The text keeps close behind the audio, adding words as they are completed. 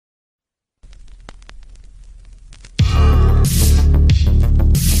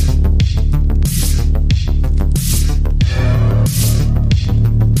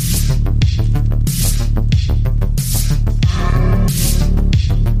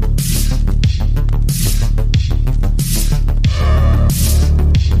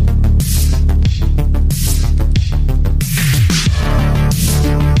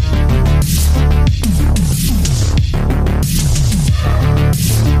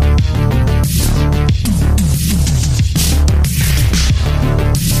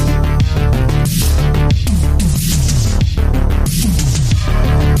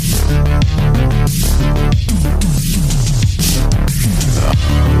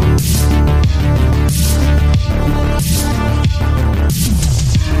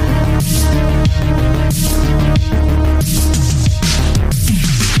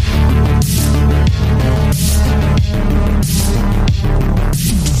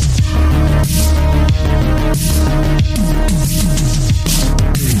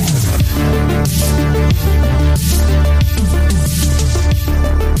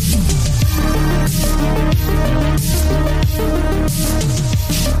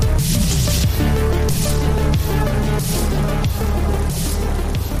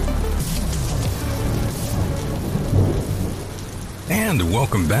and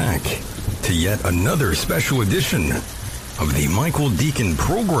welcome back to yet another special edition of the Michael Deacon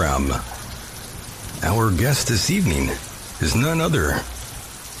program. Our guest this evening is none other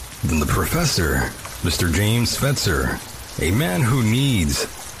than the professor, Mr. James Fetzer, a man who needs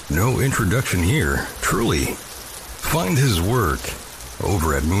no introduction here, truly. Find his work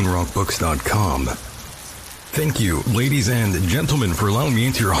over at moonrockbooks.com. Thank you, ladies and gentlemen, for allowing me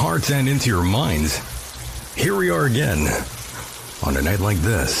into your hearts and into your minds. Here we are again, on a night like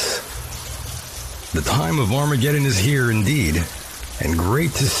this. The time of Armageddon is here indeed, and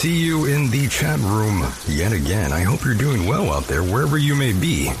great to see you in the chat room yet again. I hope you're doing well out there, wherever you may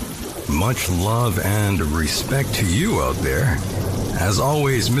be. Much love and respect to you out there. As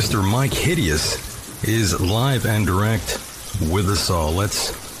always, Mr. Mike Hideous is live and direct with us all.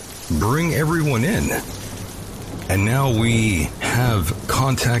 Let's bring everyone in. And now we have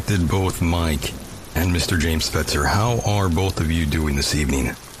contacted both Mike and Mr. James Fetzer. How are both of you doing this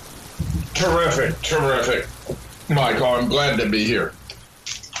evening? Terrific. Michael, I'm glad to be here.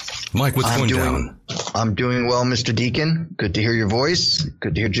 Mike, what's going down? I'm doing well, Mr. Deacon. Good to hear your voice.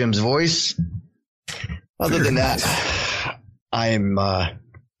 Good to hear Jim's voice. Other than that, I'm a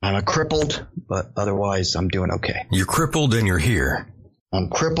crippled, but otherwise I'm doing okay. You're crippled and you're here. I'm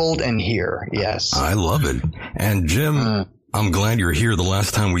crippled and here, yes. I love it. And Jim, I'm glad you're here. The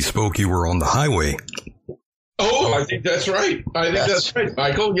last time we spoke, you were on the highway. Oh, I think that's right. That's right,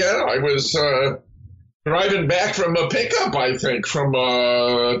 Michael. Yeah, I was driving back from a pickup, I think, from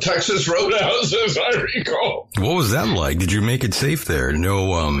Texas Roadhouse, as I recall. What was that like? Did you make it safe there?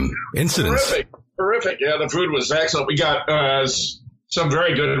 No incidents? Terrific. Yeah, the food was excellent. We got some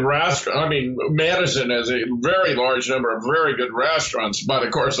very good restaurants. I mean, Madison has a very large number of very good restaurants, but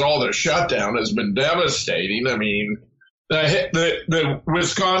of course, all the shutdown has been devastating. I mean, the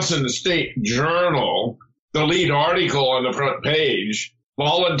Wisconsin State Journal, the lead article on the front page,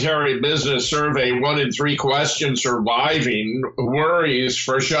 voluntary business survey, 1 in 3 questions surviving, worries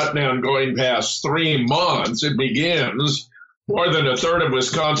for shutdown going past 3 months. It begins. More than a third of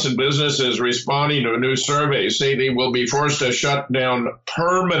Wisconsin businesses responding to a new survey say they will be forced to shut down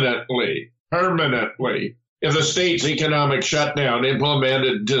permanently, if the state's economic shutdown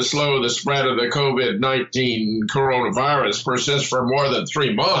implemented to slow the spread of the COVID-19 coronavirus persists for more than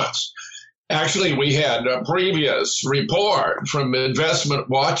 3 months. Actually, we had a previous report from Investment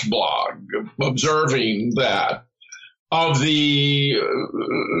Watch blog observing that of the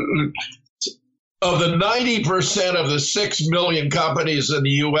 90% of the 6 million companies in the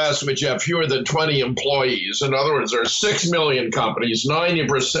U.S. which have fewer than 20 employees, in other words, there are 6 million companies,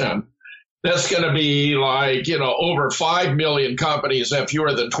 90%, that's going to be like, over 5 million companies have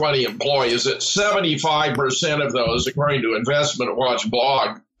fewer than 20 employees. It's 75% of those, according to Investment Watch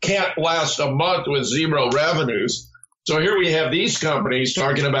blog, can't last a month with zero revenues. So here we have these companies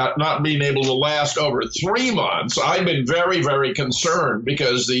talking about not being able to last over 3 months. I've been very, very concerned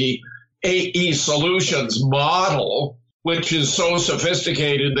because the AE Solutions model, which is so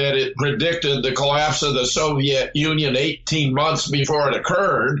sophisticated that it predicted the collapse of the Soviet Union 18 months before it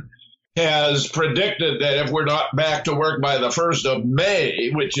occurred, has predicted that if we're not back to work by the 1st of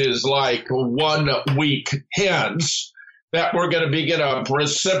May, which is like 1 week hence, that we're going to begin a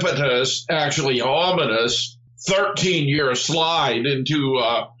precipitous, actually ominous, 13-year slide into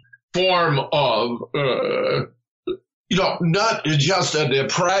a form of not just a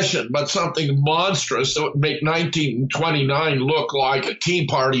depression, but something monstrous that would make 1929 look like a Tea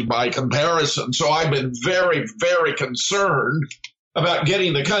Party by comparison. So I've been very, very concerned about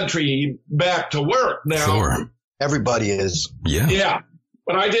getting the country back to work. Now, sure. Everybody is. Yeah.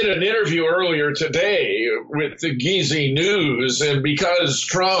 But I did an interview earlier today with the Geezy News, and because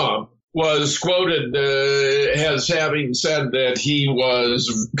Trump was quoted as having said that he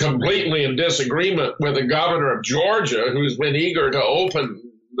was completely in disagreement with the governor of Georgia, who's been eager to open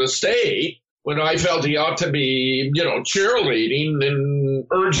the state, when I felt he ought to be, cheerleading and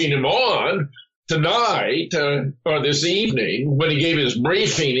urging him on tonight or this evening, when he gave his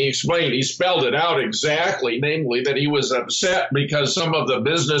briefing, he explained, he spelled it out exactly, namely that he was upset because some of the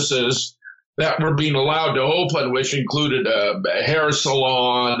businesses that were being allowed to open, which included a hair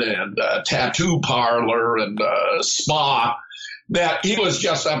salon and a tattoo parlor and a spa, that he was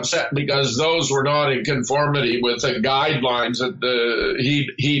just upset because those were not in conformity with the guidelines that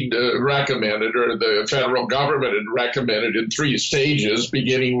he'd recommended, or the federal government had recommended, in 3 stages,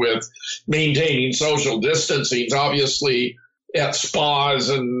 beginning with maintaining social distancing. Obviously, at spas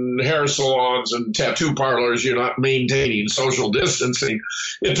and hair salons and tattoo parlors, you're not maintaining social distancing.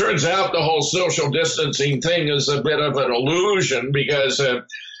 It turns out the whole social distancing thing is a bit of an illusion because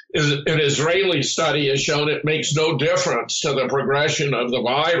an Israeli study has shown it makes no difference to the progression of the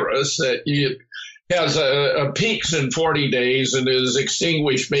virus, that it has a peaks in 40 days and is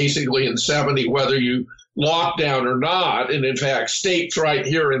extinguished basically in 70, whether you lock down or not. And in fact, states right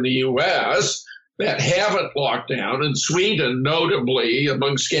here in the U.S. that haven't locked down, and Sweden notably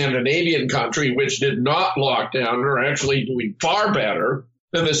among Scandinavian countries which did not lock down, are actually doing far better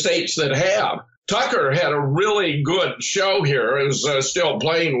than the states that have. Tucker had a really good show here. It was still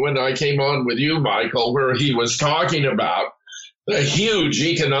playing when I came on with you, Michael, where he was talking about the huge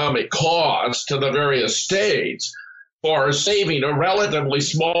economic cost to the various states for saving a relatively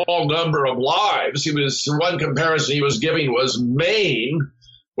small number of lives. One comparison he was giving was Maine,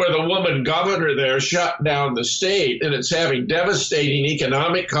 where the woman governor there shut down the state, and it's having devastating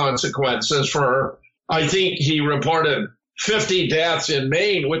economic consequences for, I think he reported 50 deaths in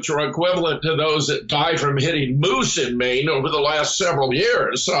Maine, which are equivalent to those that die from hitting moose in Maine over the last several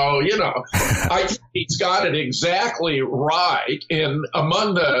years. So, you know, I think he's got it exactly right. And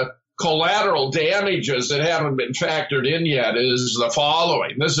among the collateral damages that haven't been factored in yet is the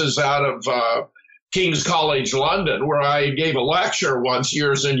following. This is out of King's College London, where I gave a lecture once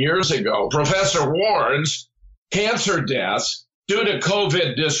years and years ago. Professor warns cancer deaths due to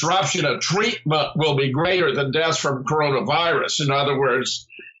COVID disruption of treatment will be greater than deaths from coronavirus. In other words,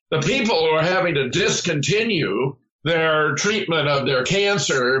 the people who are having to discontinue their treatment of their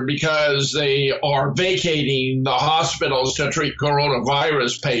cancer because they are vacating the hospitals to treat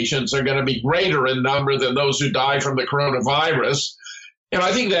coronavirus patients are going to be greater in number than those who die from the coronavirus. And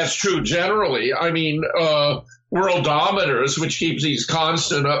I think that's true generally. I mean, Worldometers, which keeps these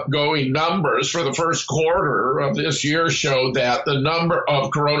constant upgoing numbers for the first quarter of this year, showed that the number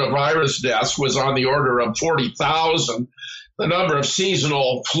of coronavirus deaths was on the order of 40,000. The number of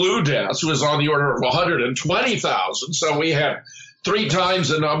seasonal flu deaths was on the order of 120,000. So we had 3 times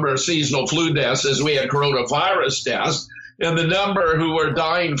the number of seasonal flu deaths as we had coronavirus deaths. And the number who were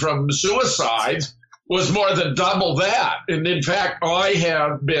dying from suicides was more than double that. And in fact, I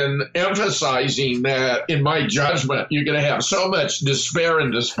have been emphasizing that in my judgment, you're going to have so much despair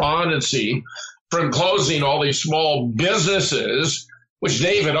and despondency from closing all these small businesses, which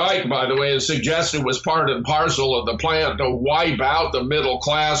David Icke, by the way, has suggested was part and parcel of the plan to wipe out the middle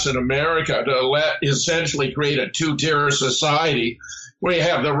class in America, to essentially create a 2-tier society where you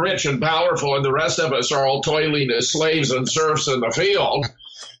have the rich and powerful and the rest of us are all toiling as slaves and serfs in the field.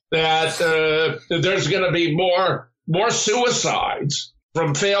 That there's going to be more suicides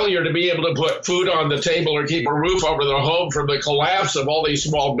from failure to be able to put food on the table or keep a roof over their home from the collapse of all these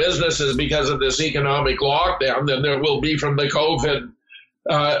small businesses because of this economic lockdown than there will be from the COVID,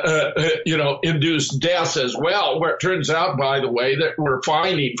 induced deaths as well. Where it turns out, by the way, that we're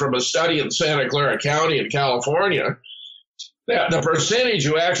finding from a study in Santa Clara County in California that the percentage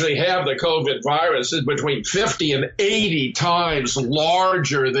who actually have the COVID virus is between 50 and 80 times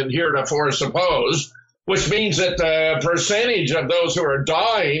larger than heretofore supposed, which means that the percentage of those who are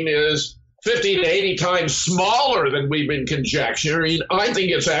dying is 50 to 80 times smaller than we've been conjecturing. I think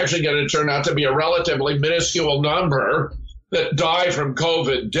it's actually going to turn out to be a relatively minuscule number that die from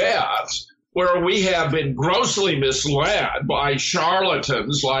COVID deaths, where we have been grossly misled by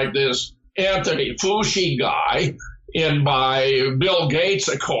charlatans like this Anthony Fauci guy, and by Bill Gates,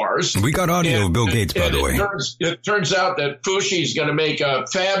 of course. We got audio of Bill Gates, by the way. It turns out that Fauci's going to make a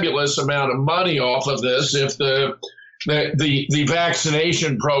fabulous amount of money off of this if the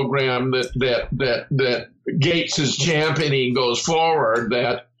vaccination program that Gates is championing goes forward.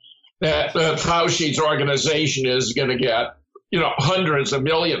 That Fauci's organization is going to get hundreds of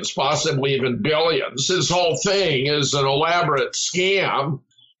millions, possibly even billions. This whole thing is an elaborate scam,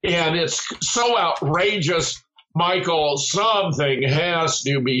 and it's so outrageous. Michael, something has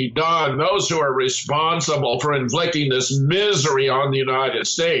to be done. Those who are responsible for inflicting this misery on the United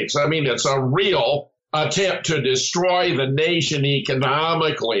States, I mean, it's a real attempt to destroy the nation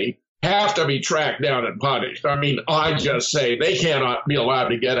economically, have to be tracked down and punished. I mean, I just say they cannot be allowed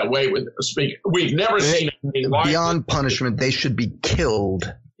to get away with this. We've never seen anything like this. Beyond punishment, they should be killed.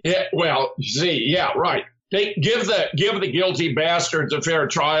 Yeah, well, yeah, right. Give the guilty bastards a fair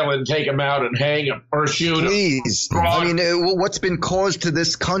trial and take them out and hang them or shoot them. Please. I mean, what's been caused to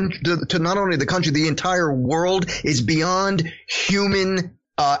this country, to not only the country, the entire world, is beyond human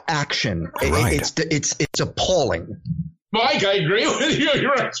action. Right. It's appalling. Mike, I agree with you.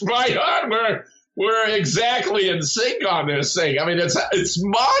 You're spot on. We're exactly in sync on this thing. I mean, it's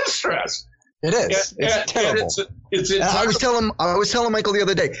monstrous. It is. It's terrible. It's I was telling Michael the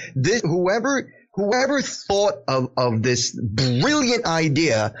other day, whoever whoever thought of this brilliant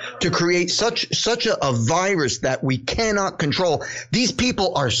idea to create such a virus that we cannot control? These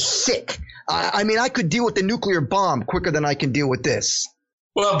people are sick. I mean, I could deal with the nuclear bomb quicker than I can deal with this.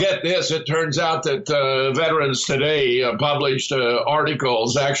 Well, get this. It turns out that Veterans Today published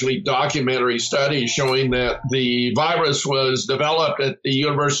articles, actually documentary studies, showing that the virus was developed at the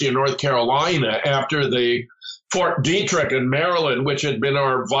University of North Carolina after the Fort Detrick in Maryland, which had been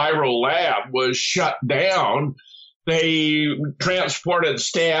our viral lab, was shut down. They transported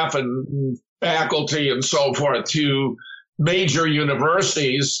staff and faculty and so forth to major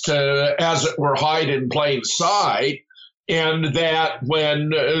universities to, as it were, hide in plain sight. And that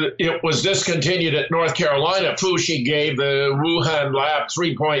when it was discontinued at North Carolina, Fauci gave the Wuhan lab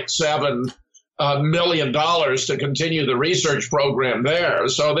 $3.7 million to continue the research program there.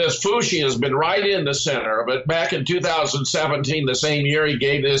 So this Fauci has been right in the center. But back in 2017, the same year he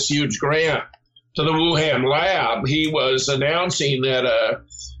gave this huge grant to the Wuhan lab, he was announcing that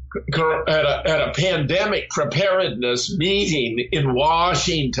at a pandemic preparedness meeting in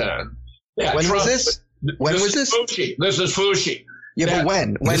Washington. When was this? When was this? This is Fauci. Yeah, but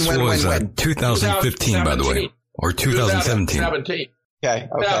when? This was 2015, by the way, or 2017. 2017.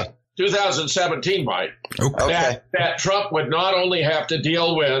 Okay. 2017, Mike. Okay. That Trump would not only have to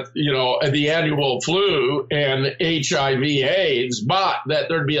deal with, the annual flu and HIV/AIDS, but that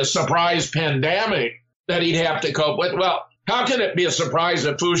there'd be a surprise pandemic that he'd have to cope with. Well, how can it be a surprise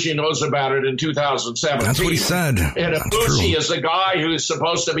if Fauci knows about it in 2017? That's what he said. And if Fauci is the guy who's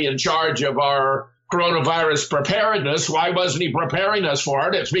supposed to be in charge of our coronavirus preparedness, why wasn't he preparing us for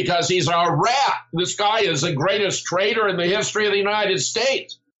it? It's because he's our rat. This guy is the greatest traitor in the history of the United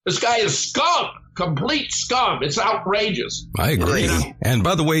States. This guy is scum, complete scum. It's outrageous. I agree. And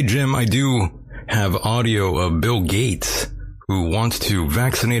by the way, Jim, I do have audio of Bill Gates, who wants to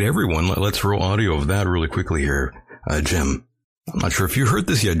vaccinate everyone. Let's roll audio of that really quickly here, Jim. I'm not sure if you heard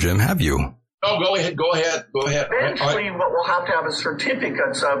this yet, Jim. Have you? Oh, go ahead. Eventually, what we'll have is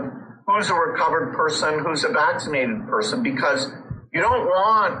certificates of who's a recovered person, who's a vaccinated person, because you don't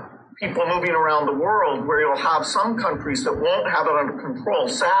want people moving around the world where you'll have some countries that won't have it under control.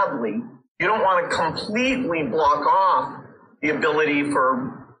 Sadly, you don't want to completely block off the ability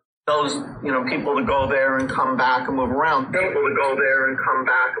for those, people to go there and come back and move around. So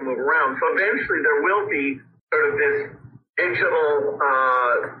eventually there will be sort of this digital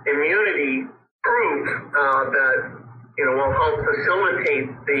immunity proof that will help facilitate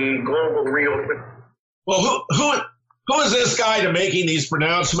the global reopening. Well, who is this guy to making these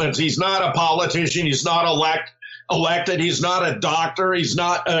pronouncements? He's not a politician. He's not elected. He's not a doctor. He's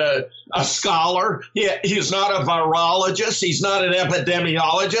not a scholar. He's not a virologist. He's not an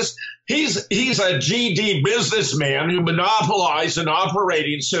epidemiologist. He's a GD businessman who monopolized an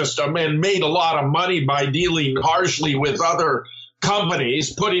operating system and made a lot of money by dealing harshly with other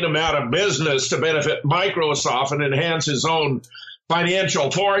companies, putting them out of business to benefit Microsoft and enhance his own financial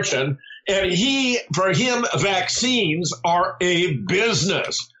fortune. And for him, vaccines are a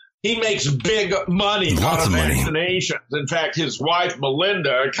business. He makes big money out of vaccinations. In fact, his wife,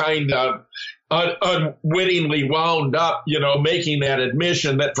 Melinda, kind of unwittingly wound up, making that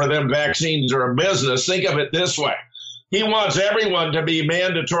admission that for them, vaccines are a business. Think of it this way. He wants everyone to be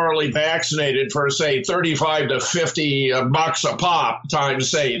mandatorily vaccinated for, say, 35 to 50 bucks a pop times,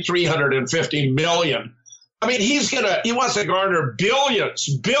 say, 350 million. I mean, he wants to garner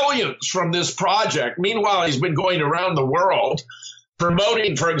billions from this project. Meanwhile, he's been going around the world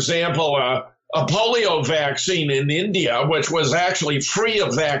promoting, for example, a polio vaccine in India, which was actually free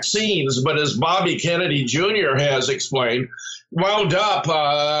of vaccines, but as Bobby Kennedy Jr. has explained, wound up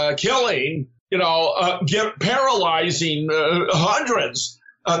killing, paralyzing hundreds.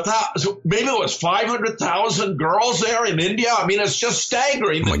 Maybe it was 500,000 girls there in India. I mean, it's just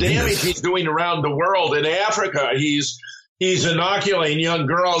staggering the damage he's doing around the world. In Africa, he's inoculating young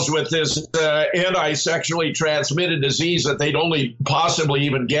girls with this anti-sexually transmitted disease that they'd only possibly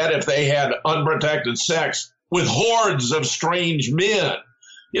even get if they had unprotected sex with hordes of strange men.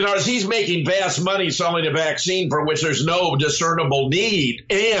 As he's making vast money selling a vaccine for which there's no discernible need.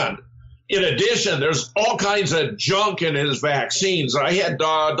 And in addition, there's all kinds of junk in his vaccines. I had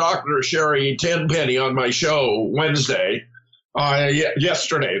Dr. Sherry Tenpenny on my show last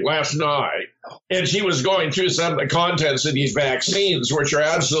night, and she was going through some of the contents of these vaccines, which are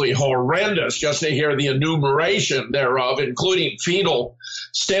absolutely horrendous just to hear the enumeration thereof, including fetal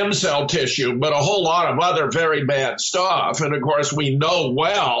stem cell tissue, but a whole lot of other very bad stuff. And of course, we know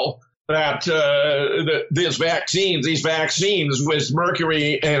well that these vaccines with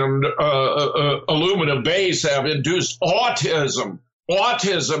mercury and aluminum base have induced autism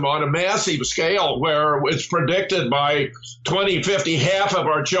autism on a massive scale, where it's predicted by 2050, half of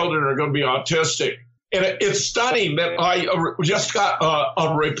our children are going to be autistic. And it's stunning that I just got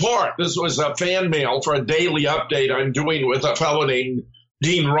a report. This was a fan mail for a daily update I'm doing with a fellow named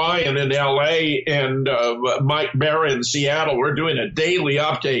Dean Ryan in L.A. and Mike Barra in Seattle. We're doing a daily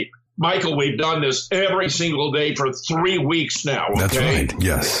update. Michael, we've done this every single day for 3 weeks now. Okay? That's right,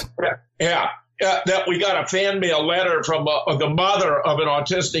 yes. Yeah. That we got a fan mail letter from the mother of an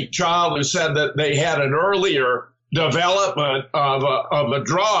autistic child who said that they had an earlier development of a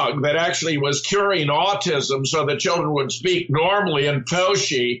drug that actually was curing autism so that children would speak normally, and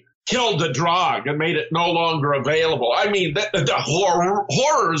Fauci killed the drug and made it no longer available. I mean, the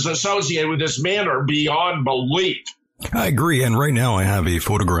horrors associated with this man are beyond belief. I agree. And right now I have a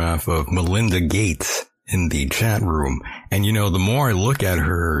photograph of Melinda Gates in the chat room. And, you know, the more I look at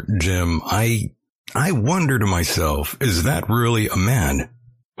her, Jim, I wonder to myself, is that really a man?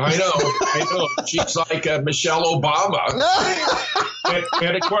 I know. She's like Michelle Obama.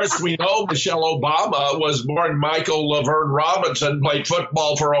 and of course, we know Michelle Obama was born Michael Laverne Robinson, played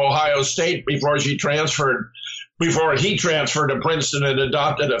football for Ohio State before he transferred to Princeton and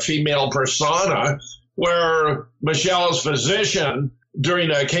adopted a female persona, where Michelle's physician during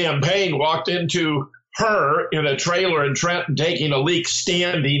a campaign walked into her in a trailer in Trenton taking a leak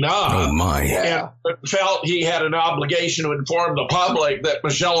standing up. Oh, my. And felt he had an obligation to inform the public that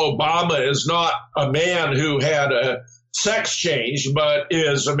Michelle Obama is not a man who had a sex change, but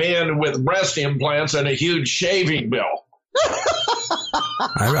is a man with breast implants and a huge shaving bill.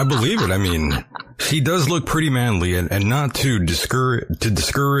 I believe it. I mean, she does look pretty manly, and not to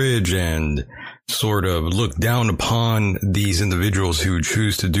discourage and sort of look down upon these individuals who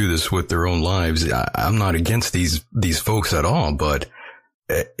choose to do this with their own lives. I'm not against these folks at all, but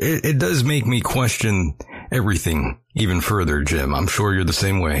it does make me question everything even further, Jim. I'm sure you're the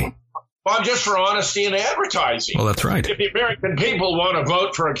same way. Well, I'm just for honesty in advertising. Well, that's right. If the American people want to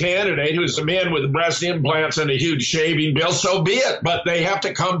vote for a candidate who's a man with breast implants and a huge shaving bill, so be it. But they have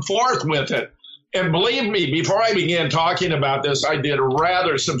to come forth with it. And believe me, before I began talking about this, I did a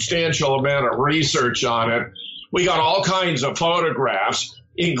rather substantial amount of research on it. We got all kinds of photographs,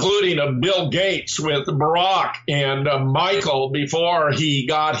 including of Bill Gates with Barack and Michael before he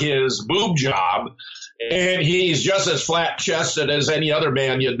got his boob job. And he's just as flat-chested as any other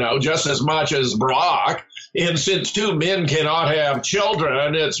man you'd know, just as much as Barack. And since two men cannot have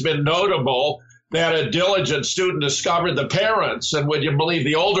children, it's been notable that a diligent student discovered the parents. And would you believe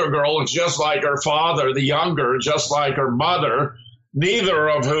the older girl is just like her father, the younger just like her mother, neither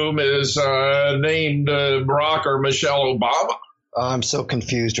of whom is named Barack or Michelle Obama. I'm so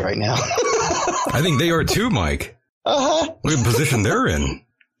confused right now. I think they are too, Mike. Uh-huh. What position they're in.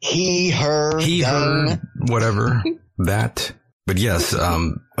 He, her, whatever, that. But yes,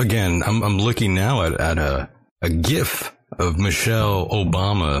 again, I'm looking now at a GIF of Michelle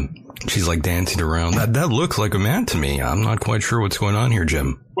Obama. She's like dancing around. That looks like a man to me. I'm not quite sure what's going on here,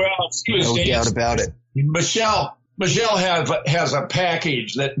 Jim. Well, she was no doubt about it. Michelle has a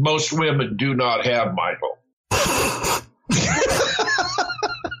package that most women do not have, Michael.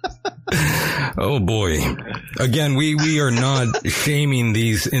 Oh, boy. Again, we are not shaming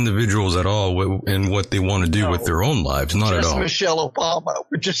these individuals at all in what they want to do with their own lives. Not at all. Michelle Obama.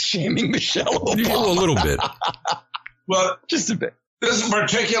 We're just shaming Michelle Obama. Yeah, a little bit. Well, just a bit. This is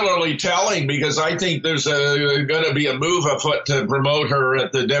particularly telling because I think there's going to be a move afoot to promote her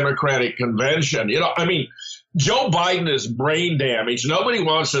at the Democratic convention. You know, I mean, Joe Biden is brain damaged. Nobody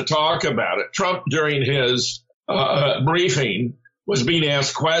wants to talk about it. Trump, during his briefing, was being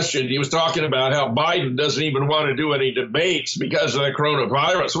asked questions. He was talking about how Biden doesn't even want to do any debates because of the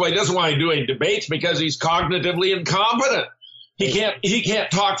coronavirus. Well, he doesn't want to do any debates because he's cognitively incompetent. He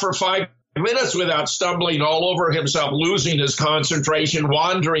can't talk for 5 minutes without stumbling all over himself, losing his concentration,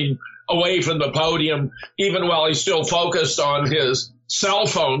 wandering away from the podium, even while he's still focused on his cell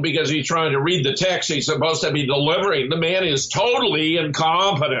phone because he's trying to read the text he's supposed to be delivering. The man is totally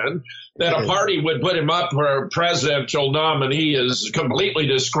incompetent. That a party would put him up for a presidential nominee is completely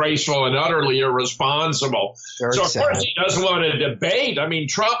disgraceful and utterly irresponsible. So, of course, he doesn't want to debate. I mean,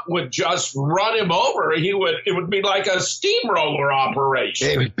 Trump would just run him over. It would be like a steamroller operation.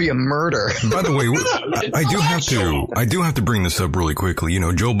 It would be a murder. By the way, I do have to bring this up really quickly. You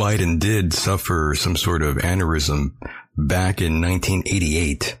know, Joe Biden did suffer some sort of aneurysm back in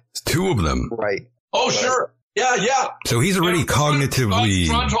 1988. Two of them. Right. Oh, right. Sure. Yeah. So he's already cognitively.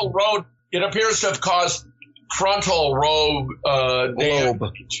 Frontal lobe. It appears to have caused frontal lobe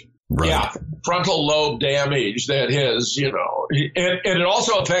damage. Right. Yeah, frontal lobe damage that his, and it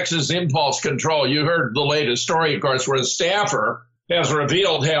also affects his impulse control. You heard the latest story, of course, where a staffer has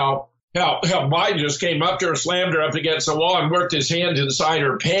revealed how Biden just came up to her, slammed her up against the wall, and worked his hands inside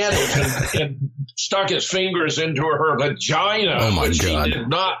her panties and stuck his fingers into her vagina, which she did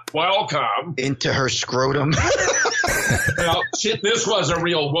not welcome. Into her scrotum. Well, this was a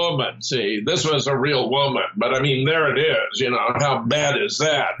real woman. See, this was a real woman. But, I mean, there it is. How bad is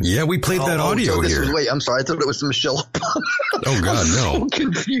that? Yeah, we played that audio here. Wait, I'm sorry. I thought it was Michelle Obama. Oh, God, no. I'm so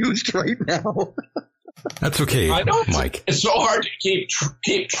confused right now. That's okay, I know, Mike. It's so hard to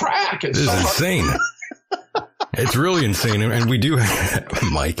keep track. This is insane. It's really insane, and we do,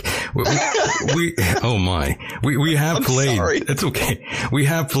 Mike. We oh my, we have I'm played. Sorry. It's okay. We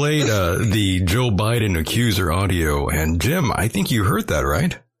have played the Joe Biden accuser audio, and Jim, I think you heard that,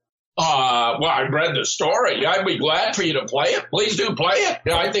 right? Well, I read the story. I'd be glad for you to play it. Please do play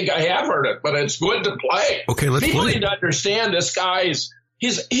it. I think I have heard it, but it's good to play. Okay, let's People play. need to understand this guy's.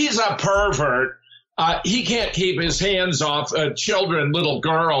 He's a pervert. He can't keep his hands off children, little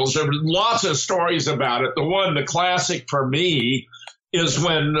girls. There were lots of stories about it. The classic for me is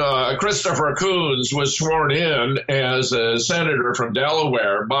when Christopher Coons was sworn in as a senator from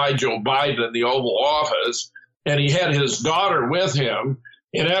Delaware by Joe Biden in the Oval Office, and he had his daughter with him.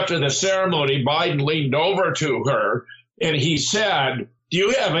 And after the ceremony, Biden leaned over to her and he said, "Do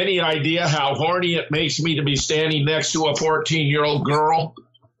you have any idea how horny it makes me to be standing next to a 14-year-old girl?"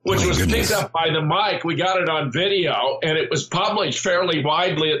 Which was picked up by the mic. We got it on video, and it was published fairly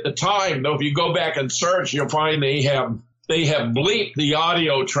widely at the time. Though if you go back and search, you'll find they have bleeped the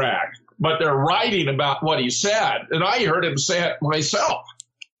audio track, but they're writing about what he said, and I heard him say it myself.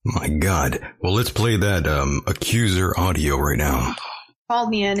 My God. Well, let's play that accuser audio right now. Called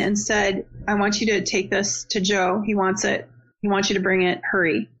me in and said, "I want you to take this to Joe. He wants it. He wants you to bring it.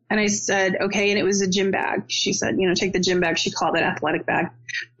 Hurry." And I said, okay. And it was a gym bag. She said, take the gym bag. She called it athletic bag.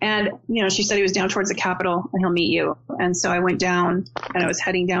 And, she said he was down towards the Capitol and he'll meet you. And so I went down and I was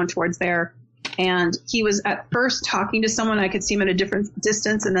heading down towards there. And he was at first talking to someone. I could see him at a different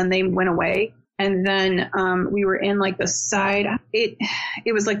distance, and then they went away. And then we were in like the side. It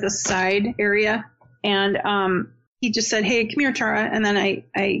was like the side area. And he just said, "Hey, come here, Tara." And then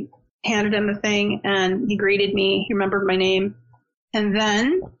I handed him the thing and he greeted me. He remembered my name. And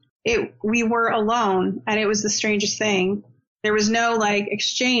then we were alone, and it was the strangest thing. There was no like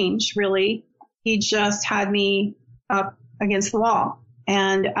exchange really. He just had me up against the wall,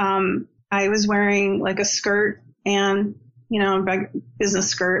 and I was wearing like a skirt and a business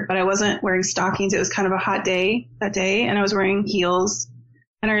skirt, but I wasn't wearing stockings. It was kind of a hot day that day, and I was wearing heels.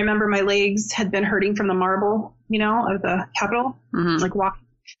 And I remember my legs had been hurting from the marble, of the Capitol, like walking.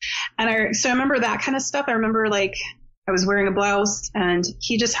 And so I remember that kind of stuff. I remember like I was wearing a blouse, and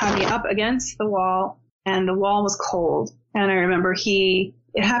he just had me up against the wall, and the wall was cold. And I remember it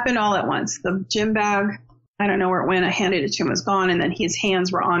happened all at once. The gym bag, I don't know where it went. I handed it to him, it was gone. And then his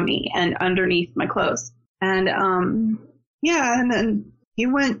hands were on me and underneath my clothes. And, and then he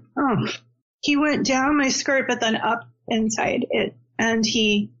went down my skirt, but then up inside it. And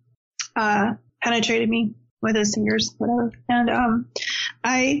he, penetrated me with his fingers, whatever. And,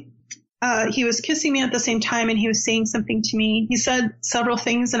 he was kissing me at the same time, and he was saying something to me. He said several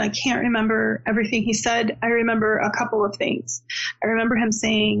things, and I can't remember everything he said. I remember a couple of things. I remember him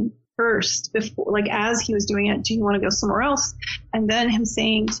saying first, before, like as he was doing it, "Do you want to go somewhere else?" And then him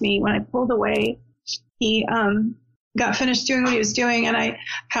saying to me when I pulled away, he got finished doing what he was doing, and I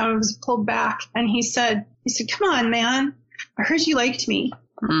kind of was pulled back, and he said, "Come on, man. I heard you liked me."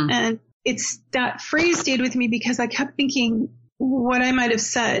 And that phrase stayed with me because I kept thinking what I might have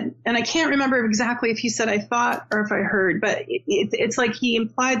said. And I can't remember exactly if he said I thought or if I heard, but it's like he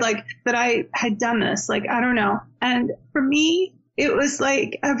implied like that I had done this. Like, I don't know. And for me, it was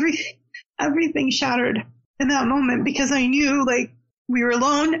like everything shattered in that moment, because I knew like we were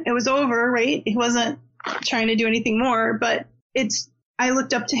alone. It was over, right? He wasn't trying to do anything more, but I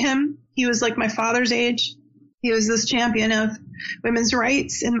looked up to him. He was like my father's age. He was this champion of women's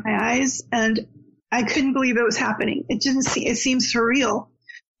rights in my eyes. And I couldn't believe it was happening. It seemed surreal.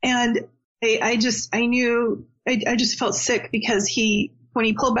 And I just felt sick because when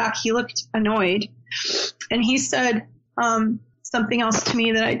he pulled back, he looked annoyed, and he said, something else to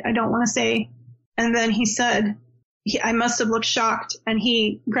me that I don't want to say. And then he said, I must have looked shocked, and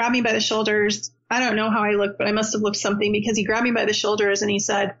he grabbed me by the shoulders. I don't know how I looked, but I must have looked something, because he grabbed me by the shoulders and he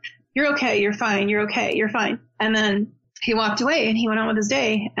said, "You're okay. You're fine. You're okay. You're fine." And then he walked away and he went on with his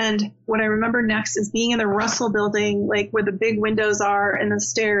day. And what I remember next is being in the Russell building, like where the big windows are, and the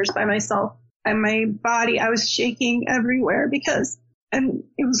stairs by myself, and my body, I was shaking everywhere and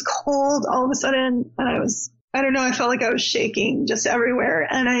it was cold all of a sudden. And I don't know, I felt like I was shaking just everywhere.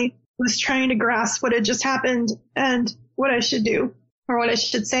 And I was trying to grasp what had just happened and what I should do. or what I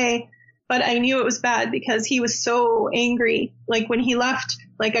should say. But I knew it was bad because he was so angry. Like when he left,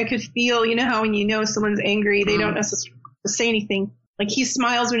 like I could feel, you know how when you know someone's angry, they don't necessarily say anything. Like he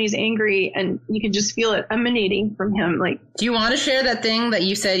smiles when he's angry and you can just feel it emanating from him. Like, do you want to share that thing that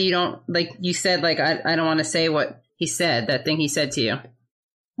you said you don't like? You said like, I don't want to say what he said, that thing he said to you.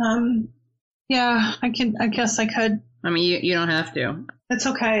 Yeah, I guess I could. I mean, you don't have to. It's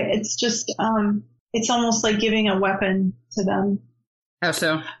okay. It's just, it's almost like giving a weapon to them. How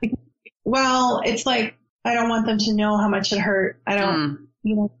so? Well, it's like, I don't want them to know how much it hurt. I don't,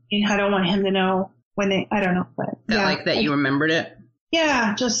 I don't want him to know when I don't know. But you remembered it?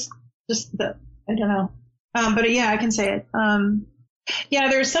 Yeah, just I don't know. But yeah, I can say it. Yeah,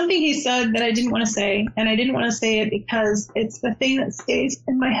 there's something he said that I didn't want to say, and I didn't want to say it because it's the thing that stays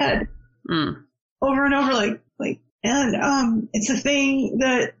in my head over and over, and it's a thing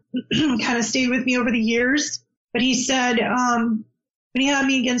that kind of stayed with me over the years. But he said, when he had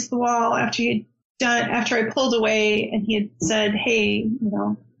me against the wall after I pulled away, and he had said, "Hey,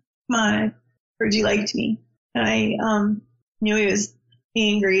 come on, I heard you liked me," and I knew he was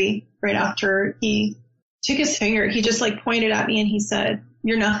angry right after he took his finger. He just pointed at me and he said,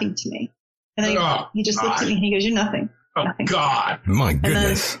 "You're nothing to me." And then he just looked at me and he goes, "You're nothing." Nothing. God. My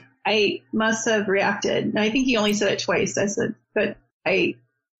goodness. And then I must have reacted. And I think he only said it twice. I said, but I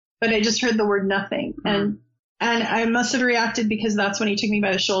just heard the word nothing. And I must have reacted because that's when he took me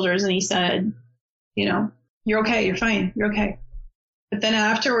by the shoulders and he said, "You're okay. You're fine. You're okay." But then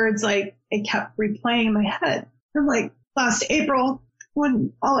afterwards, it kept replaying in my head. I'm like, last April,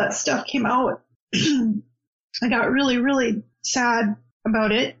 when all that stuff came out, I got really, really sad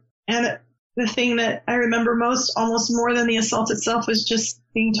about it. And the thing that I remember almost more than the assault itself, was just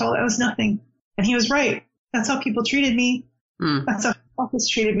being told I was nothing. And he was right. That's how people treated me. That's how office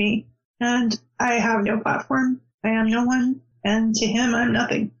treated me. And I have no platform. I am no one. And to him, I'm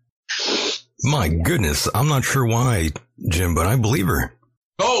nothing. My goodness. I'm not sure why, Jim, but I believe her.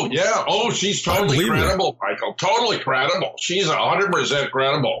 Oh, yeah. Oh, she's totally credible, Michael. Totally credible. She's 100%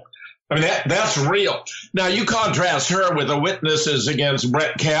 credible. I mean, that's real. Now, you contrast her with the witnesses against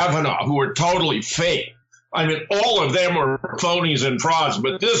Brett Kavanaugh, who were totally fake. I mean, all of them were phonies and frauds,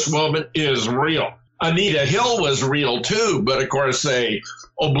 but this woman is real. Anita Hill was real, too, but, of course, they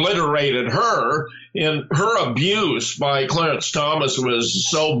obliterated her. And her abuse by Clarence Thomas was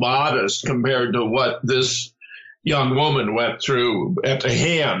so modest compared to what this young woman went through at the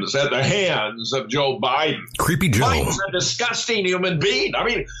hands of Joe Biden. Creepy Joe. Biden's a disgusting human being. I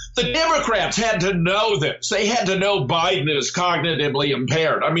mean, the Democrats had to know this. They had to know Biden is cognitively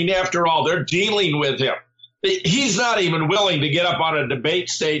impaired. I mean, after all, they're dealing with him. He's not even willing to get up on a debate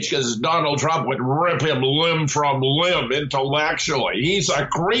stage because Donald Trump would rip him limb from limb intellectually. He's a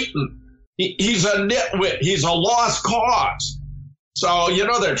cretin. He's a nitwit. He's a lost cause. So,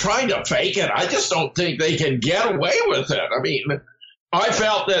 they're trying to fake it. I just don't think they can get away with it. I mean, I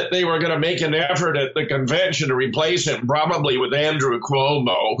felt that they were going to make an effort at the convention to replace him, probably with Andrew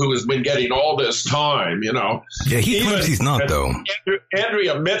Cuomo, who has been getting all this time, Yeah, he claims he's not, though.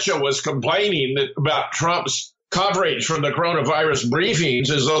 Andrea Mitchell was complaining about Trump's coverage from the coronavirus briefings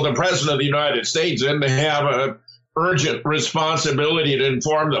as though the president of the United States didn't have an urgent responsibility to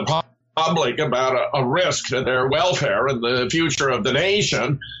inform the public about a risk to their welfare and the future of the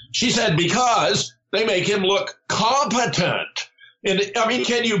nation. She said because they make him look competent. And I mean,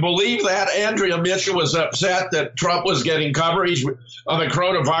 can you believe that? Andrea Mitchell was upset that Trump was getting coverage on the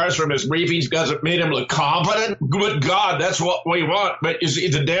coronavirus from his briefings because it made him look competent. Good God, that's what we want. But you see,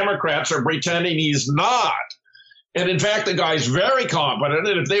 the Democrats are pretending he's not. And in fact, the guy's very competent.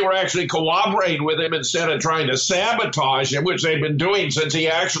 And if they were actually cooperating with him instead of trying to sabotage him, which they've been doing since he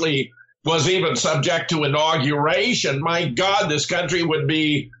actually was even subject to inauguration, my God, this country would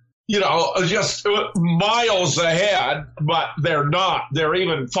be, just miles ahead, but they're not. They're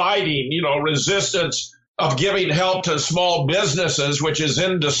even fighting, resistance of giving help to small businesses, which is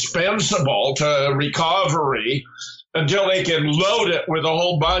indispensable to recovery, until they can load it with a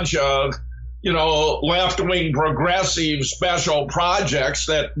whole bunch of, left-wing progressive special projects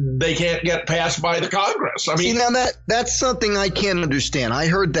that they can't get passed by the Congress. I mean, see, now that's something I can't understand. I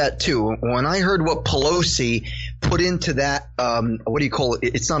heard that too. When I heard what Pelosi put into that, what do you call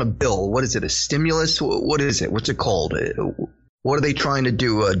it? It's not a bill. What is it? A stimulus? What is it? What's it called? What are they trying to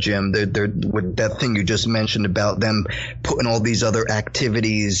do, Jim? They're with that thing you just mentioned about them putting all these other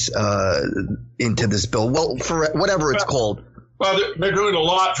activities into this bill. Well, for whatever it's called. Well, they're doing a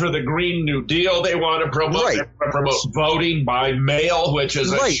lot for the Green New Deal. They want to promote, right. They want to promote voting by mail, which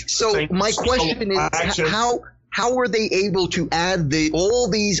is right. So my question is, how are they able to add all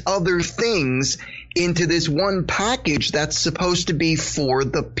these other things into this one package that's supposed to be for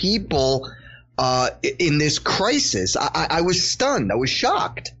the people in this crisis. I was stunned. I was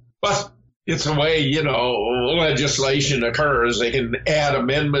shocked. But it's the way, legislation occurs. They can add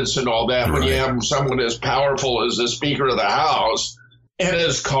amendments and all that. When you have someone as powerful as the Speaker of the House and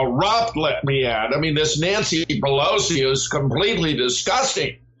as corrupt, let me add. I mean, this Nancy Pelosi is completely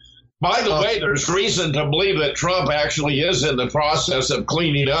disgusting. By the way, there's reason to believe that Trump actually is in the process of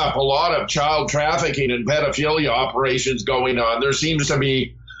cleaning up a lot of child trafficking and pedophilia operations going on. There seems to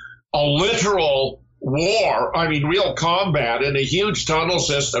be a literal war, real combat in a huge tunnel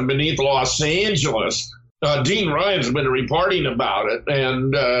system beneath Los Angeles. Dean Ryan's been reporting about it,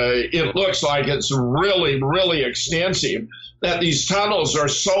 and it looks like it's really, really extensive, that these tunnels are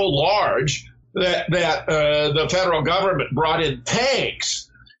so large that the federal government brought in tanks,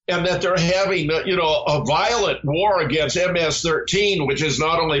 and that they're having, a violent war against MS-13, which is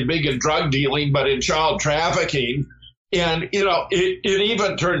not only big in drug dealing, but in child trafficking. And, it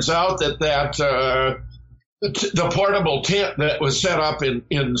even turns out that the portable tent that was set up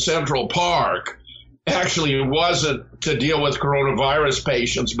in Central Park actually wasn't to deal with coronavirus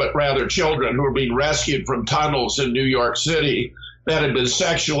patients, but rather children who were being rescued from tunnels in New York City that had been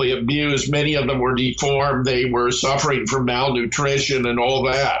sexually abused. Many of them were deformed. They were suffering from malnutrition and all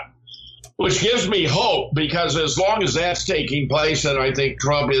that, which gives me hope, because as long as that's taking place, and I think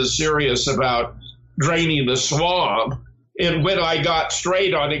Trump is serious about draining the swamp. And when I got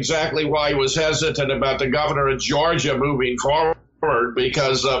straight on exactly why he was hesitant about the governor of Georgia moving forward,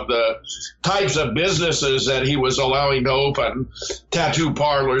 because of the types of businesses that he was allowing to open, tattoo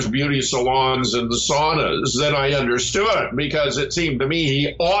parlors, beauty salons, and saunas, then I understood, because it seemed to me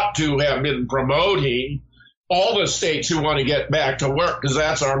he ought to have been promoting all the states who want to get back to work, because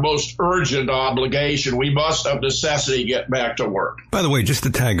that's our most urgent obligation. We must of necessity get back to work. By the way, just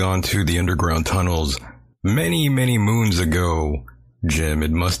to tag on to the underground tunnels, many, many moons ago, Jim, it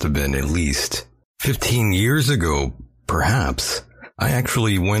must have been at least 15 years ago, perhaps, I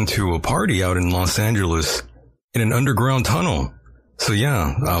actually went to a party out in Los Angeles in an underground tunnel. So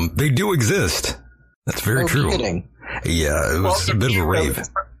yeah, they do exist. That's very true. Kidding. Yeah, it was a bit of a rave.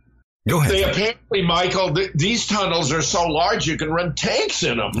 Go ahead. They apparently, Michael, these tunnels are so large you can run tanks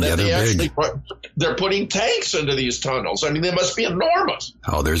in them. Yeah, they're big. They're putting tanks into these tunnels. I mean, they must be enormous.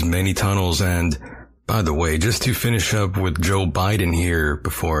 Oh, there's many tunnels. And by the way, just to finish up with Joe Biden here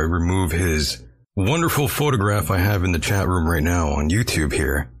before I remove his wonderful photograph I have in the chat room right now on YouTube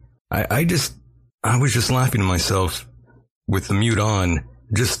here, I was just laughing to myself with the mute on,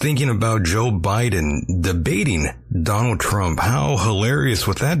 just thinking about Joe Biden debating Donald Trump. How hilarious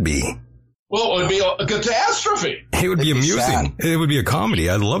would that be? Well, it would be a catastrophe. It would be amusing. Sad. It would be a comedy.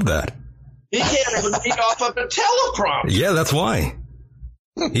 I'd love that. He can't even read off of a teleprompter. Yeah, that's why.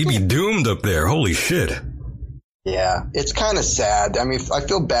 He'd be doomed up there. Holy shit. Yeah, it's kind of sad. I mean, I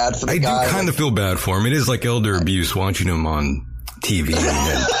feel bad for the guy. I do kind of feel bad for him. It is like elder abuse watching him on TV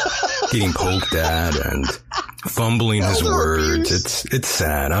and getting poked at and fumbling his words. It's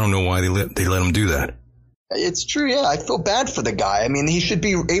sad. I don't know why they let him do that. It's true, yeah. I feel bad for the guy. I mean, he should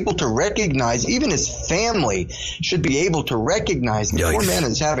be able to recognize, even his family should be able to recognize the poor man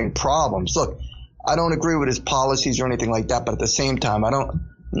is having problems. Look, I don't agree with his policies or anything like that, but at the same time, I'm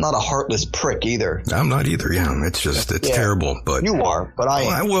not a heartless prick either. I'm not either, yeah. It's terrible. But you are, but I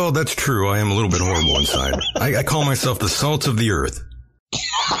am. Well, that's true. I am a little bit horrible inside. I call myself the salt of the earth.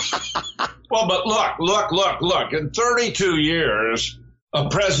 Well, but look. In 32 years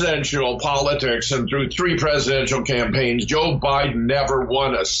of presidential politics and through 3 presidential campaigns, Joe Biden never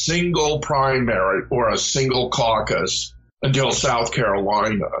won a single primary or a single caucus until South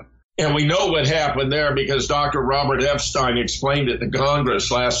Carolina. And we know what happened there because Dr. Robert Epstein explained it to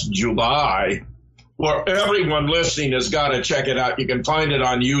Congress last July. Well, everyone listening has got to check it out. You can find it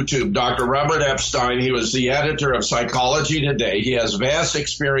on YouTube. Dr. Robert Epstein, he was the editor of Psychology Today. He has vast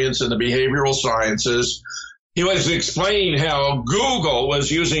experience in the behavioral sciences. He was explaining how Google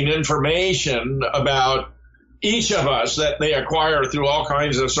was using information about each of us that they acquire through all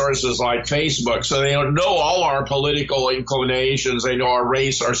kinds of sources like Facebook. So they know all our political inclinations. They know our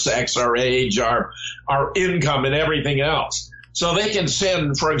race, our sex, our age, our income, and everything else. So they can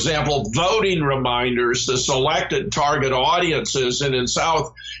send, for example, voting reminders to selected target audiences. And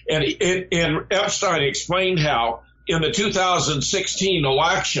Epstein explained how in the 2016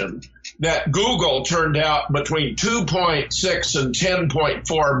 election that Google turned out between 2.6 and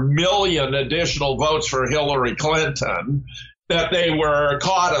 10.4 million additional votes for Hillary Clinton, that they were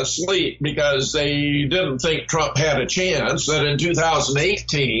caught asleep because they didn't think Trump had a chance, that in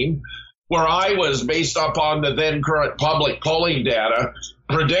 2018, where I was based upon the then current public polling data,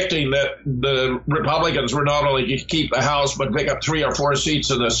 predicting that the Republicans were not only going to keep the House but pick up 3 or 4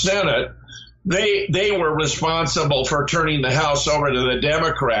 seats in the Senate, they were responsible for turning the House over to the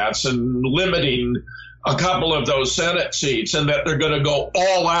Democrats and limiting a couple of those Senate seats, and that they're going to go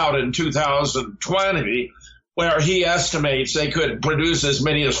all out in 2020, where he estimates they could produce as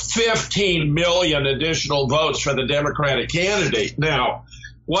many as 15 million additional votes for the Democratic candidate. Now,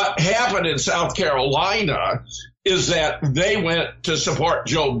 what happened in South Carolina is that they went to support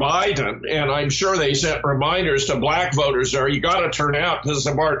Joe Biden, and I'm sure they sent reminders to black voters there, you got to turn out to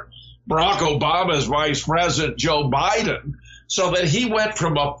support Barack Obama's Vice President, Joe Biden, so that he went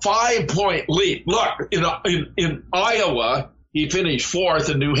from a 5-point lead. Look, in Iowa, he finished 4th.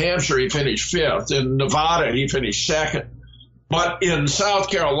 In New Hampshire, he finished 5th. In Nevada, he finished 2nd. But in South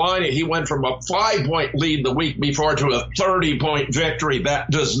Carolina, he went from a 5-point lead the week before to a 30-point victory.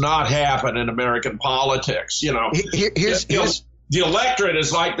 That does not happen in American politics. You know, the electorate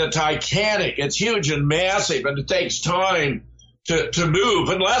is like the Titanic. It's huge and massive, and it takes time to move,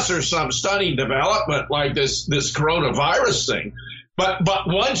 unless there's some stunning development like this coronavirus thing. But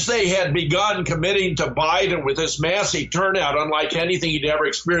once they had begun committing to Biden with this massive turnout, unlike anything he'd ever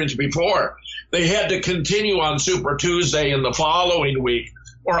experienced before, they had to continue on Super Tuesday in the following week,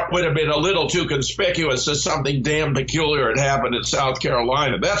 or it would have been a little too conspicuous that something damn peculiar had happened in South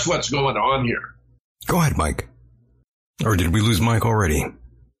Carolina. That's what's going on here. Go ahead, Mike. Or did we lose Mike already?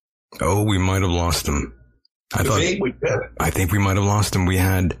 Oh, we might have lost him. I think we might have lost him. We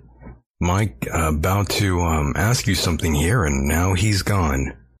had Mike about to ask you something here, and now he's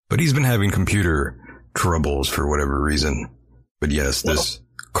gone. But he's been having computer troubles for whatever reason. But yes, this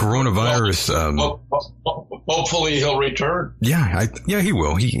coronavirus. Hopefully he'll return. Yeah, he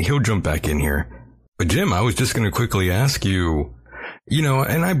will. He'll jump back in here. But Jim, I was just going to quickly ask you, you know,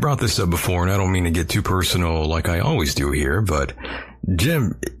 and I brought this up before, and I don't mean to get too personal like I always do here, but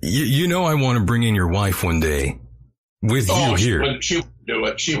Jim, you know I want to bring in your wife one day with you here. She wouldn't do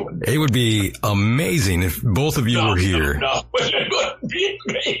it. She wouldn't. It would be amazing if both of you were here. No, it wouldn't be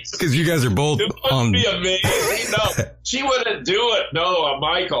amazing. Because you guys are both on. It wouldn't be amazing. No, she wouldn't do it. No,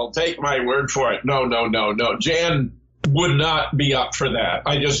 Michael, take my word for it. No. Jan would not be up for that.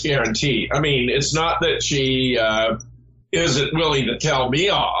 I just guarantee. I mean, it's not that she isn't willing to tell me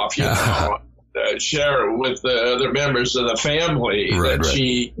off, you know. Share with the other members of the family that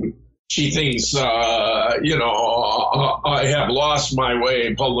she thinks, you know, I have lost my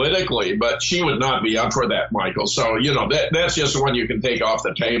way politically, but she would not be up for that, Michael. So, you know, that's just one you can take off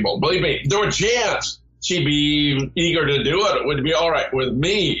the table. Believe me, there were a chance she'd be eager to do it. It would be all right with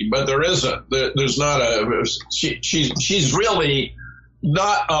me, but there isn't. There's not she's really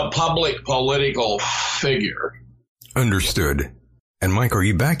not a public political figure. Understood. And Mike, are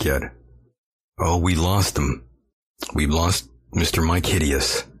you back yet? Oh, we lost him. We've lost Mr. Mike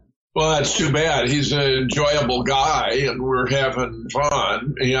Hideous. Well, that's too bad. He's an enjoyable guy, and we're having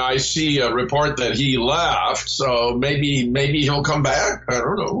fun. You know, I see a report that he left, so maybe he'll come back. I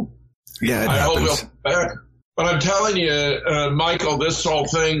don't know. Yeah, I hope he'll come back. But I'm telling you, Michael, this whole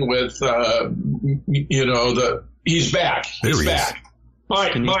thing with, you know, he's back. He's back.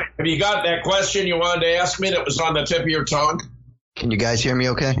 Mike, have you got that question you wanted to ask me that was on the tip of your tongue? Can you guys hear me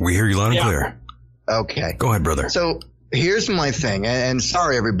okay? We hear you loud and clear. Okay. Go ahead, brother. So here's my thing, and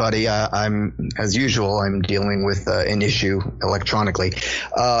sorry, everybody. I'm, as usual, I'm dealing with an issue electronically.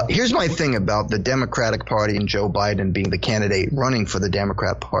 Here's my thing about the Democratic Party and Joe Biden being the candidate running for the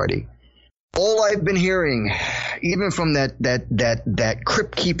Democrat Party. All I've been hearing, even from that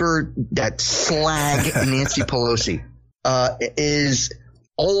crypt keeper, that slag Nancy Pelosi, is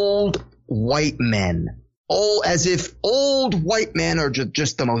old white men. As if old white men are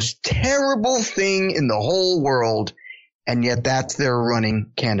just the most terrible thing in the whole world, and yet that's their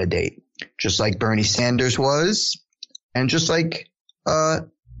running candidate, just like Bernie Sanders was, and just like Biden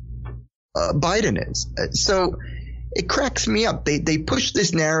is. So it cracks me up. They push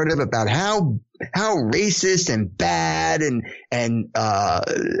this narrative about how racist and bad and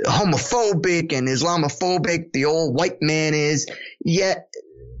homophobic and Islamophobic the old white man is, yet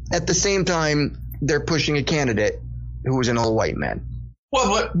at the same time they're pushing a candidate who is an old white man.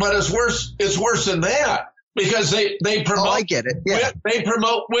 Well, but it's worse. It's worse than that, because they promote. Oh, I get it. Yeah. They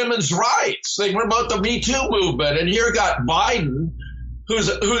promote women's rights. They promote the Me Too movement, and here got Biden, who's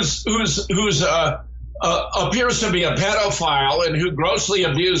appears to be a pedophile and who grossly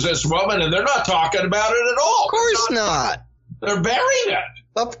abused this woman, and they're not talking about it at all. Of course not. They're burying it.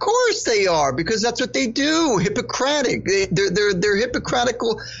 Of course they are, because that's what they do. Hippocratic. They're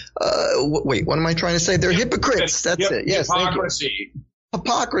hypocritical. Wait, what am I trying to say? They're hypocrites. That's it. Yes. Hypocrisy.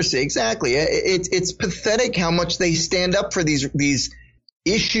 Hypocrisy. Exactly. It's pathetic how much they stand up for these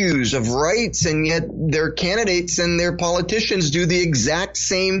issues of rights, and yet their candidates and their politicians do the exact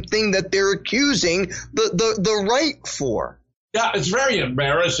same thing that they're accusing the right for. Yeah, it's very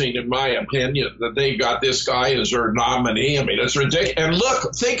embarrassing, in my opinion, that they got this guy as their nominee. I mean, it's ridiculous. And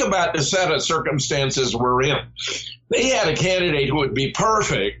look, think about the set of circumstances we're in. They had a candidate who would be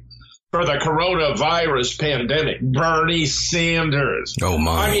perfect for the coronavirus pandemic, Bernie Sanders. Oh,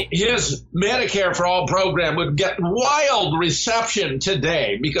 my. I mean, his Medicare for All program would get wild reception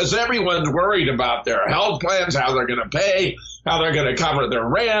today because everyone's worried about their health plans, how they're going to pay, how they're going to cover their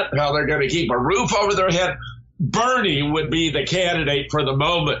rent, how they're going to keep a roof over their head. Bernie would be the candidate for the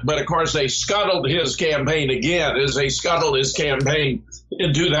moment, but of course they scuttled his campaign again as they scuttled his campaign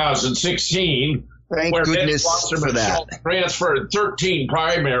in 2016. Thank where goodness for that. Transferred 13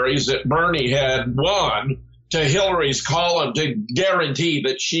 primaries that Bernie had won to Hillary's column to guarantee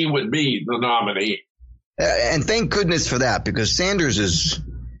that she would be the nominee. And thank goodness for that, because Sanders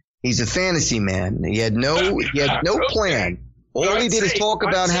he's a fantasy man. He had no plan. All he did is talk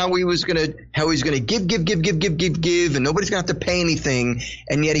about how he's gonna give, and nobody's gonna have to pay anything,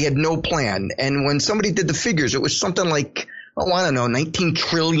 and yet he had no plan. And when somebody did the figures, it was something like, I don't know, $19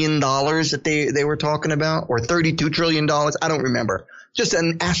 trillion that they were talking about, or $32 trillion. I don't remember. Just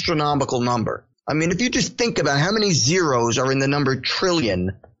an astronomical number. I mean, if you just think about how many zeros are in the number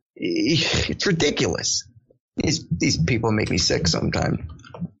trillion, it's ridiculous. These people make me sick sometimes.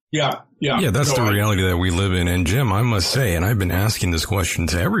 Yeah, that's the reality that we live in. And Jim, I must say, and I've been asking this question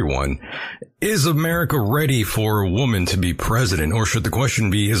to everyone, is America ready for a woman to be president? Or should the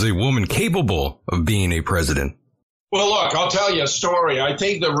question be, is a woman capable of being a president? Well, look, I'll tell you a story. I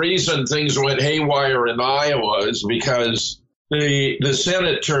think the reason things went haywire in Iowa is because the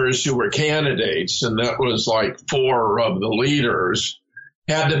senators who were candidates, and that was like 4 of the leaders,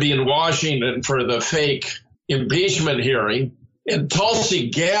 had to be in Washington for the fake impeachment hearing. And Tulsi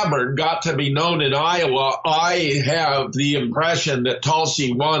Gabbard got to be known in Iowa. I have the impression that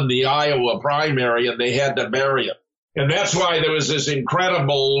Tulsi won the Iowa primary and they had to bury him. And that's why there was this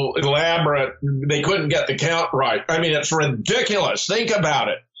incredible, elaborate, they couldn't get the count right. I mean, it's ridiculous. Think about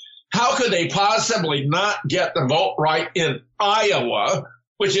it. How could they possibly not get the vote right in Iowa,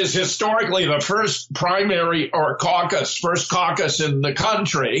 which is historically the first primary or first caucus in the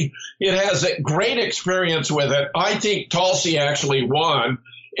country? It has a great experience with it. I think Tulsi actually won.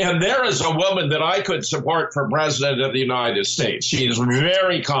 And there is a woman that I could support for president of the United States. She is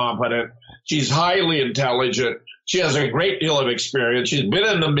very competent. She's highly intelligent. She has a great deal of experience. She's been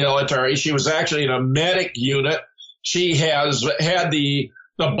in the military. She was actually in a medic unit. She has had the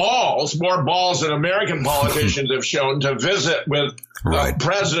balls, more balls than American politicians have shown, to visit with the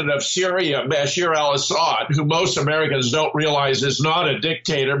president of Syria, Bashar al-Assad, who most Americans don't realize is not a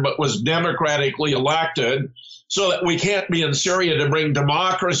dictator, but was democratically elected, so that we can't be in Syria to bring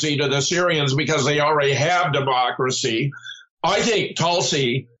democracy to the Syrians because they already have democracy. I think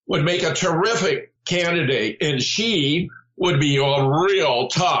Tulsi would make a terrific candidate, and she would be a real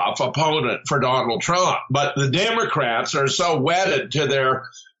tough opponent for Donald Trump. But the Democrats are so wedded to their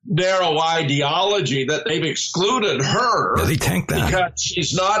narrow ideology that they've excluded her. Yeah, they tanked that. Because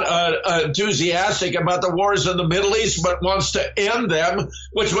she's not enthusiastic about the wars in the Middle East, but wants to end them,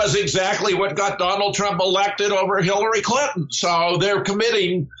 which was exactly what got Donald Trump elected over Hillary Clinton. So they're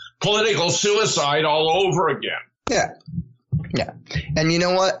committing political suicide all over again. Yeah. Yeah. And you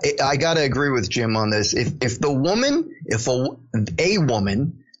know what? I got to agree with Jim on this. If a woman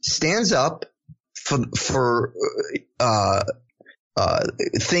stands up for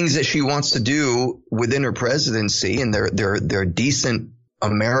things that she wants to do within her presidency, and they're decent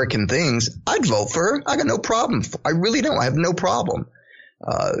American things, I'd vote for her. I got no problem. I really don't. I have no problem,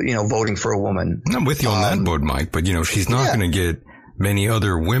 voting for a woman. I'm with you on that board, Mike, but she's not going to get many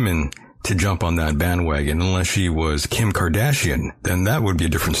other women to jump on that bandwagon unless she was Kim Kardashian. Then that would be a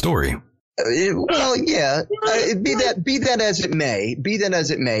different story. Well, yeah. Be that as it may,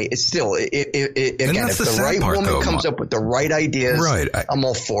 it's still again, if the right woman comes up with the right ideas, right, I'm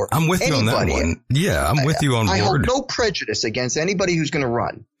all for it. I'm with you on that one. Yeah, I'm with you on board. I hold no prejudice against anybody who's going to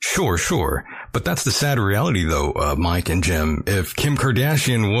run. Sure. But that's the sad reality, though, Mike and Jim. If Kim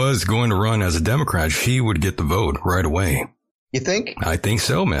Kardashian was going to run as a Democrat, she would get the vote right away. You think? I think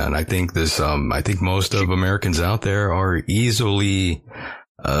so, man. I think I think most of Americans out there are easily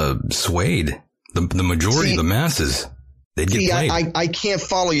swayed. The majority, the masses, they'd get played. I can't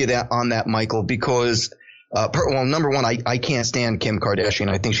follow you on that, Michael, because number one, I can't stand Kim Kardashian.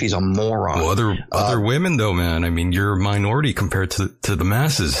 I think she's a moron. Well, other women, though, man. I mean, you're a minority compared to the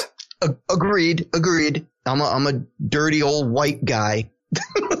masses. Agreed. I'm a dirty old white guy.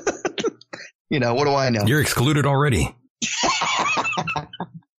 What do I know? You're excluded already.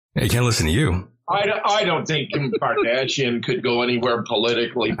 He can't listen to you. I don't think Kim Kardashian could go anywhere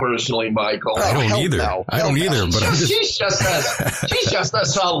politically, personally, Michael. I don't either. No. I don't either. But she's just a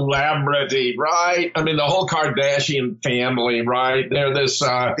celebrity, right? I mean, the whole Kardashian family, right? They're this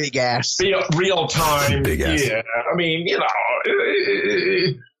big ass, real time. Big ass. Yeah, I mean,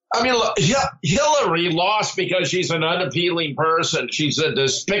 look, Hillary lost because she's an unappealing person. She's a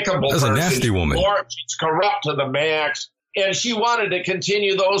despicable person. A nasty woman. She's corrupt to the max. And she wanted to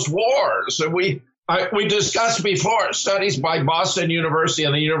continue those wars. And we discussed before, studies by Boston University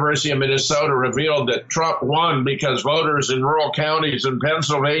and the University of Minnesota revealed that Trump won because voters in rural counties in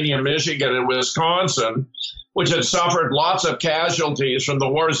Pennsylvania, Michigan, and Wisconsin, which had suffered lots of casualties from the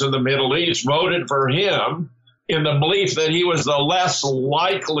wars in the Middle East, voted for him in the belief that he was the less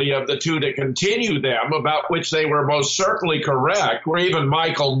likely of the two to continue them, about which they were most certainly correct, where even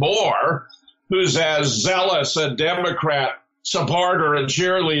Michael Moore, who's as zealous a Democrat supporter and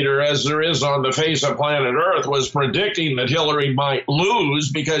cheerleader as there is on the face of planet Earth, was predicting that Hillary might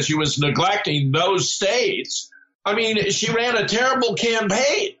lose because she was neglecting those states. I mean, she ran a terrible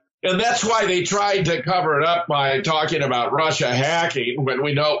campaign. And that's why they tried to cover it up by talking about Russia hacking, when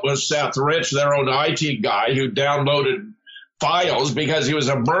we know it was Seth Rich, their own IT guy, who downloaded files because he was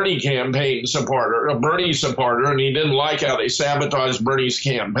a Bernie supporter, and he didn't like how they sabotaged Bernie's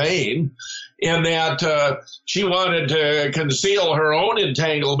campaign. And that she wanted to conceal her own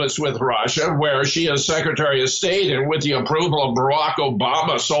entanglements with Russia, where she, as Secretary of State and with the approval of Barack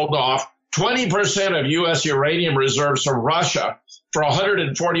Obama, sold off 20% of U.S. uranium reserves to Russia for a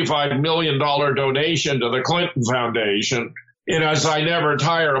 $145 million donation to the Clinton Foundation. And as I never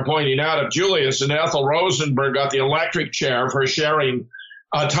tire of pointing out, if Julius and Ethel Rosenberg got the electric chair for sharing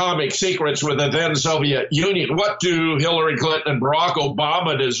atomic secrets with the then Soviet Union, what do Hillary Clinton and Barack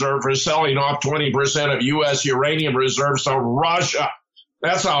Obama deserve for selling off 20% of U.S. uranium reserves to Russia?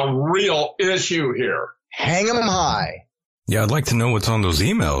 That's a real issue here. Hang 'em high. Yeah, I'd like to know what's on those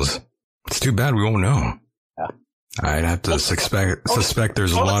emails. It's too bad we won't know. Yeah. I'd have to suspect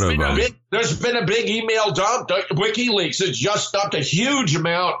there's a lot of... There's been a big email dump. WikiLeaks has just dumped a huge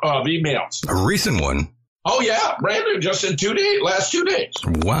amount of emails. A recent one? Oh, yeah. Brand new, just in last 2 days.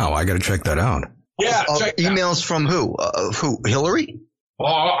 Wow, I got to check that out. Yeah. Emails from who? Hillary?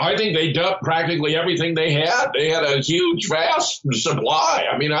 I think they dumped practically everything they had. They had a huge, vast supply.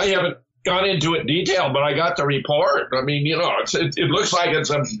 I mean, I haven't gone into it in detail, but I got the report. I mean, it looks like it's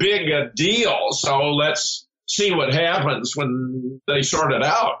a big deal. So let's see what happens when they sort it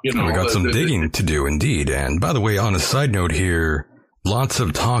out. We got some digging to do, indeed. And by the way, on a side note here, lots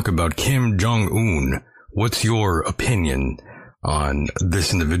of talk about Kim Jong-un. What's your opinion on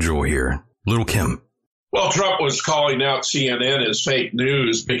this individual here, Little Kim? Well, Trump was calling out CNN as fake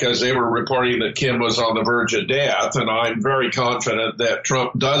news because they were reporting that Kim was on the verge of death, and I'm very confident that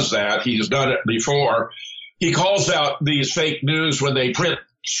Trump does that. He's done it before. He calls out these fake news when they print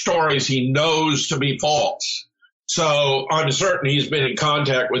stories he knows to be false. So I'm certain he's been in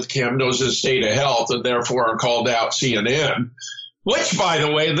contact with Kim, knows his state of health, and therefore called out CNN. Which, by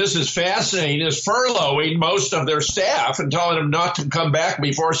the way, this is fascinating, is furloughing most of their staff and telling them not to come back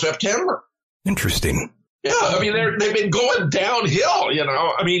before September. Interesting. Yeah, I mean, they've been going downhill,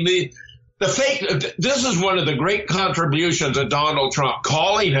 I mean, the fake, this is one of the great contributions of Donald Trump,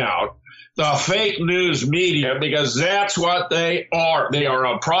 calling out the fake news media, because that's what they are. They are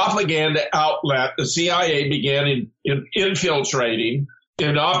a propaganda outlet. The CIA began infiltrating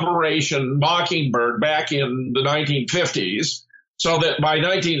in Operation Mockingbird back in the 1950s. So that by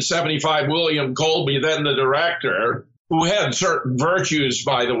 1975, William Colby, then the director, who had certain virtues,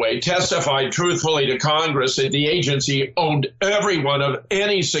 by the way, testified truthfully to Congress that the agency owned everyone of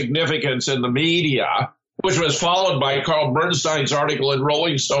any significance in the media, which was followed by Carl Bernstein's article in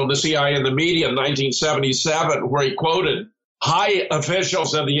Rolling Stone, The CIA and the Media, in 1977, where he quoted high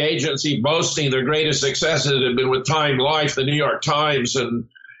officials of the agency boasting their greatest successes had been with Time Life, the New York Times, and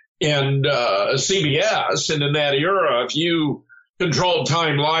CBS. And in that era, if you controlled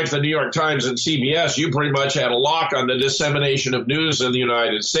Time Life, the New York Times, and CBS, you pretty much had a lock on the dissemination of news in the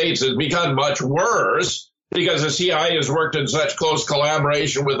United States. It's become much worse because the CIA has worked in such close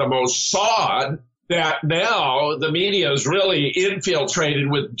collaboration with the Mossad that now the media is really infiltrated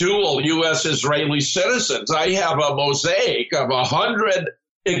with dual U.S.-Israeli citizens. I have a mosaic of 100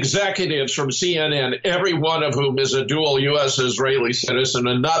 executives from CNN, every one of whom is a dual U.S.-Israeli citizen,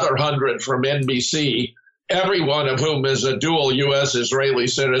 another 100 from NBC, every one of whom is a dual U.S.-Israeli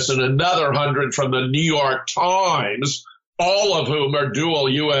citizen, another 100 from the New York Times, all of whom are dual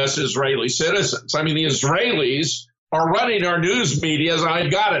U.S.-Israeli citizens. I mean, the Israelis are running our news media. And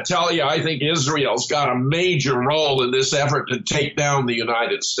I've got to tell you, I think Israel's got a major role in this effort to take down the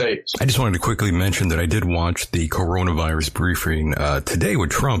United States. I just wanted to quickly mention that I did watch the coronavirus briefing today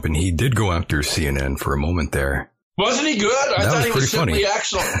with Trump, and he did go after CNN for a moment there. Wasn't he good? I thought he was simply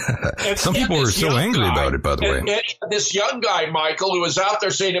excellent. Some people were so angry about it, by the way. And this young guy, Michael, who was out there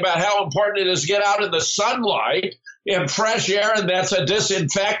saying about how important it is to get out in the sunlight and fresh air, and that's a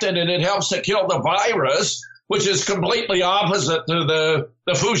disinfectant, and it helps to kill the virus, which is completely opposite to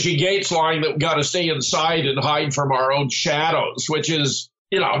the Fuji Gates line that we've got to stay inside and hide from our own shadows, which is,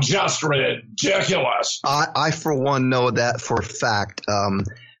 just ridiculous. I for one, know that for a fact.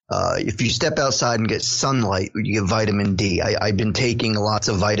 If you step outside and get sunlight, you get vitamin D. I've been taking lots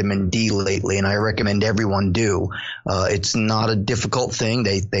of vitamin D lately, and I recommend everyone do. It's not a difficult thing.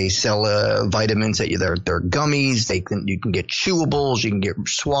 They sell vitamins that they're gummies. You can get chewables. You can get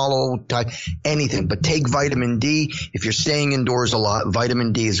swallow type, anything. But take vitamin D. If you're staying indoors a lot,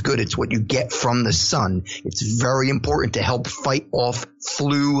 vitamin D is good. It's what you get from the sun. It's very important to help fight off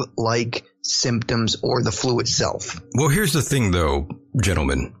flu-like symptoms or the flu itself. Well, here's the thing, though,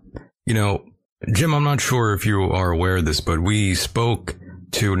 gentlemen. Jim, I'm not sure if you are aware of this, but we spoke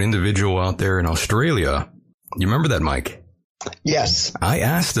to an individual out there in Australia. You remember that, Mike? Yes. I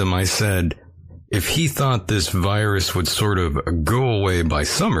asked him, I said, if he thought this virus would sort of go away by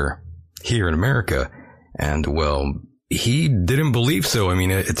summer here in America. And, well, he didn't believe so. I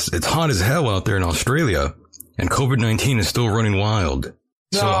mean, it's hot as hell out there in Australia, and COVID-19 is still running wild.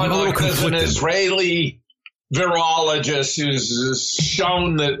 So I'm a little conflicted. There's an Israeli virologist who's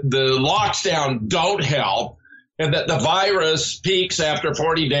shown that the lockdown don't help and that the virus peaks after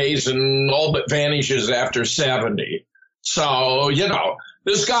 40 days and all but vanishes after 70. So,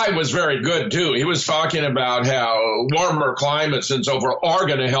 this guy was very good, too. He was talking about how warmer climates and so forth are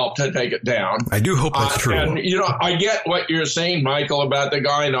going to help to take it down. I do hope that's true. And, I get what you're saying, Michael, about the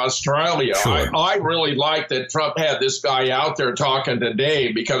guy in Australia. Sure. I really like that Trump had this guy out there talking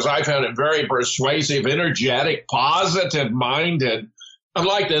today because I found him very persuasive, energetic, positive-minded.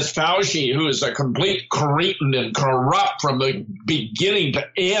 Unlike this Fauci, who is a complete cretin and corrupt from the beginning to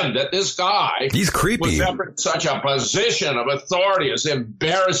end, that this guy he's creepy. Was ever in such a position of authority is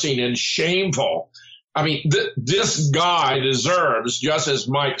embarrassing and shameful. I mean, this guy deserves, just as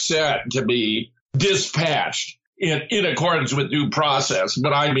Mike said, to be dispatched in accordance with due process.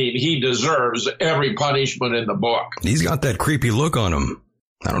 But I mean, he deserves every punishment in the book. He's got that creepy look on him.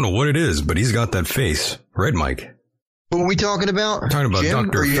 I don't know what it is, but he's got that face. Right, Mike? What are we talking about? We're talking about Jim,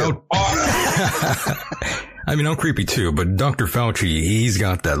 Dr. Fauci. I mean, I'm creepy too, but Dr. Fauci, he's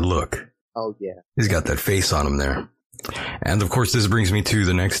got that look. Oh, yeah. He's got that face on him there. And of course, this brings me to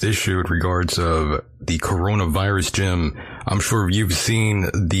the next issue in regards of the coronavirus, Jim. I'm sure you've seen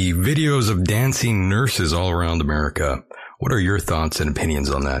the videos of dancing nurses all around America. What are your thoughts and opinions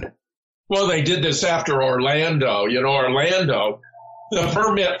on that? Well, they did this after Orlando. Orlando, the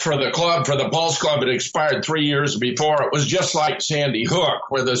permit for the club, for the Pulse Club, had expired 3 years before. It was just like Sandy Hook,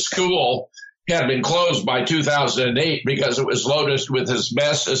 where the school had been closed by 2008 because it was loaded with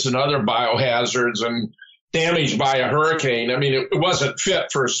asbestos and other biohazards and damaged by a hurricane. I mean, it wasn't fit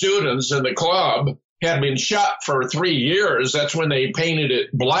for students, and the club had been shut for 3 years. That's when they painted it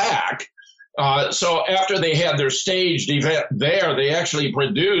black. So after they had their staged event there, they actually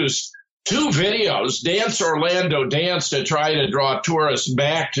produced 2 videos, Dance Orlando Dance, to try to draw tourists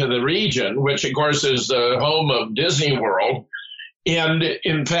back to the region, which, of course, is the home of Disney World. And,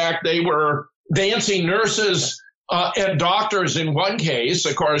 in fact, they were dancing nurses and doctors in one case.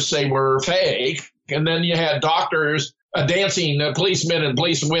 Of course, they were fake. And then you had doctors dancing policemen and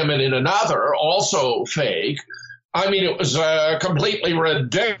policewomen in another, also fake. I mean, it was completely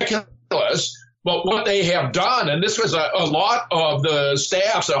ridiculous. But what they have done, and this was a lot of the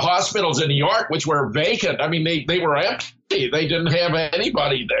staffs at hospitals in New York, which were vacant. I mean, they were empty. They didn't have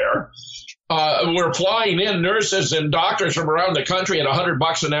anybody there. Were flying in nurses and doctors from around the country at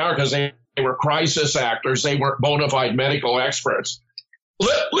 $100 an hour because they were crisis actors. They weren't bona fide medical experts.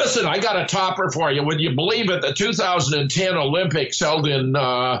 Listen, I got a topper for you. Would you believe it? The 2010 Olympics held in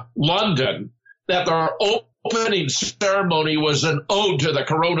London, that their opening ceremony was an ode to the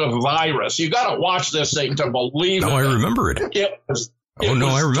coronavirus. You got to watch this thing to believe it. Oh, I remember it. It was I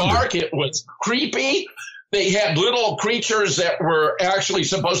remember. Dark. It was creepy. They had little creatures that were actually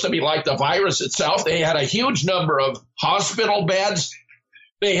supposed to be like the virus itself. They had a huge number of hospital beds.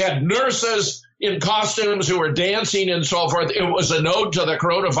 They had nurses in costumes who were dancing and so forth. It was an ode to the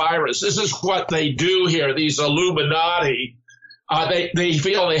coronavirus. This is what they do here, these Illuminati. They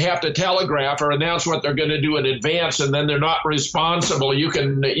feel they have to telegraph or announce what they're going to do in advance, and then they're not responsible. You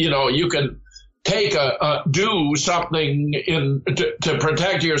can do something to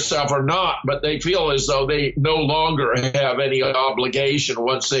protect yourself or not, but they feel as though they no longer have any obligation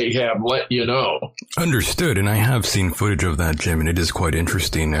once they have let you know. Understood. And I have seen footage of that, Jim, and it is quite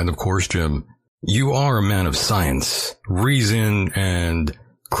interesting. And of course, Jim, you are a man of science, reason, and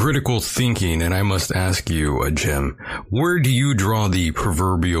critical thinking. And I must ask you, Jim, where do you draw the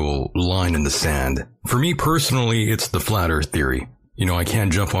proverbial line in the sand? For me personally, it's the flat earth theory. I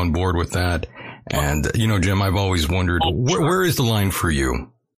can't jump on board with that. And, Jim, I've always wondered, where is the line for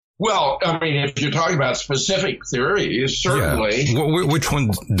you? Well, I mean, if you're talking about specific theories, certainly. Yeah. Which one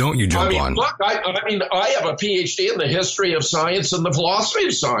don't you jump on? Look, I have a PhD in the history of science and the philosophy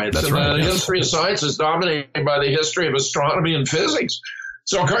of science. That's and right, the history of science is dominated by the history of astronomy and physics.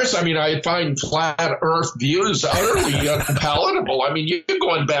 So, of course, I find flat earth views utterly unpalatable. I mean, you're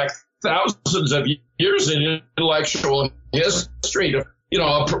going back thousands of years in intellectual history to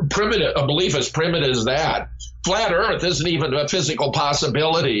a belief as primitive as that. Flat Earth isn't even a physical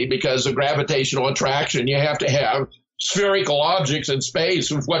possibility because of gravitational attraction. You have to have spherical objects in space,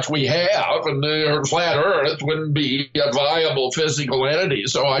 which we have, and the flat Earth wouldn't be a viable physical entity.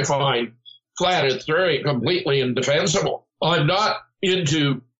 So I find flat Earth theory completely indefensible. I'm not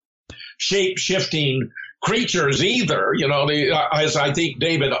into shape-shifting creatures either, as I think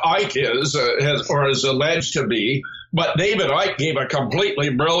David Icke is alleged to be. But David Icke gave a completely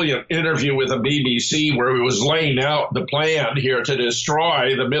brilliant interview with the BBC where he was laying out the plan here to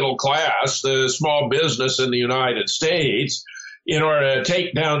destroy the middle class, the small business in the United States, in order to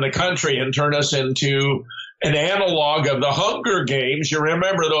take down the country and turn us into an analog of the Hunger Games. You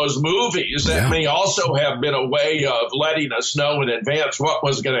remember those movies? That may also have been a way of letting us know in advance what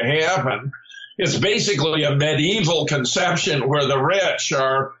was going to happen. It's basically a medieval conception where the rich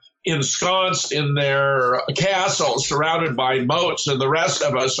are ensconced in their castles surrounded by moats, and the rest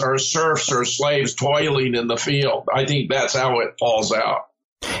of us are serfs or slaves toiling in the field. I think that's how it falls out.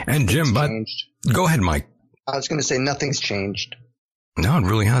 And Jim, go ahead, Mike. I was going to say nothing's changed. No, it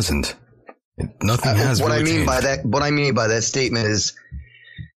really hasn't. Nothing has what really I mean changed. by that, what I mean by that statement is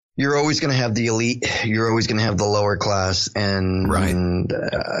you're always going to have the elite. You're always going to have the lower class. And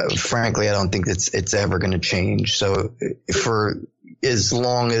frankly, I don't think it's ever going to change. So for as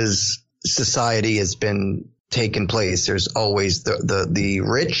long as society has been taking place, there's always the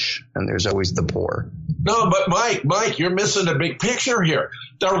rich and there's always the poor. No, but Mike, you're missing a big picture here.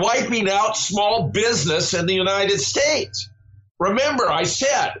 They're wiping out small business in the United States. Remember, I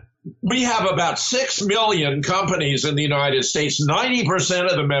said we have about 6 million companies in the United States. 90%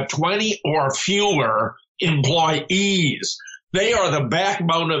 of them have 20 or fewer employees. They are the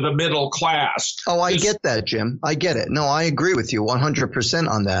backbone of the middle class. Oh, I get that, Jim. I get it. No, I agree with you 100%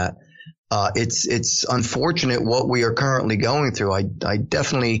 on that. It's unfortunate what we are currently going through.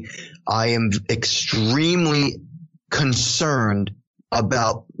 I am extremely concerned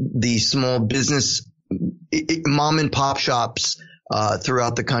about the small business, mom and pop shops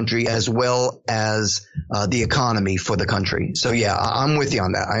throughout the country, as well as the economy for the country. So, yeah, I'm with you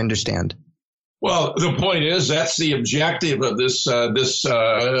on that. I understand. Well, the point is that's the objective of this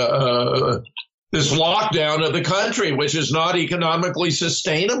lockdown of the country, which is not economically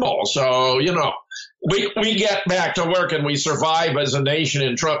sustainable. So, we get back to work and we survive as a nation,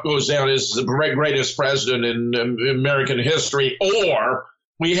 and Trump goes down as the greatest president in American history, or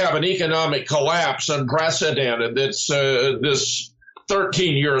we have an economic collapse unprecedented. That's this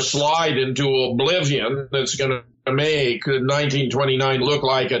 13-year slide into oblivion that's going to make 1929 look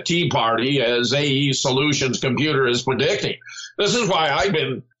like a tea party, as AE Solutions Computer is predicting. This is why I've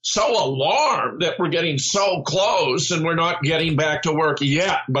been so alarmed that we're getting so close and we're not getting back to work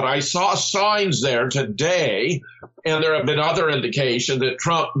yet. But I saw signs there today, and there have been other indications that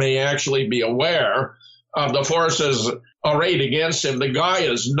Trump may actually be aware of the forces arrayed against him. The guy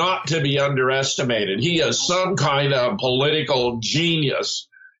is not to be underestimated. He is some kind of political genius.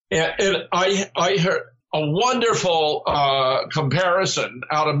 And I heard a wonderful comparison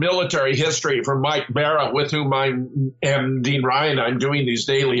out of military history from Mike Barra, with whom and Dean Ryan, I'm doing these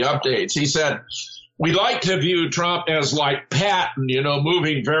daily updates. He said, we like to view Trump as like Patton,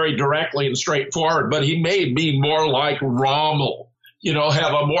 moving very directly and straightforward, but he may be more like Rommel,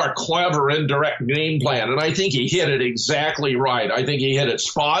 have a more clever indirect game plan. And I think he hit it exactly right. I think he hit it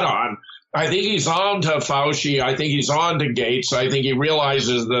spot on. I think he's on to Fauci. I think he's on to Gates. I think he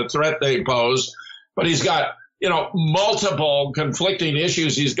realizes the threat they pose. But he's got, multiple conflicting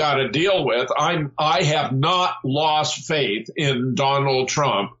issues he's got to deal with. I have not lost faith in Donald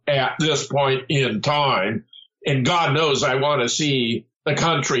Trump at this point in time. And God knows I want to see the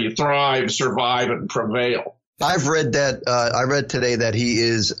country thrive, survive, and prevail. I've read that. I read today that he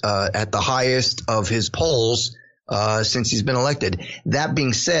is at the highest of his polls since he's been elected. That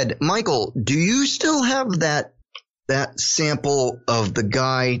being said, Michael, do you still have that sample of the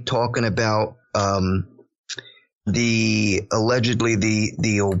guy talking about the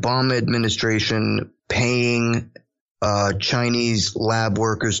Obama administration paying Chinese lab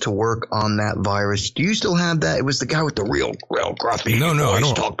workers to work on that virus? Do you still have that? It was the guy with the real gruffy No, I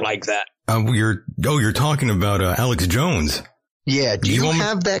don't talk like that. You're talking about Alex Jones. Yeah. Do you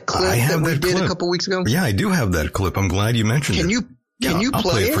have that clip that we did a couple weeks ago? Yeah, I do have that clip. I'm glad you mentioned it. Can you play I'll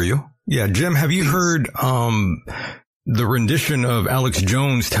play it for you? Yeah, Jim, have you heard the rendition of Alex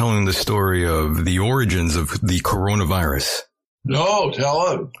Jones telling the story of the origins of the coronavirus? No,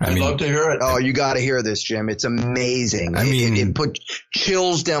 tell him. I'd love to hear it. Oh, you got to hear this, Jim. It's amazing. It put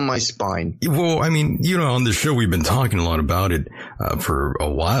chills down my spine. Well, on the show, we've been talking a lot about it for a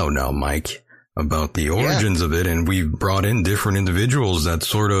while now, Mike, about the origins of it. And we've brought in different individuals that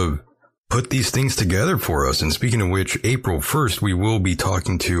sort of put these things together for us. And speaking of which, April 1st, we will be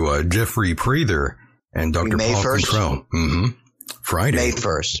talking to Jeffrey Prather and Dr. Paul Contrell. Mm-hmm. Friday. May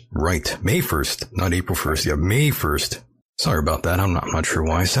 1st. Right. May 1st, not April 1st. Yeah, May 1st. Sorry about that. I'm not sure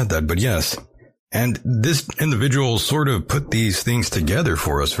why I said that, but yes. And this individual sort of put these things together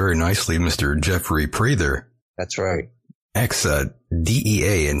for us very nicely, Mr. Jeffrey Prather. That's right.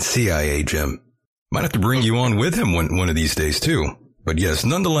 Ex-DEA and CIA, Jim. Might have to bring you on with him one of these days, too. But yes,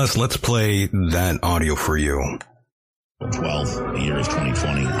 nonetheless, let's play that audio for you. 12, the year is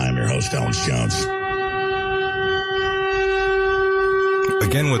 2020. I'm your host, Alex Jones.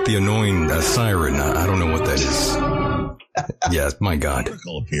 Again with the annoying siren. I don't know what that is. Yes, my God. An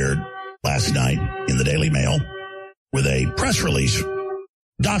article appeared last night in the Daily Mail with a press release,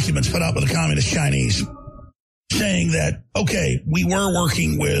 documents put out by the Communist Chinese, saying that, okay, we were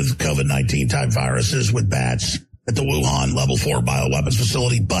working with COVID-19 type viruses with bats at the Wuhan level 4 bioweapons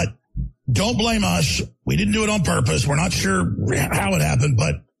facility, but don't blame us. We didn't do it on purpose. We're not sure how it happened,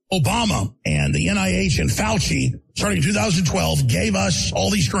 but Obama and the NIH and Fauci, starting in 2012, gave us all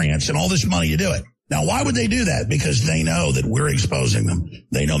these grants and all this money to do it. Now, why would they do that? Because they know that we're exposing them.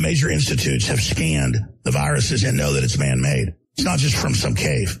 They know major institutes have scanned the viruses and know that it's man-made. It's not just from some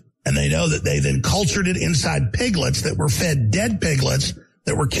cave. And they know that they then cultured it inside piglets that were fed dead piglets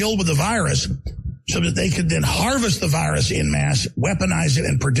that were killed with the virus so that they could then harvest the virus in mass, weaponize it,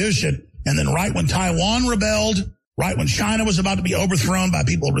 and produce it. And then right when Taiwan rebelled, right when China was about to be overthrown by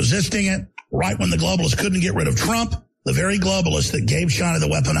people resisting it, right when the globalists couldn't get rid of Trump, the very globalists that gave China the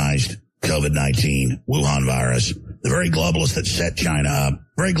weaponized COVID-19 Wuhan virus, the very globalists that set China up,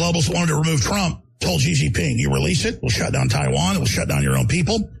 very globalists that wanted to remove Trump, told Xi Jinping, you release it, we'll shut down Taiwan, we'll shut down your own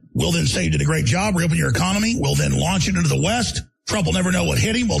people, we'll then say you did a great job, reopen your economy, we'll then launch it into the West. Trump will never know what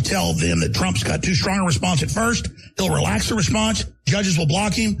hit him. We'll tell them that Trump's got too strong a response at first. He'll relax the response. Judges will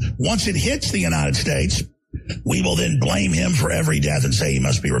block him. Once it hits the United States, we will then blame him for every death and say he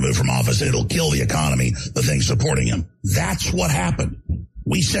must be removed from office, and it'll kill the economy, the thing supporting him. That's what happened.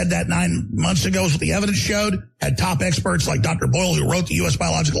 We said that 9 months ago is what the evidence showed, had top experts like Dr. Boyle, who wrote the U.S.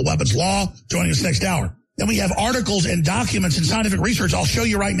 Biological Weapons Law, joining us next hour. Then we have articles and documents and scientific research, I'll show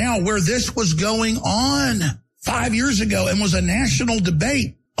you right now, where this was going on 5 years ago and was a national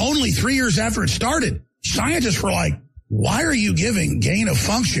debate only 3 years after it started. Scientists were like, why are you giving gain of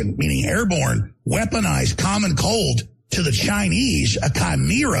function, meaning airborne, weaponized common cold, to the Chinese, a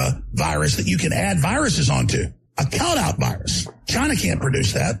chimera virus that you can add viruses onto? A cutout virus. China can't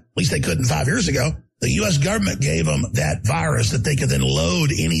produce that. At least they couldn't 5 years ago. The U.S. government gave them that virus that they could then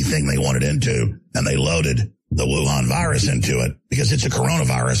load anything they wanted into, and they loaded the Wuhan virus into it because it's a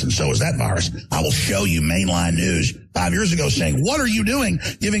coronavirus, and so is that virus. I will show you mainline news 5 years ago saying, what are you doing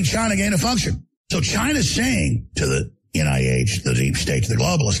giving China gain of function? So China's saying to the NIH, the deep state, to the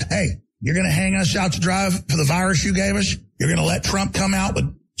globalist, hey, you're going to hang us out to dry for the virus you gave us? You're going to let Trump come out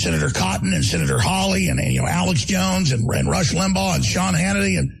with Senator Cotton and Senator Hawley and Alex Jones and Rush Limbaugh and Sean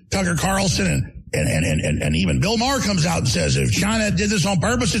Hannity and Tucker Carlson and even Bill Maher comes out and says, if China did this on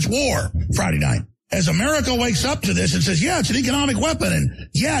purpose, it's war Friday night. As America wakes up to this and says, yeah, it's an economic weapon, and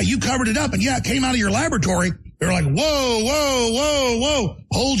yeah, you covered it up, and yeah, it came out of your laboratory, they're like, whoa,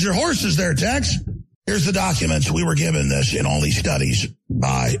 hold your horses there, Tex. Here's the documents. We were given this in all these studies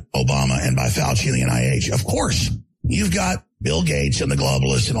by Obama and by Fauci and the NIH. Of course, you've got Bill Gates and the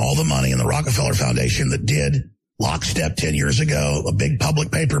globalists and all the money and the Rockefeller Foundation that did lockstep 10 years ago, a big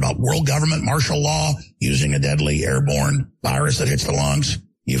public paper about world government martial law using a deadly airborne virus that hits the lungs.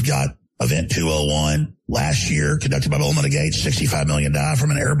 You've got Event 201 last year conducted by Bill and Melinda Gates, 65 million died from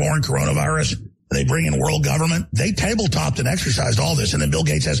an airborne coronavirus They bring in world government. They tabletopped and exercised all this. And then Bill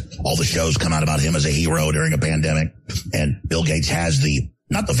Gates has all the shows come out about him as a hero during a pandemic. And Bill Gates has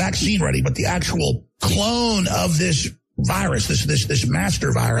not the vaccine ready, but the actual clone of this virus, this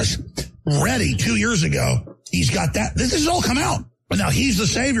master virus ready 2 years ago. He's got that. This has all come out. But now he's the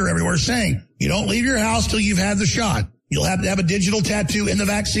savior everywhere saying, you don't leave your house till you've had the shot. You'll have to have a digital tattoo in the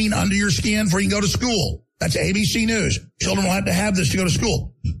vaccine under your skin before you can go to school. That's ABC News. Children will have to have this to go to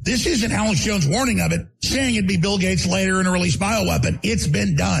school. This isn't Alex Jones warning of it, saying it'd be Bill Gates later in a release bioweapon. It's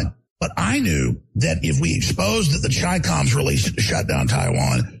been done. But I knew that if we exposed that the Chi-Coms released it to shut down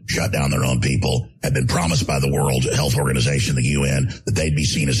Taiwan, shut down their own people, had been promised by the World Health Organization, the UN, that they'd be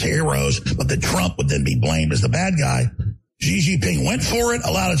seen as heroes, but that Trump would then be blamed as the bad guy. Xi Jinping went for it,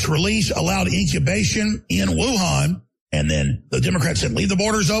 allowed its release, allowed incubation in Wuhan. And then the Democrats said, leave the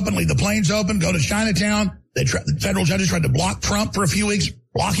borders open, leave the planes open, go to Chinatown. The federal judges tried to block Trump for a few weeks,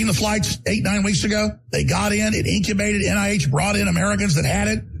 blocking the flights 8-9 weeks ago. They got in, it incubated, NIH brought in Americans that had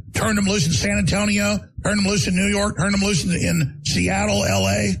it, turned them loose in San Antonio, turned them loose in New York, turned them loose in Seattle,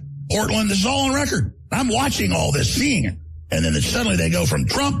 LA, Portland. This is all on record. I'm watching all this, seeing it. And then suddenly they go from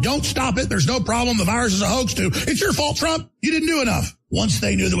Trump, don't stop it, there's no problem, the virus is a hoax, to it's your fault, Trump, you didn't do enough. Once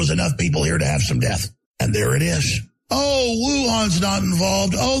they knew there was enough people here to have some death. And there it is. Oh, Wuhan's not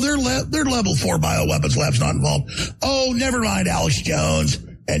involved. Oh, their level 4 bioweapons lab's not involved. Oh, never mind Alex Jones.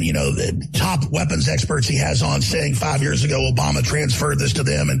 And, the top weapons experts he has on saying 5 years ago Obama transferred this to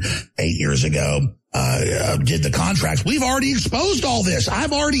them and 8 years ago did the contracts. We've already exposed all this.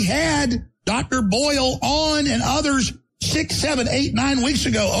 I've already had Dr. Boyle on and others 6, 7, 8, 9 weeks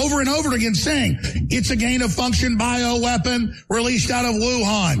ago over and over again saying it's a gain-of-function bioweapon released out of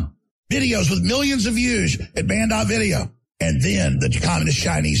Wuhan. Videos with millions of views at Band.video. And then the communist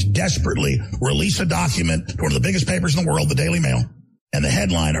Chinese desperately release a document to one of the biggest papers in the world, the Daily Mail. And the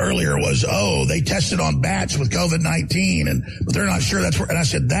headline earlier was, they tested on bats with COVID-19, but they're not sure that's where. And I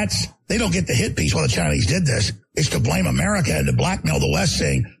said, they don't get the hit piece while the Chinese did this. It's to blame America and to blackmail the West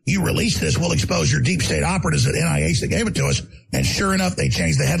saying, you release this, we'll expose your deep state operatives at NIH that gave it to us. And sure enough, they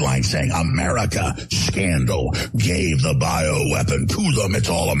changed the headline saying, America scandal gave the bioweapon to them. It's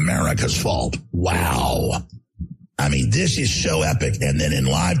all America's fault. Wow. I mean, this is so epic. And then in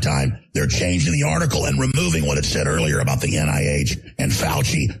live time, they're changing the article and removing what it said earlier about the NIH and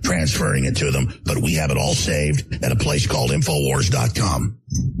Fauci transferring it to them. But we have it all saved at a place called Infowars.com.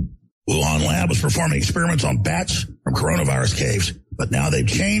 Wuhan lab was performing experiments on bats from coronavirus caves. But now they've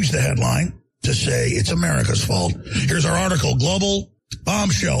changed the headline to say it's America's fault. Here's our article, Global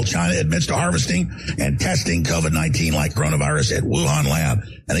Bombshell. China admits to harvesting and testing COVID-19 like coronavirus at Wuhan lab.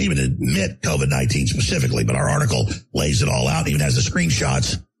 And they even admit COVID-19 specifically, but our article lays it all out, even has the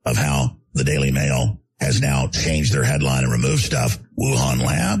screenshots of how the Daily Mail has now changed their headline and removed stuff. Wuhan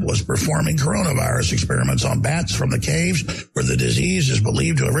lab was performing coronavirus experiments on bats from the caves where the disease is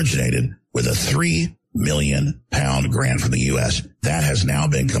believed to have originated with a $3 million grant from the U.S. That has now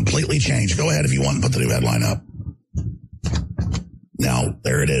been completely changed. Go ahead if you want and put the new headline up. Now,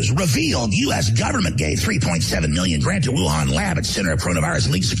 there it is. Revealed U.S. government gave $3.7 million grant to Wuhan lab at Center of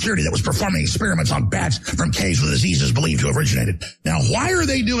Coronavirus Leak Security that was performing experiments on bats from caves where the disease is believed to have originated. Now, why are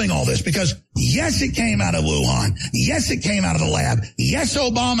they doing all this? Because, yes, it came out of Wuhan. Yes, it came out of the lab. Yes,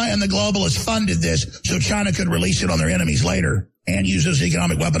 Obama and the globalists funded this so China could release it on their enemies later and use this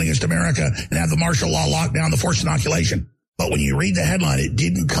economic weapon against America and have the martial law lockdown, the forced inoculation. But when you read the headline, it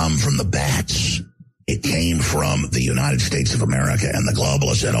didn't come from the bats. It came from the United States of America and the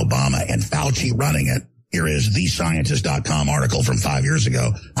globalists and Obama and Fauci running it. Here is thescientist.com article from 5 years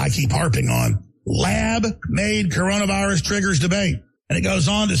ago. I keep harping on. Lab made coronavirus triggers debate. And it goes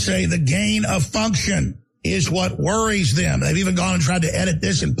on to say the gain of function is what worries them. They've even gone and tried to edit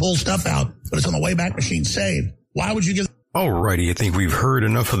this and pull stuff out, but it's on the Wayback Machine saved. Why would you give... Alrighty, I think we've heard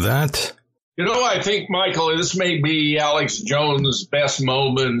enough of that. I think, Michael, this may be Alex Jones' best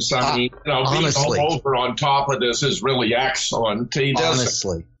moments. I mean, being all over on top of this is really excellent. He does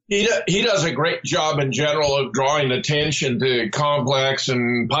a great job in general of drawing attention to complex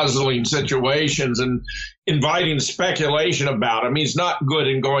and puzzling situations and inviting speculation about them. He's not good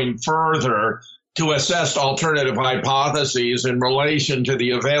in going further to assess alternative hypotheses in relation to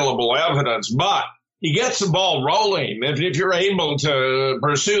the available evidence, but he gets the ball rolling. If you're able to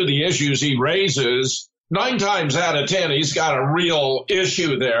pursue the issues he raises, 9 times out of 10, he's got a real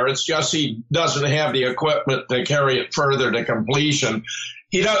issue there. It's just he doesn't have the equipment to carry it further to completion.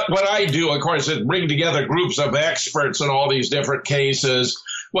 What I do, of course, is bring together groups of experts in all these different cases,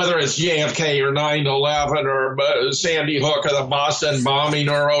 whether it's JFK or 9/11 or Sandy Hook or the Boston bombing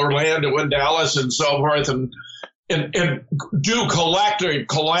or Orlando and Dallas and so forth. And and do collective,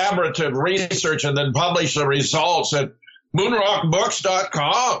 collaborative research and then publish the results at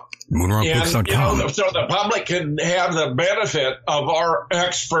moonrockbooks.com. Moonrockbooks.com. So the public can have the benefit of our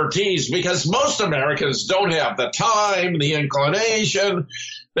expertise, because most Americans don't have the time, the inclination.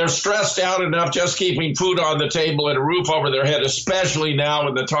 They're stressed out enough just keeping food on the table and a roof over their head, especially now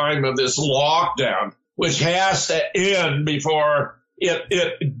in the time of this lockdown, which has to end before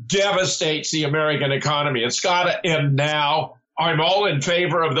it devastates the American economy. It's got to end now. I'm all in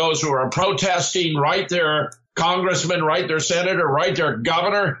favor of those who are protesting. Write their congressman, write their senator, write their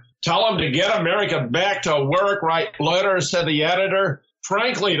governor. Tell them to get America back to work. Write letters to the editor.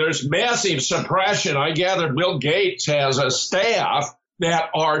 Frankly, there's massive suppression. I gather Bill Gates has a staff that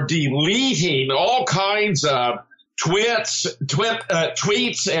are deleting all kinds of tweets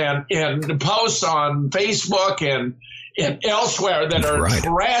and posts on Facebook and elsewhere that are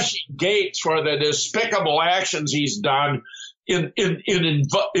trashing Gates for the despicable actions he's done in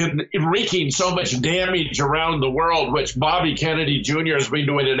wreaking so much damage around the world, which Bobby Kennedy Jr. has been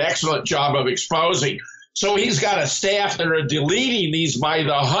doing an excellent job of exposing. So he's got a staff that are deleting these by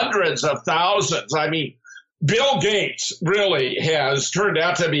the hundreds of thousands. I mean, Bill Gates really has turned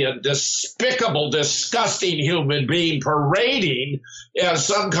out to be a despicable, disgusting human being, parading as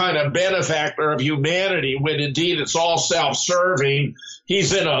some kind of benefactor of humanity when indeed it's all self-serving.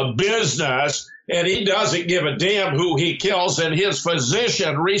 He's in a business and he doesn't give a damn who he kills. And his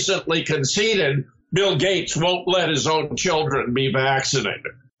physician recently conceded Bill Gates won't let his own children be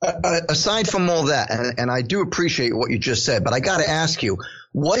vaccinated. Aside from all that, and I do appreciate what you just said, but I got to ask you,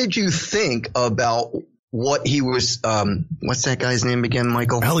 what did you think about what he was, what's that guy's name again,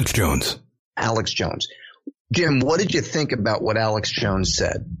 Michael? Alex Jones. Alex Jones. Jim, what did you think about what Alex Jones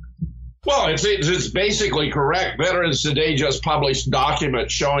said? Well, it's basically correct. Veterans Today just published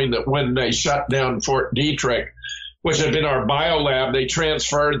documents showing that when they shut down Fort Detrick, which had been our biolab, they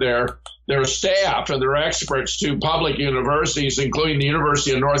transferred their staff and their experts to public universities, including the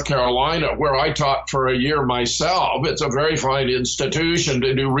University of North Carolina, where I taught for a year myself. It's a very fine institution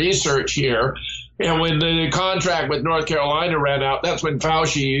to do research here. And when the contract with North Carolina ran out, that's when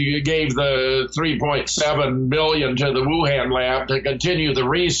Fauci gave the $3.7 billion to the Wuhan lab to continue the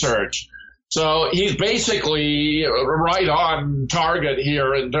research. So he's basically right on target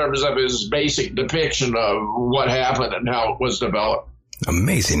here in terms of his basic depiction of what happened and how it was developed.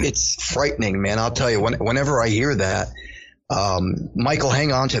 Amazing. It's frightening, man. I'll tell you, whenever I hear that, Michael,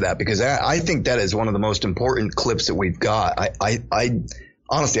 hang on to that, because I think that is one of the most important clips that we've got.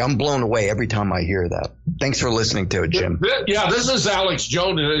 Honestly, I'm blown away every time I hear that. Thanks for listening to it, Jim. Yeah, this is Alex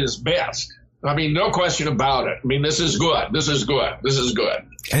Jones at his best. I mean, no question about it. I mean, this is good. This is good. This is good.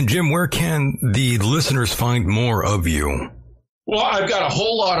 And Jim, where can the listeners find more of you? Well, I've got a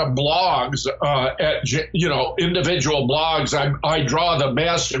whole lot of blogs, individual blogs. I draw the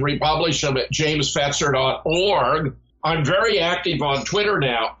best and republish them at jamesfetzer.org. I'm very active on Twitter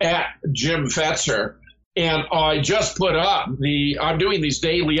now at Jim Fetzer. And I just put up I'm doing these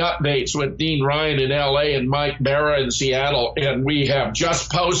daily updates with Dean Ryan in LA and Mike Barra in Seattle. And we have just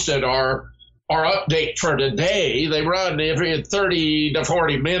posted our update for today. They run every 30 to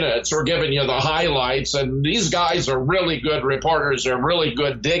 40 minutes. We're giving you the highlights. And these guys are really good reporters. They're really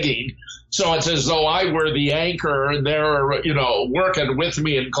good digging. So it's as though I were the anchor and they're, working with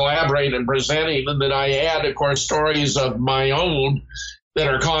me and collaborating and presenting. And then I add, of course, stories of my own that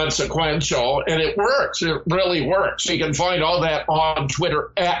are consequential, and it works. It really works. You can find all that on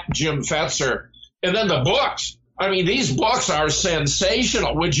Twitter at Jim Fetzer. And then the books. I mean, these books are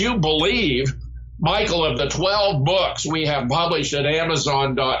sensational. Would you believe, Michael, of the 12 books we have published at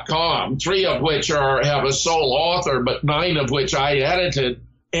Amazon.com, 3 of which have a sole author, but 9 of which I edited,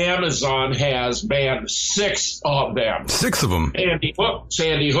 Amazon has banned 6 of them. 6 of them.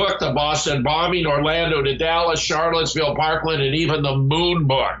 Sandy Hook, the Boston bombing, Orlando to Dallas, Charlottesville, Parkland, and even the Moon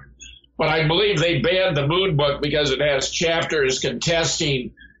Book. But I believe they banned the Moon Book because it has chapters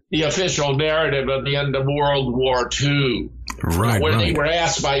contesting the official narrative of the end of World War II. Right. When they were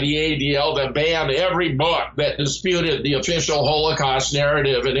asked by the ADL to ban every book that disputed the official Holocaust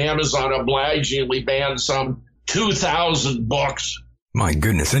narrative, and Amazon obligingly banned some 2,000 books. My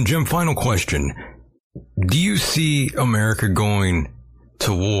goodness. And Jim, final question. Do you see America going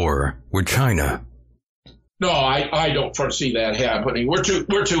to war with China? No, I don't foresee that happening. We're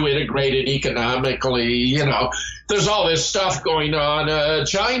too integrated economically. There's all this stuff going on.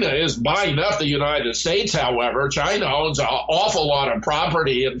 China is buying up the United States, however. China owns an awful lot of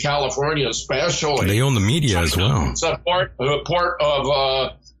property in California, especially. They own the media as well. It's a port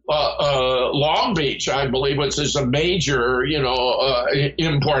of Long Beach, I believe, which is a major,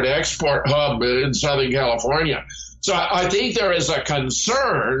 import-export hub in Southern California. So I think there is a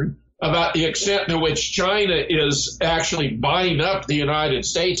concern about the extent to which China is actually buying up the United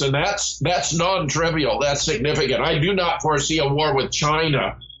States, and that's non-trivial. That's significant. I do not foresee a war with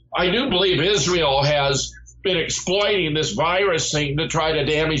China. I do believe Israel has been exploiting this virus thing to try to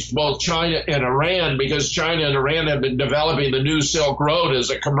damage both China and Iran, because China and Iran have been developing the new Silk Road as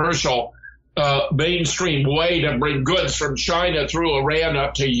a commercial mainstream way to bring goods from China through Iran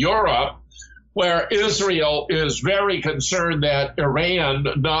up to Europe, where Israel is very concerned that Iran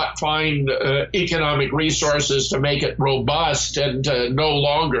not find economic resources to make it robust and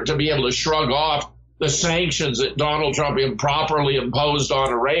to be able to shrug off the sanctions that Donald Trump improperly imposed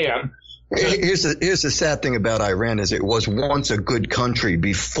on Iran. Here's the sad thing about Iran is it was once a good country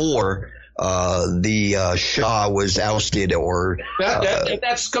before the Shah was ousted, or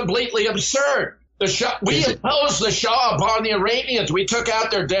that's completely absurd. We imposed the Shah upon the Iranians. We took out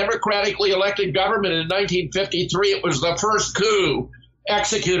their democratically elected government in 1953. It was the first coup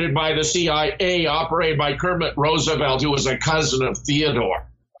executed by the CIA, operated by Kermit Roosevelt, who was a cousin of Theodore.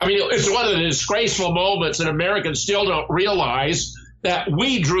 I mean, it's one of the disgraceful moments that Americans still don't realize, that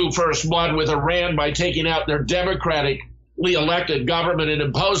we drew first blood with Iran by taking out their democratically elected government and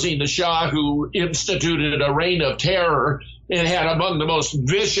imposing the Shah, who instituted a reign of terror and had among the most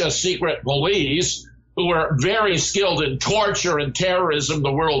vicious secret police who were very skilled in torture and terrorism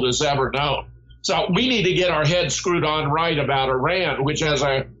the world has ever known. So we need to get our heads screwed on right about Iran, which has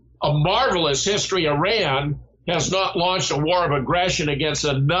a marvelous history. Iran has not launched a war of aggression against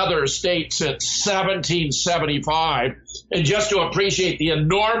another state since 1775. And just to appreciate the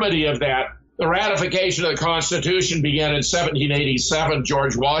enormity of that, the ratification of the Constitution began in 1787.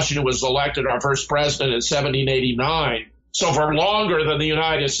 George Washington was elected our first president in 1789. So for longer than the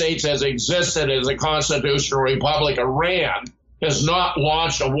United States has existed as a constitutional republic, Iran has not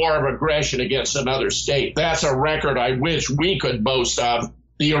launched a war of aggression against another state. That's a record I wish we could boast of.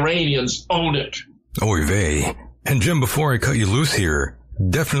 The Iranians own it. Oy vey. And Jim, before I cut you loose here,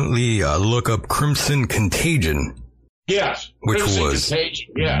 definitely look up Crimson Contagion. Yes. Which Crimson was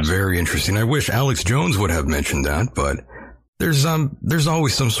Contagion, yes. Very interesting. I wish Alex Jones would have mentioned that, but there's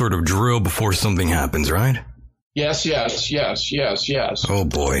always some sort of drill before something happens, right? Yes. Oh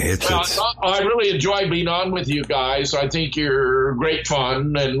boy, I really enjoy being on with you guys. I think you're great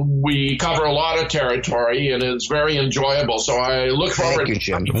fun, and we cover a lot of territory, and it's very enjoyable. So I look forward. Thank you,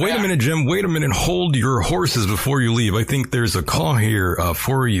 Jim. Wait a minute, Jim. Wait a minute. Hold your horses before you leave. I think there's a call here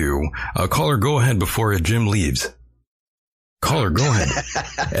for you. Caller, go ahead before Jim leaves. Caller, go ahead.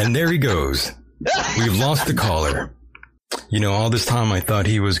 And there he goes. We've lost the caller. You know, all this time I thought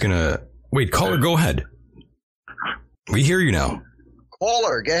he was gonna wait. Caller, go ahead. We hear you now.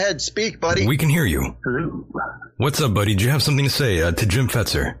 Caller, go ahead, speak, buddy. We can hear you. Hello. What's up, buddy? Do you have something to say to Jim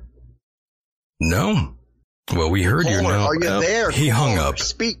Fetzer? No? Well, we heard you now. Are you there? He hung up.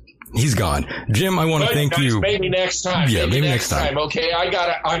 Speak. He's gone. Jim, I want to thank you. Maybe next time. Yeah, maybe next time. Okay, I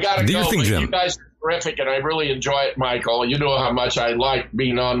gotta Do go. your thing, Jim. You guys are terrific, and I really enjoy it, Michael. You know how much I like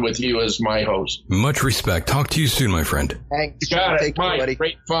being on with you as my host. Much respect. Talk to you soon, my friend. Thanks. Got it, Take care, Mike. buddy.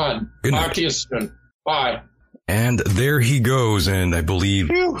 Great fun. Good Talk night. to you soon. Bye. And there he goes, and I believe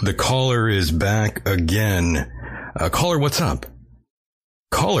the caller is back again. Caller, what's up?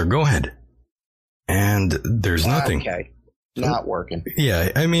 Caller, go ahead. And there's nothing. Okay. Not working. Yeah,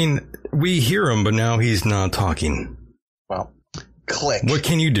 I mean, we hear him, but now he's not talking. Well, click. What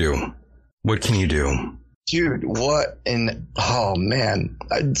can you do? What can you do? Dude, what in, oh man.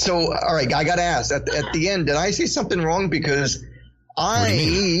 So, all right, I got to ask, at the end, did I say something wrong? Because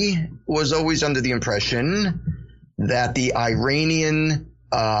I was always under the impression that the Iranian,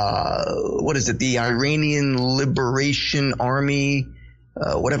 the Iranian Liberation Army,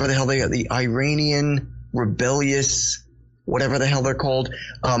 whatever the hell the Iranian Rebellious, whatever the hell they're called.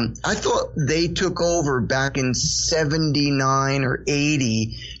 I thought they took over back in 79 or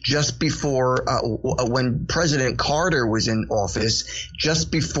 80, just before, when President Carter was in office,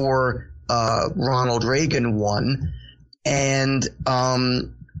 just before, Ronald Reagan won. And,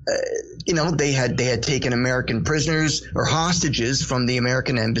 they had taken American prisoners or hostages from the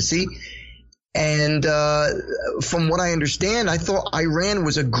American embassy. And from what I understand, I thought Iran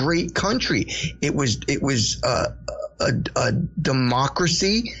was a great country. It was a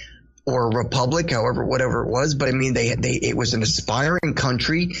democracy or a republic, whatever it was. But I mean, it was an aspiring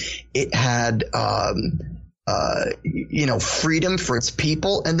country. It had freedom for its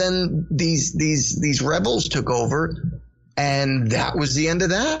people. And then these rebels took over. And that was the end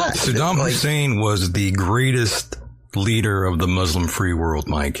of that. Saddam Hussein was the greatest leader of the Muslim free world,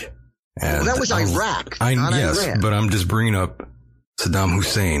 Mike. And that was Iraq. Yes, Iran. but I'm just bringing up Saddam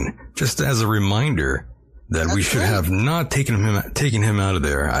Hussein just as a reminder that we should have not taken him out of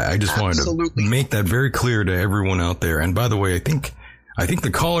there. I just wanted to make that very clear to everyone out there. And by the way, I think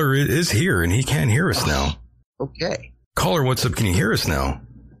the caller is here and he can hear us now. Okay. Caller, what's up? Can you hear us now?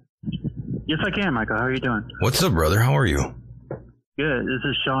 Yes, I can, Michael. How are you doing? What's up, brother? How are you? Good. This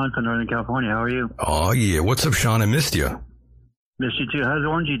is Sean from Northern California. How are you? Oh, yeah. What's up, Sean? I missed you. Missed you too. How's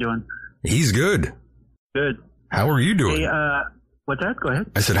Orangey doing? He's good. Good. How are you doing? Hey, what's that? Go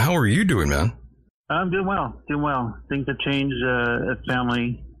ahead. I said, how are you doing, man? I'm doing well. Doing well. Things have changed at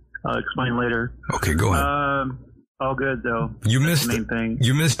family. I'll explain later. Okay, go ahead. All good, though. You That's the main thing.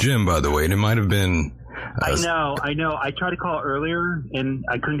 You missed Jim, by the way, and it might have been... I know. I tried to call earlier, and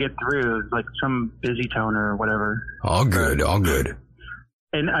I couldn't get through. It was like some busy tone or whatever. All good.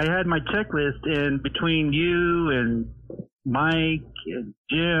 And I had my checklist, and between you and Mike and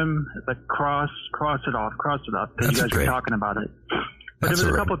Jim, it's like cross it off, because you guys were talking about it. But there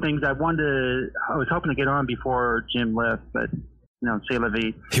was a couple of things I was hoping to get on before Jim left, but, c'est la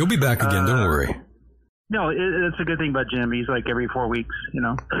vie. He'll be back again, don't worry. No, it's a good thing about Jim. He's like every 4 weeks,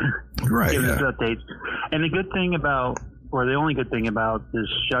 Right, giving us updates. And the only good thing about this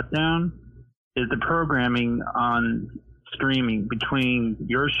shutdown is the programming on streaming between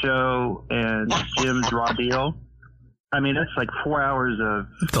your show and Jim's Raw Deal. I mean, that's like 4 hours of...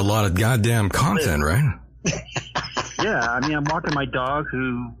 That's a lot of goddamn content, right? Yeah, I mean, I'm walking my dog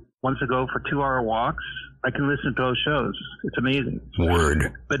who wants to go for 2-hour walks. I can listen to those shows. It's amazing.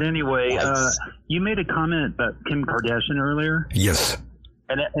 Word. But anyway, you made a comment about Kim Kardashian earlier. Yes.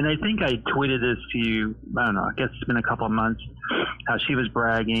 And I think I tweeted this to you, I don't know, I guess it's been a couple of months, how she was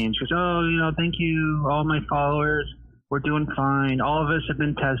bragging. She goes, thank you, all my followers. We're doing fine. All of us have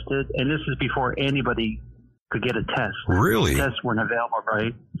been tested. And this is before anybody could get a test. Really? Tests weren't available,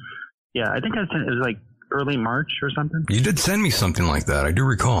 right? Yeah, I think it was like early March or something. You did send me something like that. I do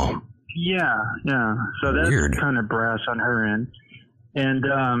recall. Yeah. So that's Weird. Kind of brass on her end. And,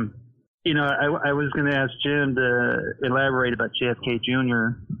 I was going to ask Jim to elaborate about JFK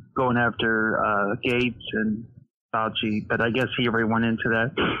Jr. going after Gates and Fauci, but I guess he already went into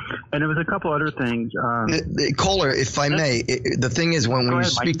that. And there was a couple other things. Caller, if I may, the thing is when you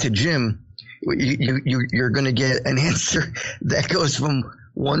speak to Jim, you're going to get an answer that goes from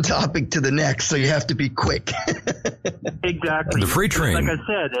one topic to the next, so you have to be quick. Exactly. The freight train. Like I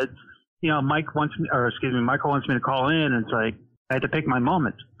said, it's Michael wants me to call in, and it's like I had to pick my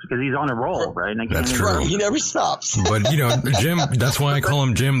moments because he's on a roll, right? And That's true. He never stops. But Jim, that's why I call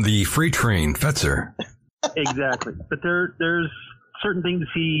him Jim, the freight train Fetzer. Exactly. But there's certain things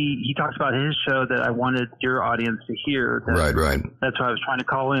he talks about in his show that I wanted your audience to hear. Right. That's why I was trying to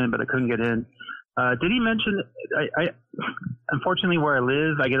call in, but I couldn't get in. Did he mention? I unfortunately where I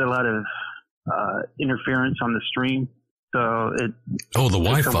live, I get a lot of interference on the stream, so it. Oh, the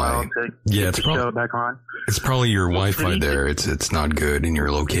Wi-Fi. Yeah, it's probably back on. It's probably your Wi-Fi there. It's not good in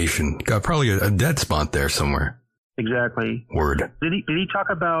your location. Got probably a dead spot there somewhere. Exactly. Word. Did he talk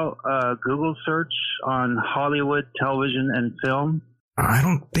about Google search on Hollywood television and film? I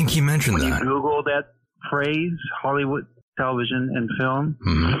don't think he mentioned when that. You Google that phrase, Hollywood television and film,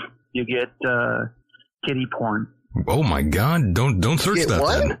 you get kiddie porn. Oh my God! Don't search that.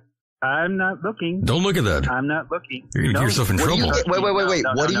 What? Then. I'm not looking. Don't look at that. I'm not looking. You're gonna get yourself in trouble. Wait.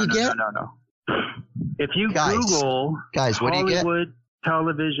 What do you get? No. If you Google what do you get? Hollywood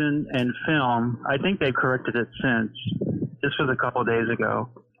television and film, I think they've corrected it since. This was a couple of days ago.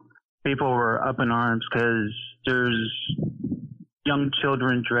 People were up in arms because there's young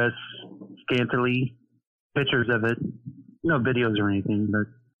children dressed scantily, pictures of it, no videos or anything. But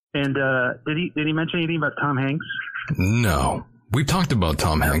did he mention anything about Tom Hanks? No, we talked about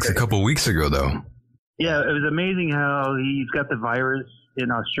Tom Hanks a couple of weeks ago, though. Yeah, it was amazing how he's got the virus in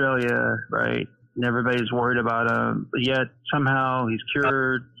Australia, right? And everybody's worried about him, but yet somehow he's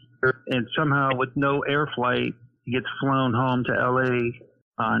cured, and somehow with no air flight, he gets flown home to LA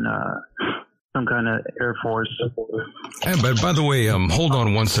on some kind of Air Force. And by the way, hold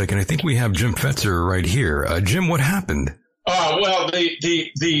on one second. I think we have Jim Fetzer right here. Jim, what happened? Well, the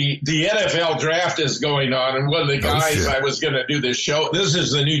NFL draft is going on, and one of the guys I was going to do this show. This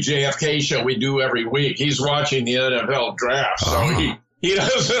is the new JFK show we do every week. He's watching the NFL draft, so he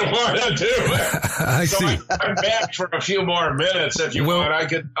doesn't want to do it. I see. I'm back for a few more minutes if you want. I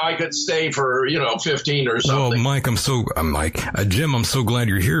could stay for 15 or something. Well, Mike, Jim, I'm so glad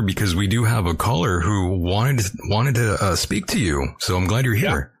you're here because we do have a caller who wanted to speak to you. So I'm glad you're here.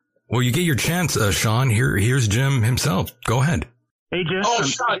 Yeah. Well, you get your chance, Sean. Here's Jim himself. Go ahead. Hey, Jim. Oh,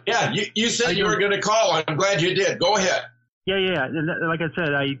 Sean, yeah, you said you were going to call. I'm glad you did. Go ahead. Yeah. And like I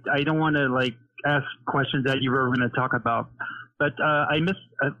said, I don't want to ask questions that you were going to talk about, but I missed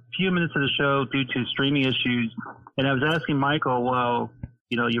a few minutes of the show due to streaming issues, and I was asking Michael, well,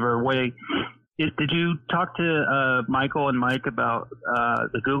 you were away. Did you talk to Michael and Mike about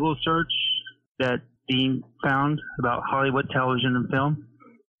the Google search that Dean found about Hollywood television and film?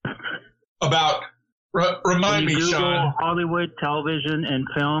 About remind me, Google Sean. Hollywood television and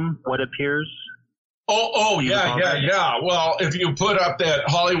film, what appears? Yeah. Well, if you put up that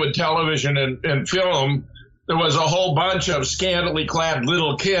Hollywood television and film, there was a whole bunch of scantily clad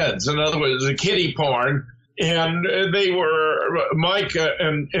little kids. In other words, a kiddie porn. And they were, Mike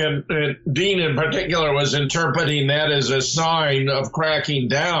and Dean in particular was interpreting that as a sign of cracking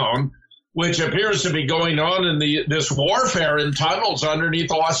down, which appears to be going on in this warfare in tunnels underneath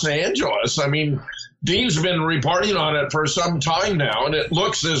Los Angeles. I mean, Dean's been reporting on it for some time now, and it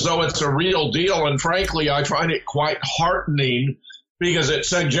looks as though it's a real deal. And frankly, I find it quite heartening because it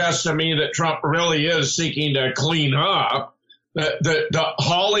suggests to me that Trump really is seeking to clean up the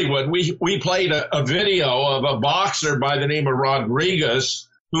Hollywood. We played a video of a boxer by the name of Rodriguez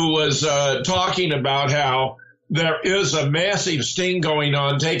who was talking about how there is a massive sting going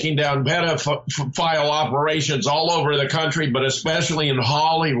on taking down pedophile operations all over the country, but especially in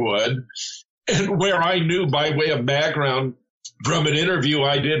Hollywood. And where I knew by way of background from an interview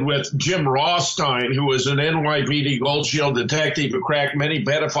I did with Jim Rothstein, who was an NYPD Gold Shield detective who cracked many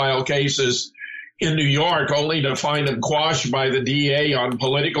pedophile cases in New York, only to find them quashed by the DA on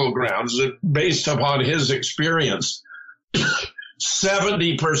political grounds, based upon his experience.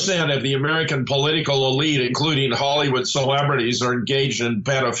 70% of the American political elite, including Hollywood celebrities, are engaged in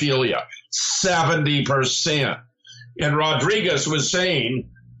pedophilia. 70%. And Rodriguez was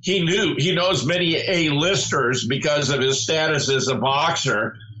saying he knows many A-listers because of his status as a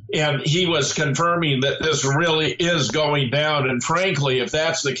boxer, and he was confirming that this really is going down. And frankly, if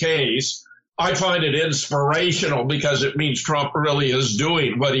that's the case, I find it inspirational because it means Trump really is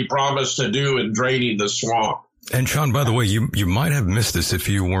doing what he promised to do in draining the swamp. And Sean, by the way, you might have missed this if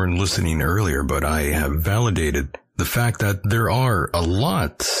you weren't listening earlier, but I have validated the fact that there are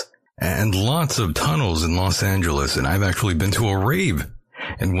lots and lots of tunnels in Los Angeles, and I've actually been to a rave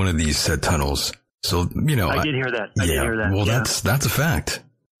in one of these said tunnels. So, I did hear that. I did hear that. Well, yeah. That's a fact.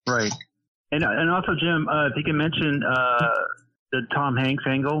 Right. And also, Jim, if you can mention the Tom Hanks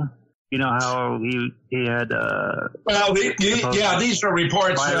angle. You know how he had. Well, these are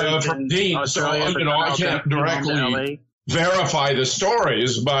reports from Dean, so I can't directly verify the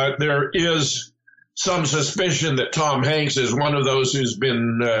stories, but there is some suspicion that Tom Hanks is one of those who's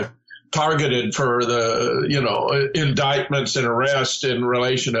been targeted for the indictments and arrests in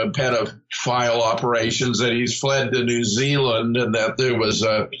relation to pedophile operations, that he's fled to New Zealand, and that there was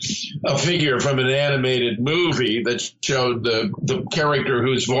a figure from an animated movie that showed the character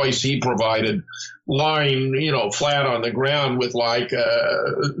whose voice he provided lying, flat on the ground with like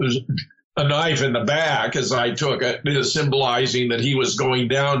a knife in the back, as I took it, symbolizing that he was going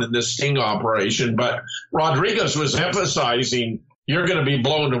down in this sting operation. But Rodriguez was emphasizing, you're going to be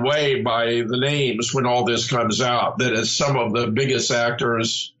blown away by the names when all this comes out, that it's some of the biggest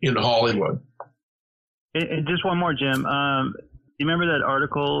actors in Hollywood. And just one more, Jim. You remember that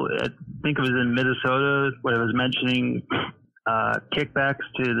article, I think it was in Minnesota, where it was mentioning kickbacks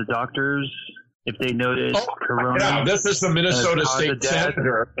to the doctors if they noticed corona? Yeah, this is the Minnesota state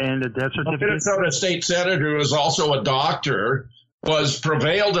senator. And the death certificate? The Minnesota state senator, who is also a doctor, was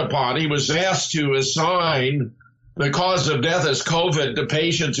prevailed upon. He was asked to assign the cause of death as COVID to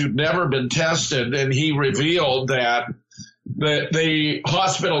patients who'd never been tested, and he revealed that the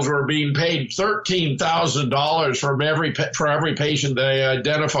hospitals were being paid $13,000 for every patient they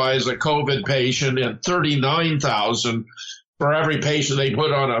identify as a COVID patient, and $39,000 for every patient they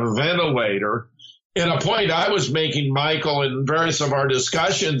put on a ventilator. And a point I was making, Michael, in various of our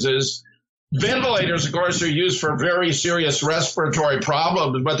discussions is ventilators, of course, are used for very serious respiratory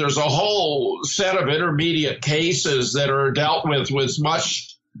problems, but there's a whole set of intermediate cases that are dealt with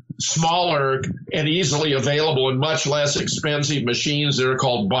much smaller and easily available and much less expensive machines that are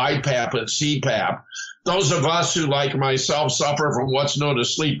called BiPAP and CPAP. Those of us who, like myself, suffer from what's known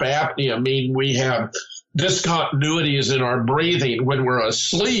as sleep apnea, mean we have discontinuities in our breathing when we're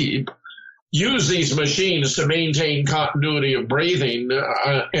asleep, use these machines to maintain continuity of breathing,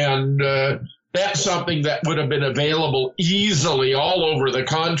 and that's something that would have been available easily all over the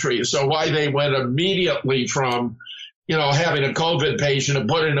country. So why they went immediately from having a COVID patient and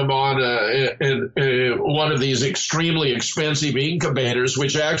putting them on one of these extremely expensive incubators,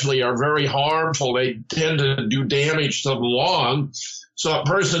 which actually are very harmful. They tend to do damage to the lung. So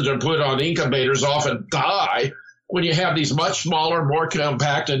persons are put on incubators often die. When you have these much smaller, more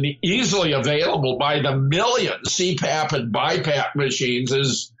compact, and easily available by the millions CPAP and BiPAP machines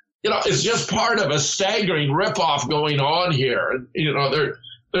it's just part of a staggering ripoff going on here.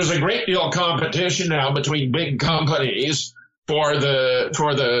 There's a great deal of competition now between big companies for the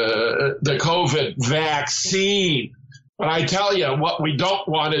COVID vaccine. But I tell you, what we don't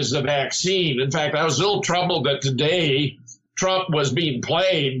want is the vaccine. In fact, I was a little troubled that today Trump was being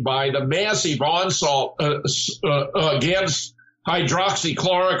played by the massive onslaught against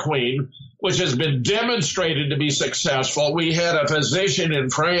hydroxychloroquine, which has been demonstrated to be successful. We had a physician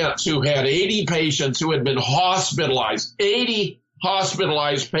in France who had 80 patients who had been hospitalized, 80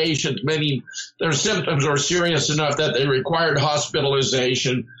 hospitalized patients, meaning their symptoms were serious enough that they required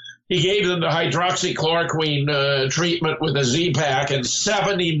hospitalization. He gave them the hydroxychloroquine treatment with a Z-Pak, and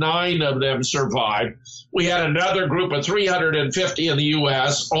 79 of them survived. We had another group of 350 in the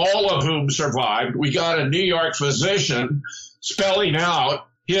U.S., all of whom survived. We got a New York physician spelling out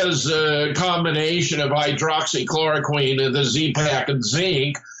his combination of hydroxychloroquine and the Z-Pak and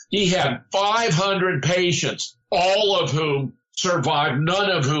zinc. He had 500 patients, all of whom survived, none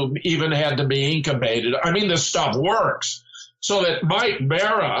of whom even had to be incubated. I mean, this stuff works. So that Mike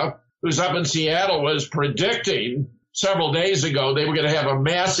Barra, who's up in Seattle, was predicting several days ago they were going to have a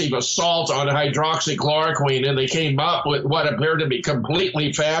massive assault on hydroxychloroquine, and they came up with what appeared to be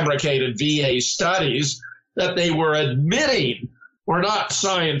completely fabricated VA studies that they were admitting were not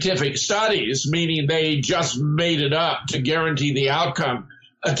scientific studies, meaning they just made it up to guarantee the outcome,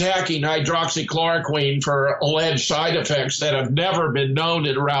 attacking hydroxychloroquine for alleged side effects that have never been known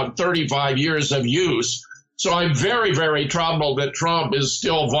in around 35 years of use. So I'm very, very troubled that Trump is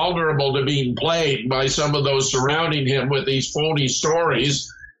still vulnerable to being played by some of those surrounding him with these phony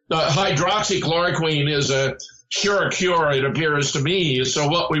stories. The hydroxychloroquine is a sure cure, it appears to me. So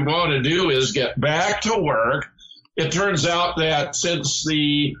what we want to do is get back to work. It turns out that since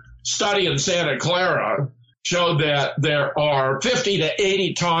the study in Santa Clara showed that there are 50 to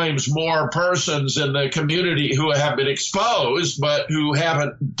 80 times more persons in the community who have been exposed but who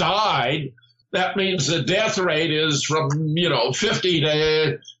haven't died, that means the death rate is from, 50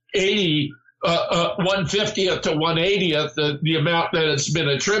 to 80, 150th to 180th, the amount that it's been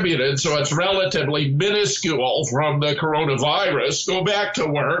attributed. So it's relatively minuscule from the coronavirus. Go back to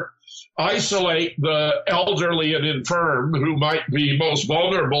work, isolate the elderly and infirm who might be most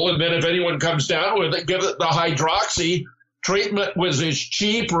vulnerable. And then if anyone comes down with it, give it the hydroxy. Treatment was as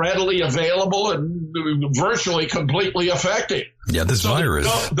cheap, readily available, and virtually completely effective. Yeah, this virus.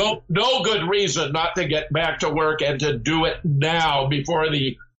 No good reason not to get back to work and to do it now before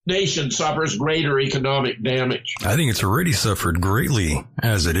the nation suffers greater economic damage. I think it's already suffered greatly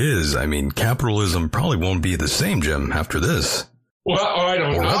as it is. I mean, capitalism probably won't be the same, Jim, after this. Well, I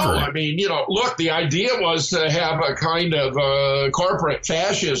don't know. I mean, look, the idea was to have a kind of corporate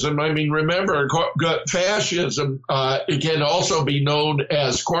fascism. I mean, remember, fascism it can also be known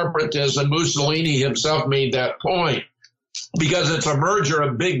as corporatism. Mussolini himself made that point because it's a merger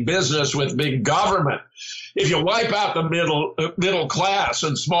of big business with big government. If you wipe out the middle class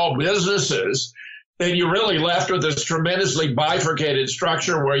and small businesses, then you're really left with this tremendously bifurcated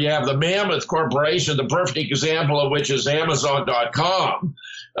structure where you have the mammoth corporation, the perfect example of which is Amazon.com,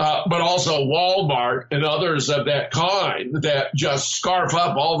 but also Walmart and others of that kind that just scarf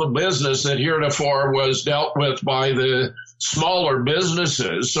up all the business that heretofore was dealt with by the smaller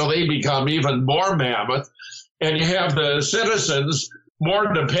businesses. So they become even more mammoth. And you have the citizens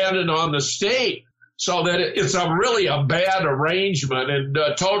more dependent on the state. So that it's really a bad arrangement and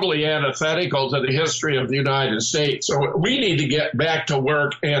totally antithetical to the history of the United States. So we need to get back to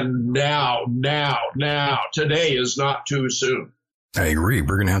work, and now. Today is not too soon. I agree.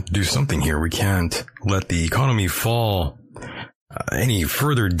 We're going to have to do something here. We can't let the economy fall any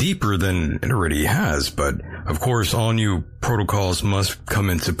further deeper than it already has. But, of course, all new protocols must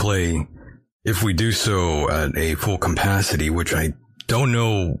come into play if we do so at a full capacity, which I don't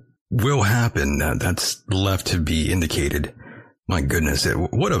know will happen. That's left to be indicated. My goodness,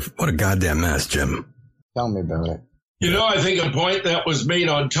 what a goddamn mess, Jim. Tell me about it. I think a point that was made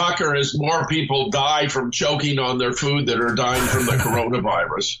on Tucker is more people die from choking on their food than are dying from the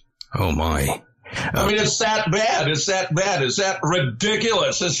coronavirus. Oh my. I mean, it's that bad. It's that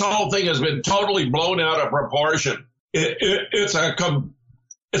ridiculous. This whole thing has been totally blown out of proportion. It's a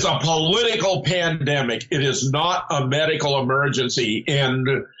It's a political pandemic. It is not a medical emergency.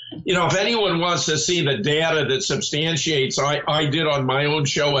 And, if anyone wants to see the data that substantiates, I did on my own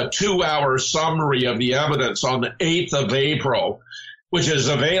show a 2-hour summary of the evidence on the 8th of April, which is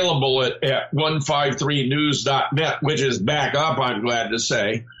available at 153news.net, which is back up, I'm glad to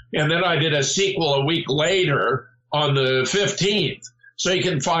say. And then I did a sequel a week later on the 15th. So you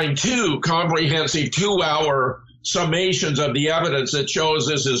can find 2 comprehensive 2-hour summations of the evidence that shows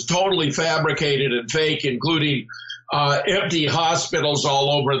this is totally fabricated and fake, including empty hospitals all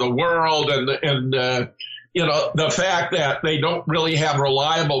over the world and the fact that they don't really have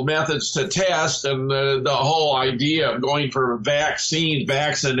reliable methods to test, and the whole idea of going for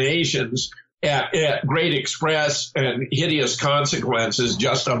vaccinations at great express and hideous consequences,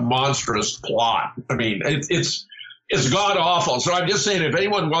 just a monstrous plot. I mean, it's god awful. So I'm just saying, if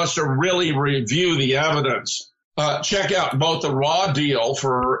anyone wants to really review the evidence, check out both the raw deal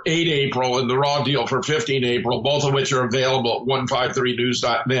for 8 April and the raw deal for 15 April, both of which are available at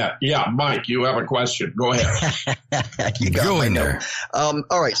 153news.net. Yeah, Mike, you have a question. Go ahead. You go in there. All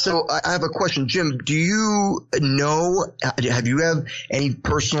right. So I have a question. Jim, do you have you any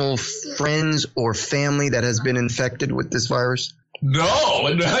personal friends or family that has been infected with this virus? No,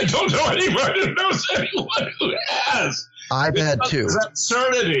 and I don't know anyone who knows anyone who has. I've had 2. It's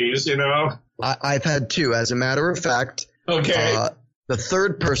absurdities, I've had 2. As a matter of fact, okay. The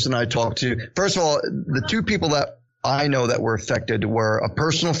third person I talked to, first of all, the 2 people that I know that were affected were a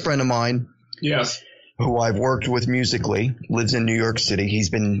personal friend of mine. Yes. Who I've worked with musically, lives in New York City.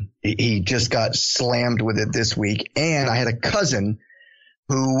 He just got slammed with it this week. And I had a cousin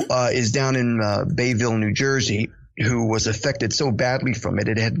who is down in Bayville, New Jersey, who was affected so badly from it,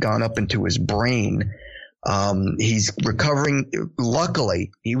 it had gone up into his brain. He's recovering.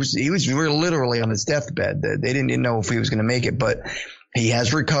 Luckily, he was literally on his deathbed. They didn't even know if he was going to make it, but he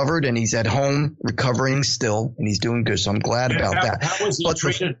has recovered and he's at home recovering still, and he's doing good. So I'm glad about that. How was he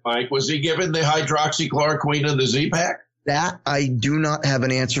treated, Mike? Was he given the hydroxychloroquine and the Z-Pack? That I do not have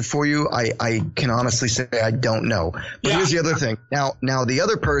an answer for you. I can honestly say I don't know. But here's the other thing. Now the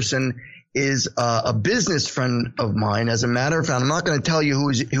other person is a business friend of mine. As a matter of fact, I'm not going to tell you who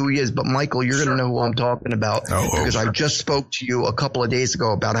he is, but Michael, you're going to know who I'm talking about because I just spoke to you a couple of days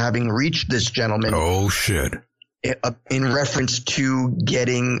ago about having reached this gentleman. Oh, shit. In reference to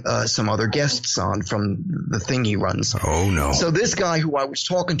getting some other guests on from the thing he runs. Oh, no. So this guy who I was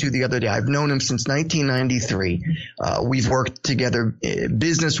talking to the other day, I've known him since 1993. We've worked together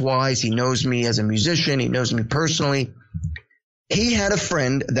business-wise. He knows me as a musician. He knows me personally. He had a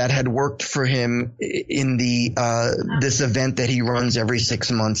friend that had worked for him in this event that he runs every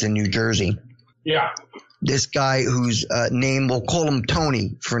 6 months in New Jersey. Yeah. This guy whose name, we'll call him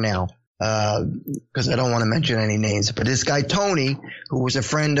Tony for now, because I don't want to mention any names. But this guy Tony, who was a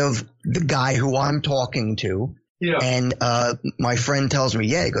friend of the guy who I'm talking to, and my friend tells me,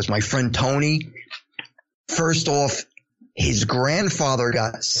 he goes, my friend Tony, first off, his grandfather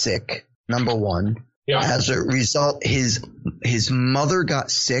got sick, number one. Yeah. As a result, his mother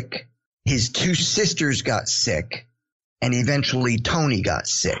got sick, his 2 sisters got sick, and eventually Tony got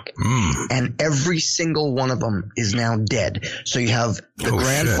sick. And every single one of them is now dead. So you have the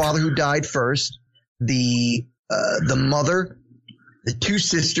grandfather who died first, the mother, the 2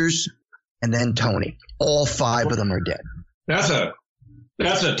 sisters, and then Tony. All 5 of them are dead. That's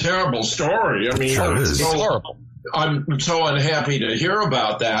a terrible story. I mean, it's horrible. I'm so unhappy to hear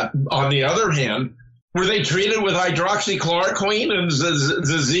about that. On the other hand, were they treated with hydroxychloroquine and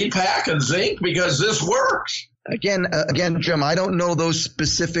the Z-Pack and zinc? Because this works. Again, Jim, I don't know those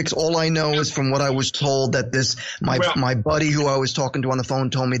specifics. All I know is from what I was told that my buddy who I was talking to on the phone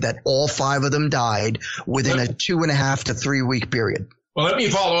told me that all 5 of them died within a 2.5 to 3 week period. Well, let me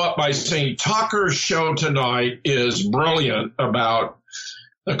follow up by saying Tucker's show tonight is brilliant about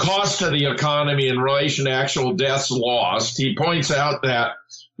the cost to the economy in relation to actual deaths lost. He points out that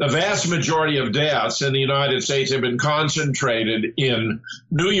the vast majority of deaths in the United States have been concentrated in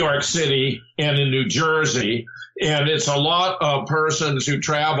New York City and in New Jersey. And it's a lot of persons who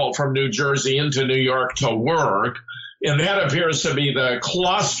travel from New Jersey into New York to work. And that appears to be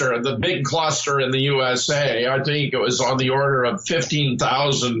the big cluster in the USA. I think it was on the order of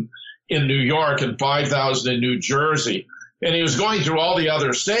 15,000 in New York and 5,000 in New Jersey. And he was going through all the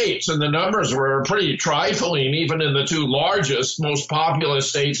other states, and the numbers were pretty trifling, even in the 2 largest, most populous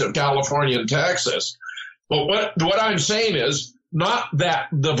states of California and Texas. But what I'm saying is not that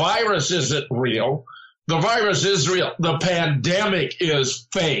the virus isn't real. The virus is real. The pandemic is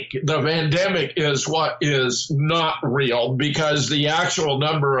fake. The pandemic is what is not real because the actual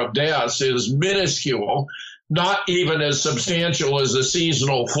number of deaths is minuscule. not even as substantial as a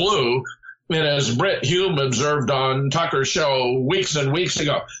seasonal flu. And as Britt Hume observed on Tucker's show weeks and weeks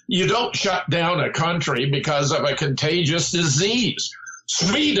ago, you don't shut down a country because of a contagious disease.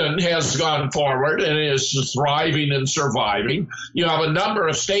 Sweden has gone forward and is thriving and surviving. You have a number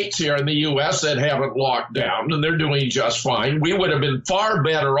of states here in the U.S. that haven't locked down, and they're doing just fine. We would have been far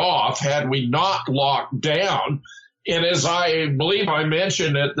better off had we not locked down. And as I believe I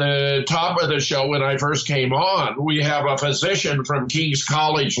mentioned at the top of the show when I first came on, we have a physician from King's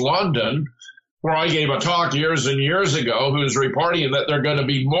College London, where I gave a talk years and years ago, who's reporting that there are going to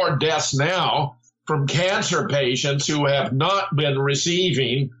be more deaths now from cancer patients who have not been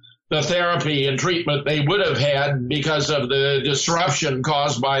receiving the therapy and treatment they would have had because of the disruption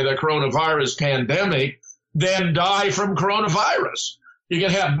caused by the coronavirus pandemic than die from coronavirus. You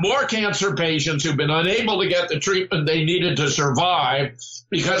can have more cancer patients who've been unable to get the treatment they needed to survive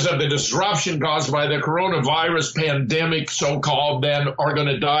because of the disruption caused by the coronavirus pandemic, so-called, than are going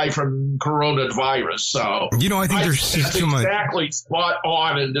to die from coronavirus. So, I think there's just too much. Exactly spot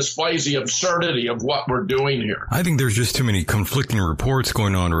on and displays the absurdity of what we're doing here. I think there's just too many conflicting reports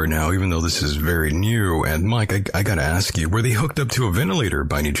going on right now, even though this is very new. And Mike, I got to ask you, were they hooked up to a ventilator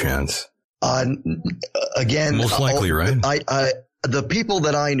by any chance? Again, most likely, right? The people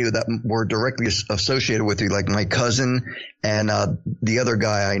that I knew that were directly associated with you, like my cousin and the other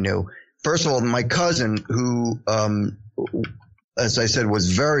guy I knew. First of all, my cousin, who, as I said,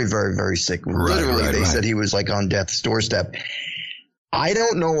 was very, very, very sick. Literally, they said he was like on death's doorstep. I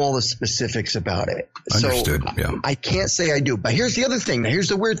don't know all the specifics about it. Understood. So yeah. I can't say I do. But here's the other thing. Now, here's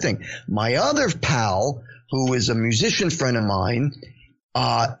the weird thing. My other pal, who is a musician friend of mine,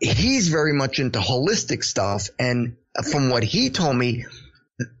 he's very much into holistic stuff. And from what he told me,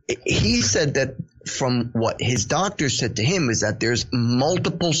 he said that from what his doctor said to him is that there's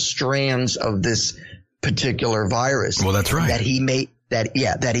multiple strands of this particular virus. Well, that's right. That he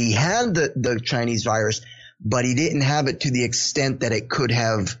had the Chinese virus, but he didn't have it to the extent that it could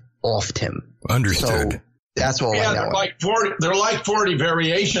have offed him. Understood. So that's all I know. They're like 40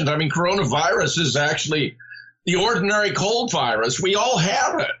 variations. I mean, coronavirus is actually the ordinary cold virus. We all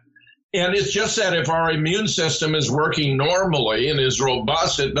have it. And it's just that if our immune system is working normally and is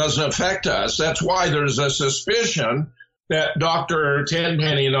robust, it doesn't affect us. That's why there's a suspicion that Dr.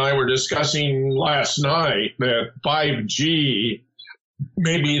 Tenpenny and I were discussing last night that 5G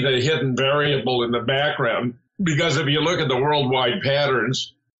may be the hidden variable in the background. Because if you look at the worldwide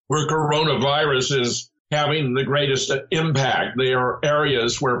patterns where coronavirus is having the greatest impact, there are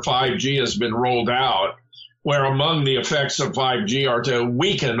areas where 5G has been rolled out, where among the effects of 5G are to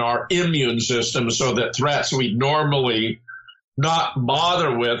weaken our immune system so that threats we normally not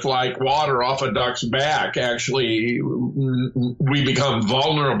bother with, like water off a duck's back, actually we become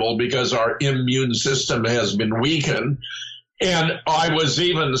vulnerable because our immune system has been weakened. And I was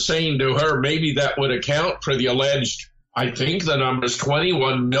even saying to her, maybe that would account for the alleged, I think the number is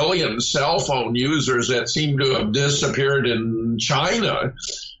 21 million cell phone users that seem to have disappeared in China.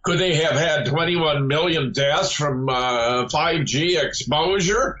 Could they have had 21 million deaths from 5G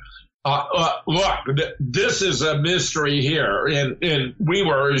exposure? Look, this is a mystery here, and we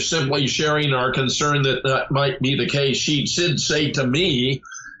were simply sharing our concern that might be the case. She did say to me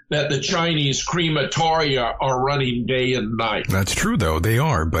that the Chinese crematoria are running day and night. That's true, though. They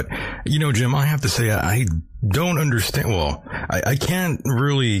are. But, Jim, I have to say I don't understand. Well, I can't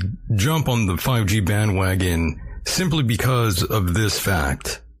really jump on the 5G bandwagon simply because of this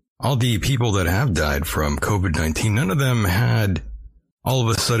fact. All the people that have died from COVID-19, none of them had all of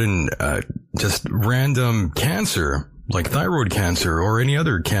a sudden just random cancer, like thyroid cancer or any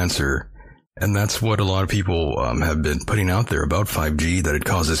other cancer. And that's what a lot of people have been putting out there about 5G, that it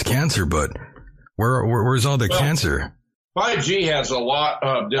causes cancer. But where's all the cancer? 5G has a lot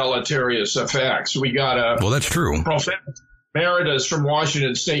of deleterious effects. We got well, that's true. Professor Emeritus from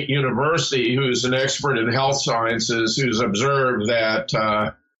Washington State University, who's an expert in health sciences, who's observed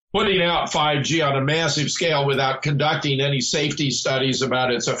that putting out 5G on a massive scale without conducting any safety studies about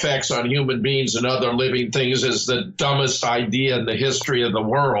its effects on human beings and other living things is the dumbest idea in the history of the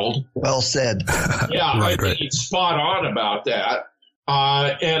world. Well said. Yeah, I think he's spot on about that.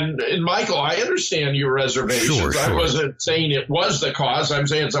 And Michael, I understand your reservations. Sure. I wasn't saying it was the cause. I'm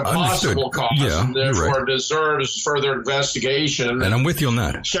saying it's a possible cause, and therefore deserves further investigation. And I'm with you on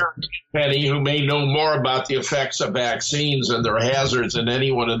that. Sharon Penny, who may know more about the effects of vaccines and their hazards than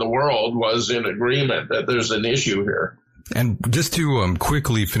anyone in the world, was in agreement that there's an issue here. And just to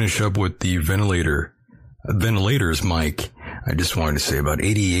quickly finish up with the ventilators, Mike, I just wanted to say about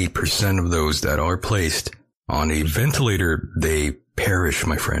 88% of those that are placed on a ventilator, they perish,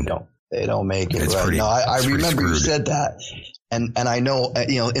 my friend. They don't make it. It's Right. pretty, No, I remember you screwed. said that. And I know,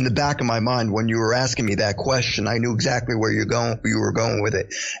 in the back of my mind, when you were asking me that question, I knew exactly where you were going with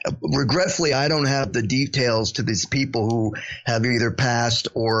it. Regretfully, I don't have the details to these people who have either passed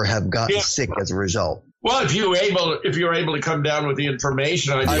or have gotten sick as a result. Well, if you're able to come down with the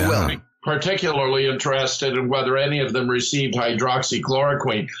information, I will. be particularly interested in whether any of them received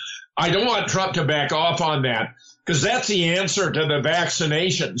hydroxychloroquine. I don't want Trump to back off on that, because that's the answer to the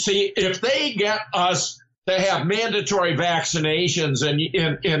vaccination. See, if they get us to have mandatory vaccinations,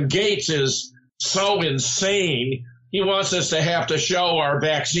 and Gates is so insane, he wants us to have to show our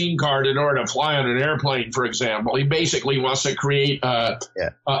vaccine card in order to fly on an airplane, for example. He basically wants to create a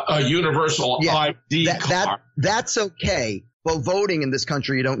universal ID card. That's okay. Well, voting in this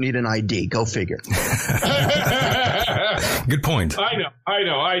country, you don't need an ID. Go figure. Good point. I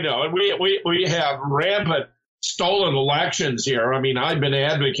know. And we have rampant stolen elections here. I mean, I've been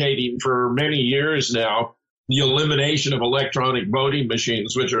advocating for many years now the elimination of electronic voting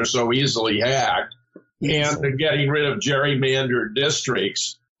machines, which are so easily hacked, and getting rid of gerrymandered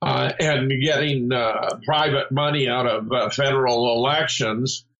districts, and getting private money out of federal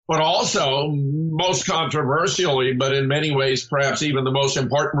elections. But also, most controversially, but in many ways perhaps even the most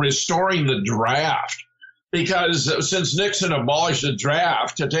important, restoring the draft. Because since Nixon abolished the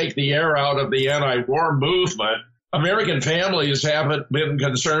draft to take the air out of the anti-war movement, American families haven't been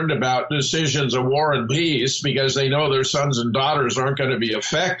concerned about decisions of war and peace because they know their sons and daughters aren't going to be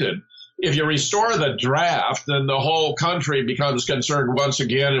affected. If you restore the draft, then the whole country becomes concerned once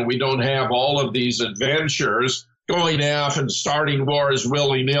again, and we don't have all of these adventures going off and starting wars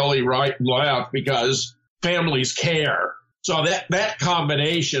willy-nilly right and left because families care. So that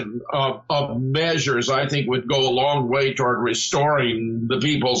combination of measures, I think, would go a long way toward restoring the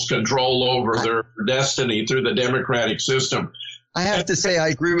people's control over their destiny through the democratic system. I have to say I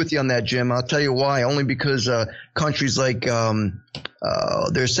agree with you on that, Jim. I'll tell you why. Only because countries like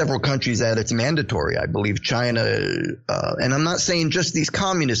there's several countries that it's mandatory. I believe China, and I'm not saying just these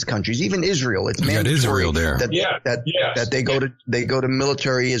communist countries, even Israel. It's mandatory. Israel there. That they go to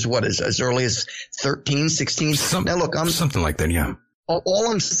military as early as 13, 16. Now look, something like that. Yeah.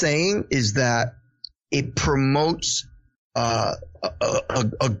 All I'm saying is that it promotes a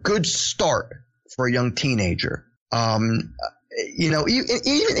good start for a young teenager.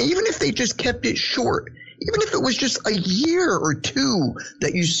 Even if they just kept it short, even if it was just a year or two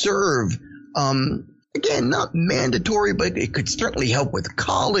that you serve, again, not mandatory, but it could certainly help with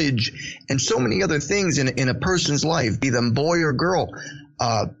college and so many other things in a person's life, be them boy or girl.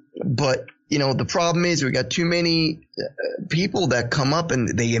 But the problem is we got too many people that come up and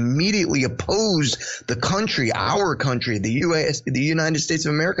they immediately oppose the country, our country, the U.S., the United States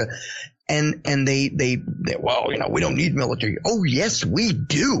of America. And they we don't need military. Oh, yes, we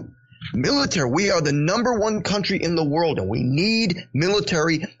do. Military. We are the number one country in the world, and we need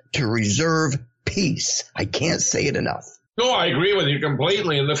military to reserve peace. I can't say it enough. No, I agree with you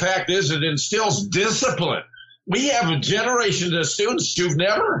completely. And the fact is, it instills discipline. We have a generation of students who've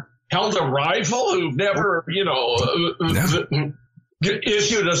never held a rifle, who've never,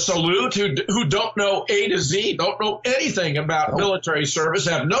 issued a salute, who don't know A to Z, don't know anything about military service,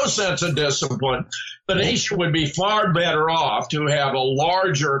 have no sense of discipline. The nation would be far better off to have a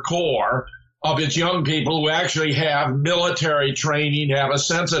larger core of its young people who actually have military training, have a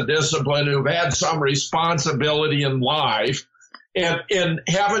sense of discipline, who've had some responsibility in life, and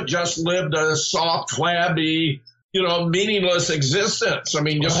haven't just lived a soft, flabby, meaningless existence. I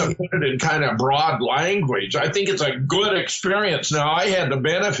mean, just to put it in kind of broad language, I think it's a good experience. Now, I had the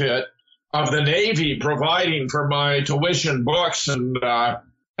benefit of the Navy providing for my tuition, books, and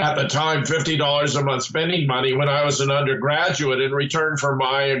at the time, $50 a month spending money when I was an undergraduate in return for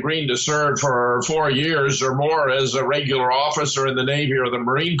my agreeing to serve for 4 years or more as a regular officer in the Navy or the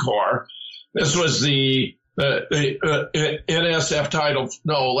Marine Corps. This was the NSF title,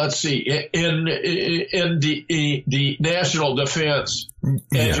 the National Defense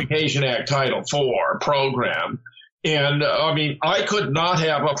Education Act Title IV program. And I mean, I could not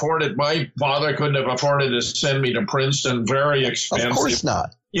have afforded, my father couldn't have afforded to send me to Princeton, very expensive. Of course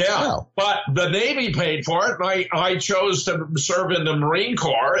not. Yeah, no. But the Navy paid for it, and I chose to serve in the Marine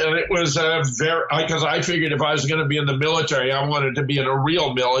Corps, and it was because I figured if I was going to be in the military, I wanted to be in a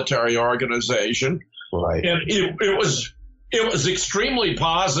real military organization. Right. And it was extremely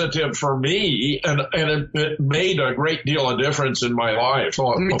positive for me, and it made a great deal of difference in my life.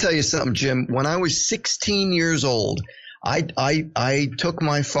 Let me tell you something, Jim. When I was 16 years old, I took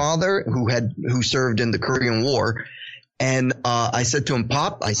my father, who served in the Korean War, And I said to him,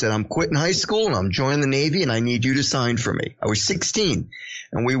 Pop, I said, I'm quitting high school and I'm joining the Navy and I need you to sign for me. I was 16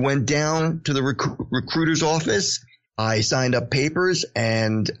 and we went down to the recruiter's office. I signed up papers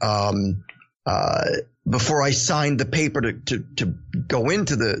and before I signed the paper to go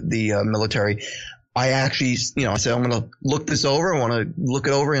into the military, I actually, I said, I'm going to look this over. I want to look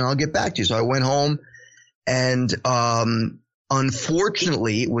it over and I'll get back to you. So I went home and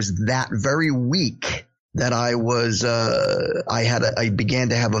unfortunately it was that very week that I began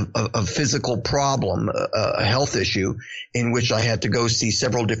to have a physical problem, a health issue in which I had to go see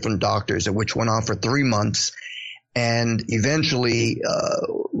several different doctors, which went on for 3 months and eventually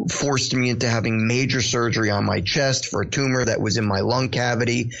forced me into having major surgery on my chest for a tumor that was in my lung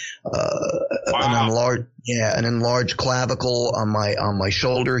cavity, an enlarged clavicle on my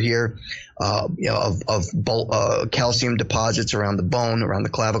shoulder here, calcium deposits around the bone, around the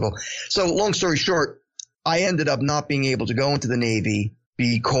clavicle. So long story short, I ended up not being able to go into the Navy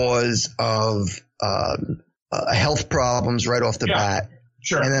because of health problems right off the bat.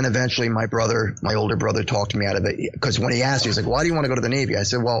 Sure. And then eventually my older brother talked me out of it because when he asked me, he's like, why do you want to go to the Navy? I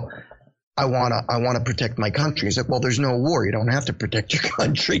said, well, I want to protect my country. He's like, well, there's no war. You don't have to protect your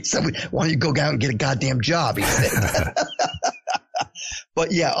country. So why don't you go down and get a goddamn job? He said.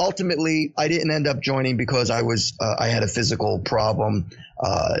 But yeah, ultimately I didn't end up joining because I had a physical problem,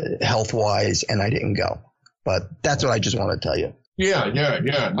 health wise, and I didn't go. But that's what I just want to tell you. Yeah. No,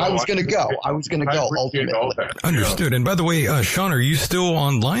 I was going to go. Ultimately. Understood. And by the way, Sean, are you still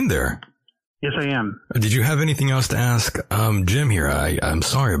online there? Yes, I am. Did you have anything else to ask Jim here? I'm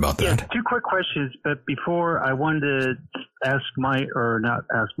sorry about that. Yeah, 2 quick questions. But before, I wanted to ask Mike, or not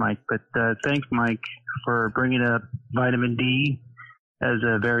ask Mike, but thank Mike for bringing up vitamin D as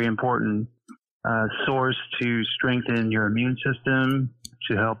a very important source to strengthen your immune system,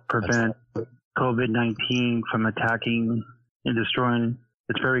 to help prevent COVID-19 from attacking and destroying.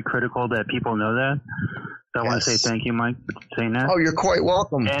 It's very critical that people know that. So I want to say thank you, Mike, for saying that. Oh, you're quite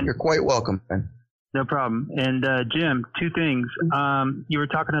welcome. You're quite welcome, man. No problem. And Jim, 2 things. You were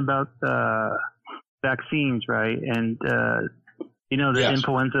talking about vaccines, right? And the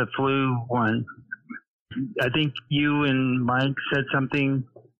influenza flu one. I think you and Mike said something,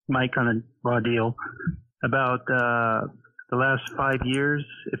 Mike, on a raw deal about the last 5 years.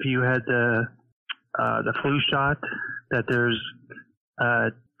 If you had the flu shot, that there's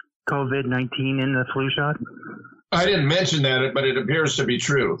COVID-19 in the flu shot? I didn't mention that, but it appears to be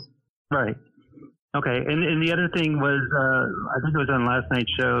true. Right. Okay. And the other thing was, I think it was on last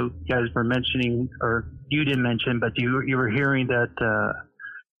night's show, you guys were mentioning, or you didn't mention, but you were hearing that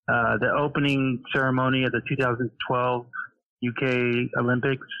the opening ceremony of the 2012 UK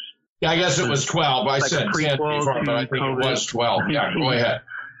Olympics. Yeah, I guess it was 12. I said 10 before, but I think it was 12. Yeah, go ahead.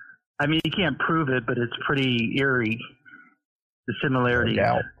 I mean, you can't prove it, but it's pretty eerie, the similarity,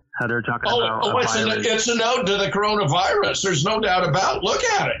 how they're talking about it's a note to the coronavirus. There's no doubt about it. Look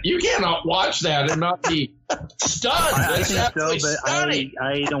at it. You cannot watch that and not be stunned. I think so, but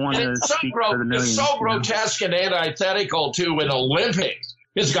I don't want to speak for the millions. It's so grotesque and antithetical to an Olympics.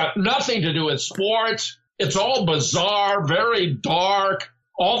 It's got nothing to do with sports. It's all bizarre, very dark.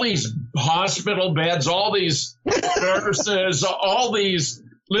 All these hospital beds, all these nurses, all these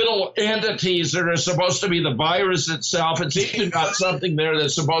little entities that are supposed to be the virus itself. It's even got something there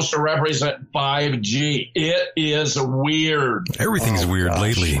that's supposed to represent 5G. It is weird. Everything's weird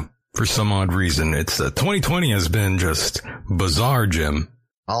lately for some odd reason. It's 2020 has been just bizarre, Jim.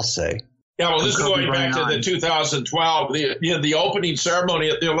 I'll say. Yeah, well, this is going back to the 2012, the opening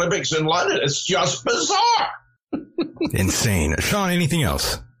ceremony at the Olympics in London. It's just bizarre. Insane. Sean, anything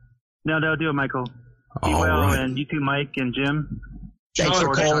else? No, that'll do it, Michael. Be well, right. And you too, Mike and Jim. Thanks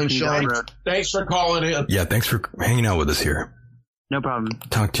for calling, Sean. Thanks for calling in. Yeah, thanks for hanging out with us here. No problem.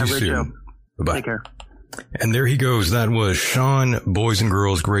 Talk to you soon. Bye-bye. Take care. And there he goes. That was Sean, boys and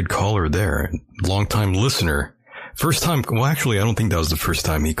girls, great caller there. Longtime listener. First time. Well, actually, I don't think that was the first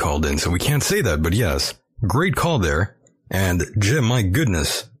time he called in, so we can't say that. But yes, great call there. And Jim, my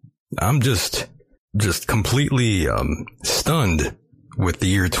goodness, I'm just completely stunned with the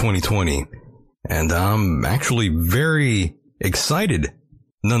year 2020. And I'm actually very excited,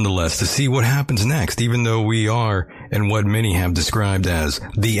 nonetheless, to see what happens next, even though we are in what many have described as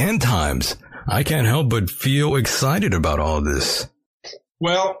the end times. I can't help but feel excited about all of this.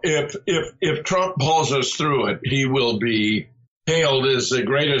 Well, if Trump pulls us through it, he will be hailed as the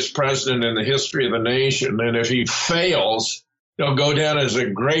greatest president in the history of the nation. And if he fails, he'll go down as a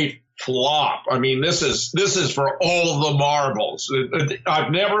great flop. I mean, this is for all the marbles.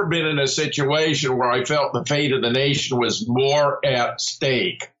 I've never been in a situation where I felt the fate of the nation was more at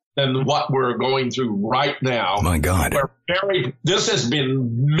stake than what we're going through right now. My God. This has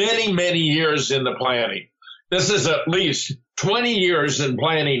been many, many years in the planning. This is at least 20 years in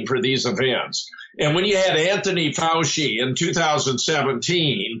planning for these events. And when you had Anthony Fauci in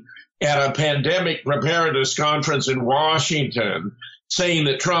 2017 at a pandemic preparedness conference in Washington, saying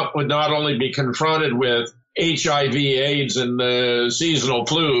that Trump would not only be confronted with HIV, AIDS, and the seasonal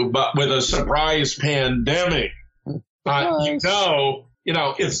flu, but with a surprise pandemic, it's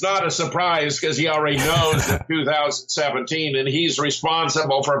not a surprise because he already knows in 2017, and he's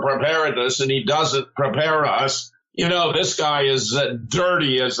responsible for preparedness, and he doesn't prepare us. This guy is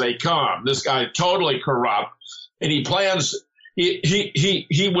dirty as they come. This guy is totally corrupt, and he plans.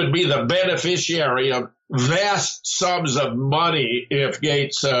 He would be the beneficiary of vast sums of money if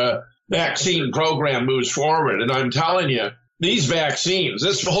Gates' vaccine program moves forward. And I'm telling you, these vaccines,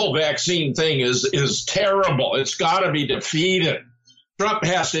 this whole vaccine thing is terrible. It's got to be defeated. Trump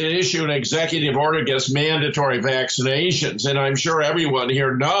has to issue an executive order against mandatory vaccinations. And I'm sure everyone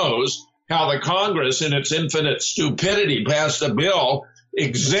here knows how the Congress, in its infinite stupidity, passed a bill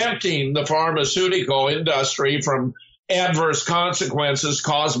exempting the pharmaceutical industry from adverse consequences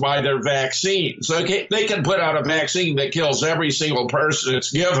caused by their vaccines. Okay, they can put out a vaccine that kills every single person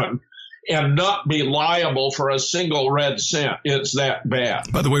it's given and not be liable for a single red cent. It's that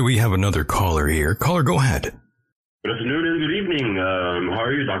bad. By the way, we have another caller here. Caller, go ahead. Good afternoon and good evening. How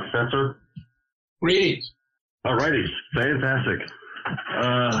are you, Dr. Fetzer? Greetings. All righty. Fantastic.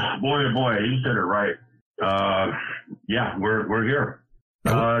 Boy, you said it right. Yeah, we're here.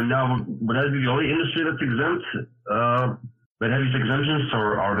 Now, would that be the only industry that's exempt, that has these exemptions,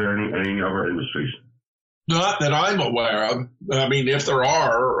 or are there any other industries? Not that I'm aware of. I mean, if there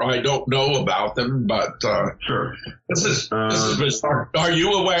are, I don't know about them, but sure. This is bizarre. Are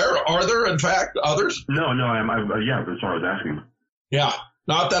you aware? Are there, in fact, others? No, yeah, that's what I was asking. Yeah,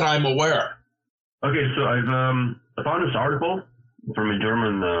 not that I'm aware. Okay, so I found this article from a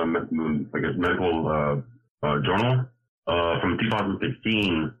German, medical journal from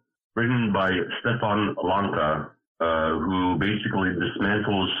 2016, written by Stefan Lanka, who basically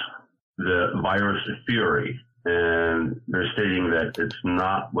dismantles the virus theory. And they're stating that it's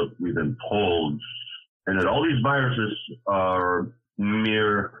not what we've been told, and that all these viruses are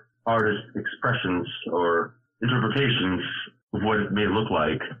mere artist expressions or interpretations of what it may look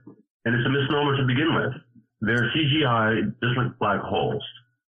like. And it's a misnomer to begin with. They're CGI, just like black holes.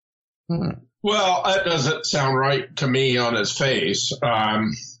 Well, that doesn't sound right to me on his face.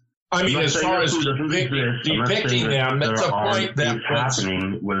 I mean, as far as depicting them, that's a point that's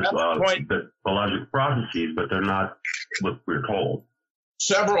happening with the biological processes, but they're not what we're told.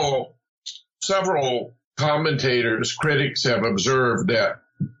 Several commentators, critics have observed that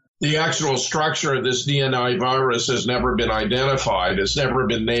the actual structure of this DNA virus has never been identified. It's never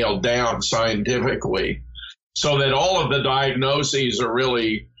been nailed down scientifically, so that all of the diagnoses are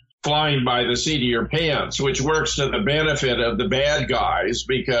really flying by the seat of your pants, which works to the benefit of the bad guys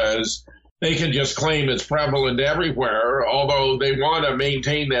because they can just claim it's prevalent everywhere, although they want to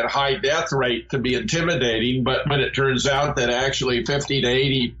maintain that high death rate to be intimidating. But when it turns out that actually 50 to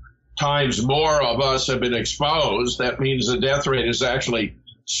 80 times more of us have been exposed, that means the death rate is actually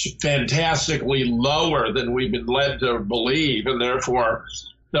fantastically lower than we've been led to believe, and therefore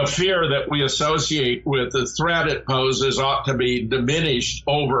the fear that we associate with the threat it poses ought to be diminished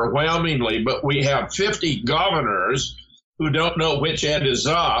overwhelmingly. But we have 50 governors who don't know which end is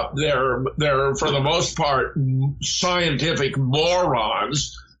up. They're for the most part scientific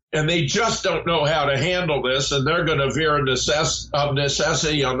morons, and they just don't know how to handle this, and they're going to veer of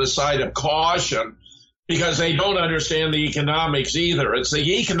necessity on the side of caution because they don't understand the economics either. It's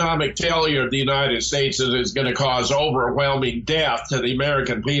the economic failure of the United States that is going to cause overwhelming death to the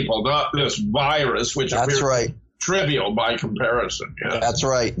American people, not this virus, which appears trivial by comparison. Yeah. That's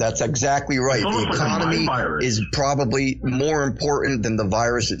right. That's exactly right. The economy is probably more important than the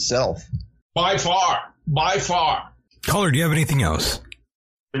virus itself. By far. Caller, do you have anything else?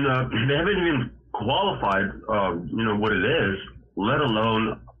 And, they haven't even qualified, what it is, let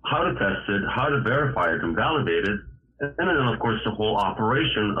alone how to test it, how to verify it and validate it, and then, of course, the whole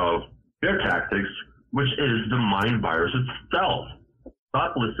operation of their tactics, which is the mind virus itself.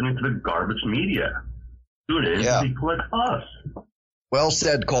 Stop listening to the garbage media. Tune in to people like us. Well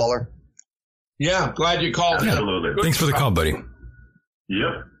said, caller. Yeah, glad you called. Absolutely. Thanks for the call, buddy.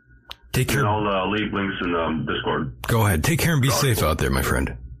 Yep. Take care. And I'll leave links in Discord. Go ahead. Take care and be safe out there, my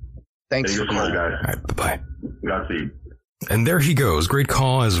friend. Thanks for calling, guys. All right, bye-bye. Godspeed. And there he goes. Great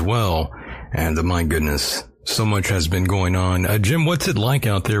call as well. And my goodness, so much has been going on. Jim, what's it like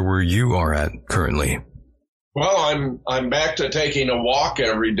out there where you are at currently? Well, I'm back to taking a walk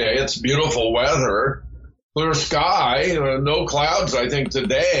every day. It's beautiful weather, clear sky, no clouds. I think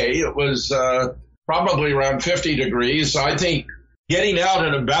today it was probably around 50 degrees. So I think getting out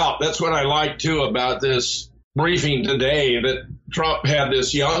and about, that's what I like too about this briefing today, that Trump had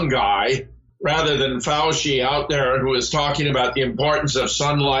this young guy rather than Fauci out there who is talking about the importance of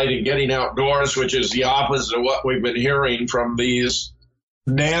sunlight and getting outdoors, which is the opposite of what we've been hearing from these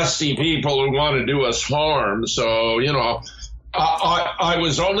nasty people who want to do us harm. So, I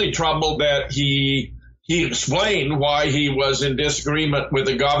was only troubled that he explained why he was in disagreement with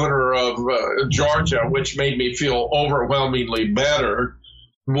the governor of Georgia, which made me feel overwhelmingly better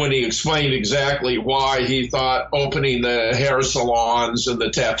when he explained exactly why he thought opening the hair salons and the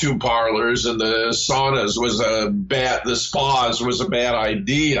tattoo parlors and the saunas the spas was a bad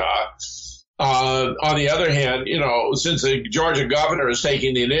idea. On the other hand, since the Georgia governor is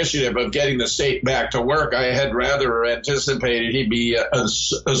taking the initiative of getting the state back to work, I had rather anticipated he'd be a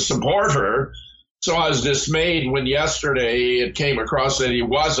supporter. So I was dismayed when yesterday it came across that he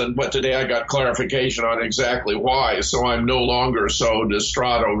wasn't, but today I got clarification on exactly why. So I'm no longer so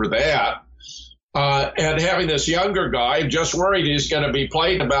distraught over that. And having this younger guy, I'm just worried he's going to be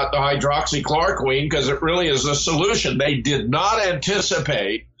playing about the hydroxychloroquine because it really is a solution. They did not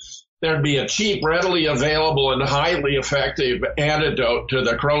anticipate there'd be a cheap, readily available, and highly effective antidote to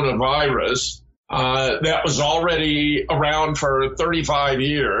the coronavirus that was already around for 35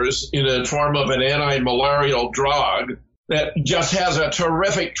 years in the form of an anti-malarial drug that just has a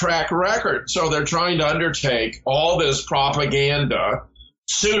terrific track record. So they're trying to undertake all this propaganda,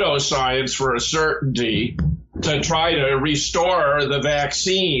 pseudoscience for a certainty, to try to restore the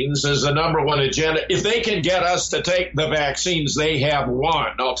vaccines as the number one agenda. If they can get us to take the vaccines, they have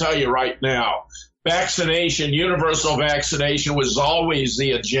won. I'll tell you right now. Vaccination, universal vaccination was always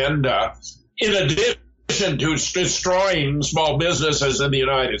the agenda, in addition to destroying small businesses in the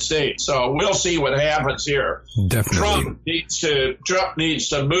United States. So we'll see what happens here. Definitely. Trump needs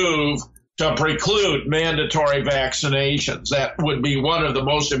to move to preclude mandatory vaccinations. That would be one of the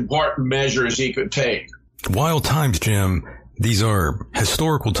most important measures he could take. Wild times, Jim. These are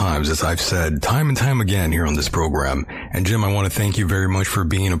historical times, as I've said time and time again here on this program. And Jim, I want to thank you very much for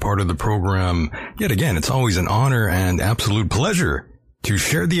being a part of the program. Yet again, it's always an honor and absolute pleasure to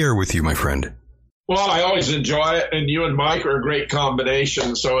share the air with you, my friend. Well, I always enjoy it, and you and Mike are a great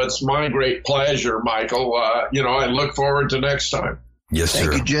combination, so it's my great pleasure, Michael. I look forward to next time. Yes,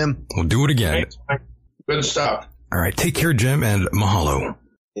 sir. Thank you, Jim. We'll do it again. Thanks, Mike. Good stuff. All right. Take care, Jim, and mahalo.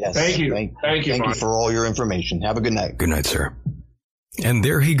 Yes. Thank you. Thank you, you Mike. for all your information. Have a good night. Good night, sir. And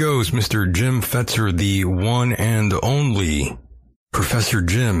there he goes, Mr. Jim Fetzer, the one and only Professor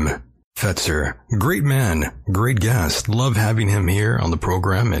Jim Fetzer. Great man, great guest. Love having him here on the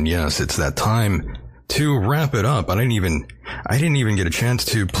program. And yes, it's that time to wrap it up. I didn't even get a chance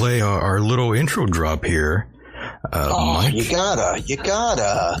to play our little intro drop here. Mike? You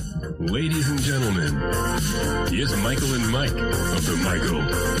gotta. Ladies and gentlemen, here's Michael and Mike of the Michael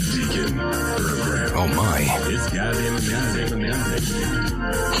Deacon Program. Oh my. It's goddamn amazing.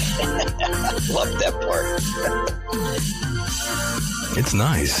 Love that part. It's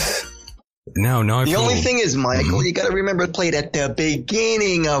nice. Now I The feel... only thing is, Michael, you gotta remember to play it at the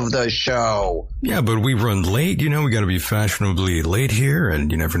beginning of the show. Yeah, but we run late, we gotta be fashionably late here,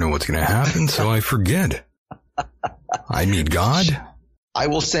 and you never know what's gonna happen, so I forget. I need God. I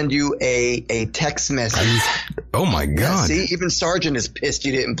will send you a text message. Oh my God. See, even Sergeant is pissed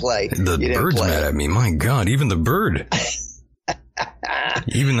you didn't play. The bird's mad at me. My God, even the bird.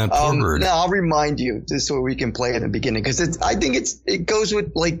 Even that poor bird. No, I'll remind you just so we can play it in the beginning, because I think it goes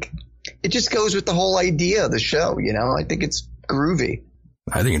with it just goes with the whole idea of the show. I think it's groovy.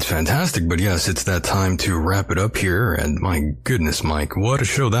 I think it's fantastic, but yes, it's that time to wrap it up here. And my goodness, Mike, what a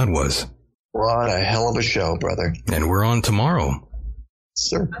show that was. What a hell of a show, brother. And we're on tomorrow.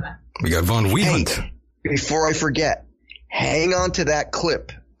 Sir. We got Von Wieland. Hey, before I forget, hang on to that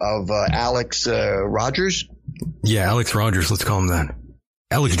clip of Alex Rogers. Yeah, Alex Rogers. Let's call him that.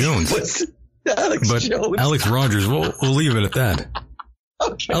 Alex Jones. Alex Jones. Alex Rogers. We'll leave it at that.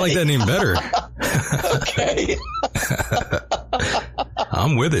 Okay. I like that name better. Okay.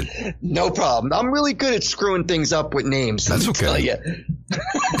 I'm with it. No problem. I'm really good at screwing things up with names. That's okay.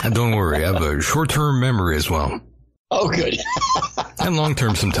 And don't worry, I have a short-term memory as well. Oh, good. And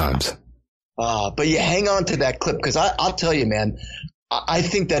long-term sometimes. But you hang on to that clip, because I'll tell you, man, I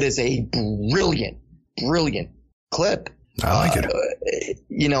think that is a brilliant clip. I like it.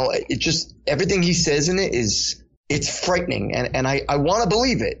 It just, everything he says in it it's frightening. And I want to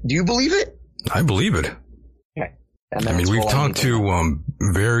believe it. Do you believe it? I believe it. Okay. And I mean, we've talked to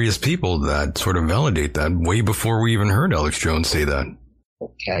various people that sort of validate that way before we even heard Alex Jones say that.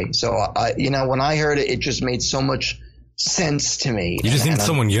 Okay. So, when I heard it, it just made so much sense to me. You just need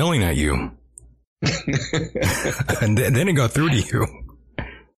someone yelling at you. And then it got through to you.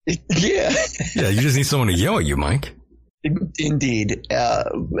 Yeah. Yeah, you just need someone to yell at you, Mike. Indeed.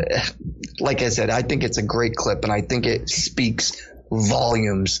 Like I said, I think it's a great clip, and I think it speaks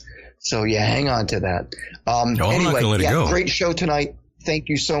volumes. So, yeah, hang on to that. I'm not going to let it go. Great show tonight. Thank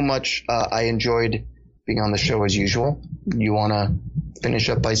you so much. I enjoyed being on the show as usual. You want to finish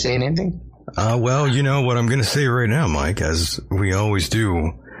up by saying anything? Well, you know what I'm going to say right now, Mike, as we always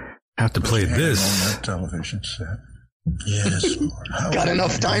do, have to play this. On that television set. Yes, Lord. Got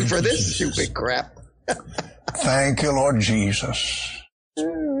enough time for this stupid crap. Thank you, Lord Jesus.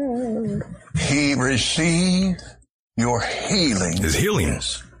 He received your healing. His healing.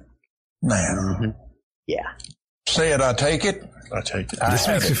 Yes. Man. Mm-hmm. Yeah. Say it, I take it. I take it. This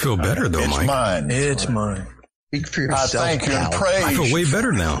makes you feel better, though, Mike. It's mine. It's mine. Speak for yourself. I thank you and praise. I feel way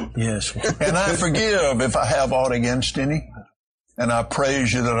better now. Yes. And I forgive if I have aught against any. And I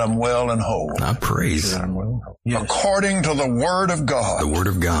praise you that I'm well and whole. I praise. That I'm well and whole. Yes. According to the word of God. The word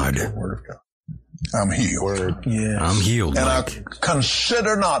of God. The word of God. I'm healed. Yes. I'm healed, and Mike. I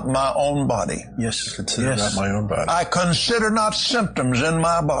consider not my own body. Yes. Consider not my own body. I consider not symptoms in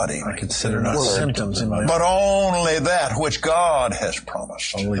my body. I consider not symptoms in my body. But only that which God has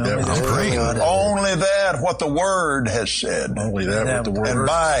promised. Only that Only that what the Word has said. Only that what the Word. And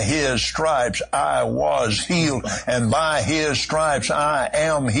by His stripes I was healed. And by His stripes I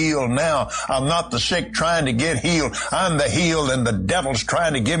am healed now. I'm not the sick trying to get healed. I'm the healed, and the devil's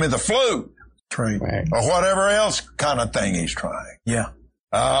trying to give me the flu. Right. Or whatever else kind of thing he's trying. Yeah.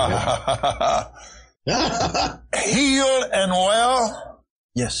 Healed and well.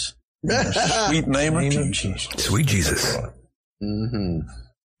 Yes. In the sweet name of Jesus. Sweet Jesus. Mm-hmm.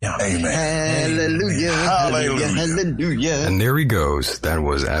 Yeah. Amen. Hallelujah. Hallelujah. Hallelujah. And there he goes. That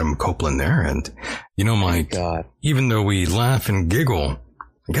was Adam Copeland there. And, you know, Mike, even though we laugh and giggle,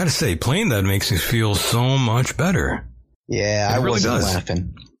 I got to say, playing that makes me feel so much better. Yeah, I really wasn't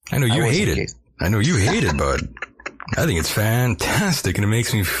laughing. I know you hate it. I know you hate it, but I think it's fantastic, and it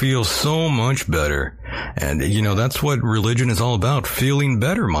makes me feel so much better. And, you know, that's what religion is all about, feeling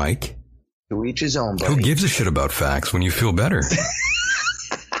better, Mike. To each his own, buddy. Who gives a shit about facts when you feel better?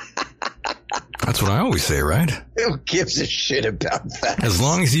 That's what I always say, right? Who gives a shit about facts? As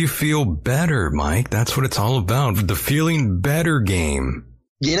long as you feel better, Mike, that's what it's all about, the feeling better game.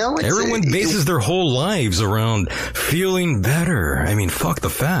 You know, everyone bases their whole lives around feeling better. I mean, fuck the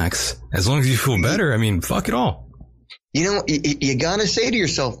facts. As long as you feel better, I mean, fuck it all. You know, you gotta say to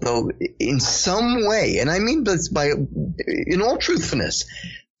yourself, though, in some way, and I mean this in all truthfulness,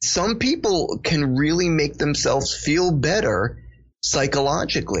 some people can really make themselves feel better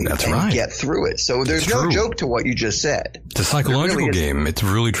psychologically and get through it. So there's no joke to what you just said. It's a psychological game. It's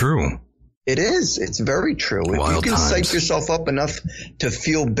really true. It is. It's very true. If you can psych yourself up enough to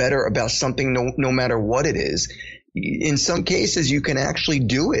feel better about something, no matter what it is, in some cases you can actually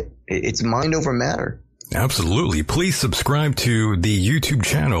do it. It's mind over matter. Absolutely. Please subscribe to the YouTube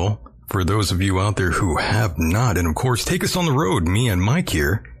channel for those of you out there who have not. And of course, take us on the road, me and Mike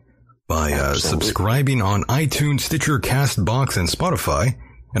here, by subscribing on iTunes, Stitcher, CastBox, and Spotify.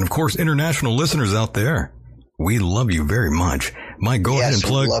 And of course, international listeners out there, we love you very much. Mike, go ahead and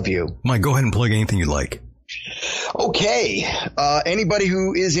plug. Love you. Mike, go ahead and plug anything you'd like. Okay. Anybody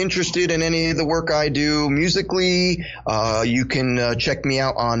who is interested in any of the work I do musically, you can check me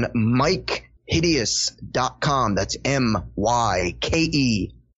out on MikeHideous.com. That's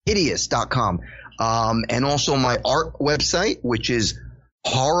MYKE, hideous.com. And also my art website, which is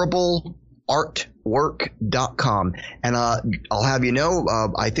horribleartwork.com. And I'll have you know,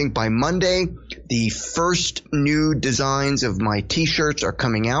 I think by Monday, the first new designs of my T-shirts are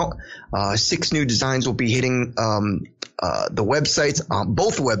coming out. 6 new designs will be hitting the websites,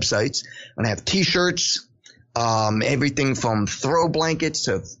 both websites. And I have T-shirts, everything from throw blankets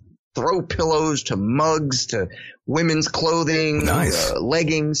to throw pillows to mugs to women's clothing,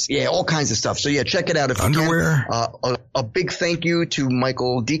 leggings, all kinds of stuff. So check it out if underwear. You can. A big thank you to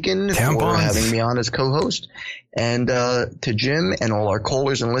Michael Deacon for having me on as co-host, and to Jim and all our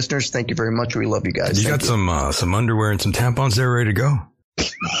callers and listeners. Thank you very much. We love you guys. You got some underwear and some tampons there ready to go.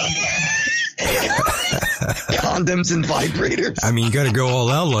 Condoms and vibrators. I mean, you got to go all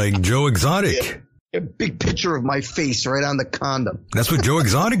out like Joe Exotic. A big picture of my face right on the condom. That's what Joe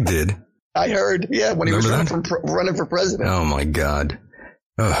Exotic did. I heard, when he was running for president. Oh my God!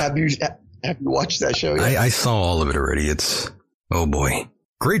 Have you watched that show yet? I saw all of it already. Oh boy,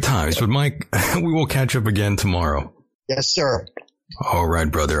 great times. But Mike, we will catch up again tomorrow. Yes, sir. All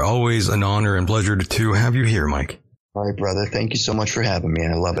right, brother. Always an honor and pleasure to have you here, Mike. All right, brother. Thank you so much for having me.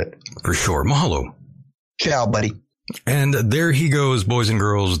 I love it. For sure. Mahalo. Ciao, buddy. And there he goes, boys and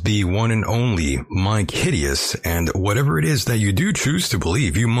girls, the one and only Mike Hideous. And whatever it is that you do choose to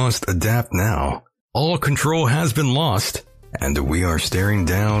believe, you must adapt now. All control has been lost, and we are staring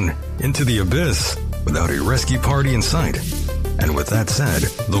down into the abyss without a rescue party in sight. And with that said,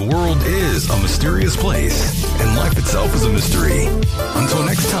 the world is a mysterious place, and life itself is a mystery. Until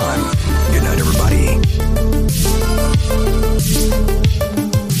next time, good night, everybody.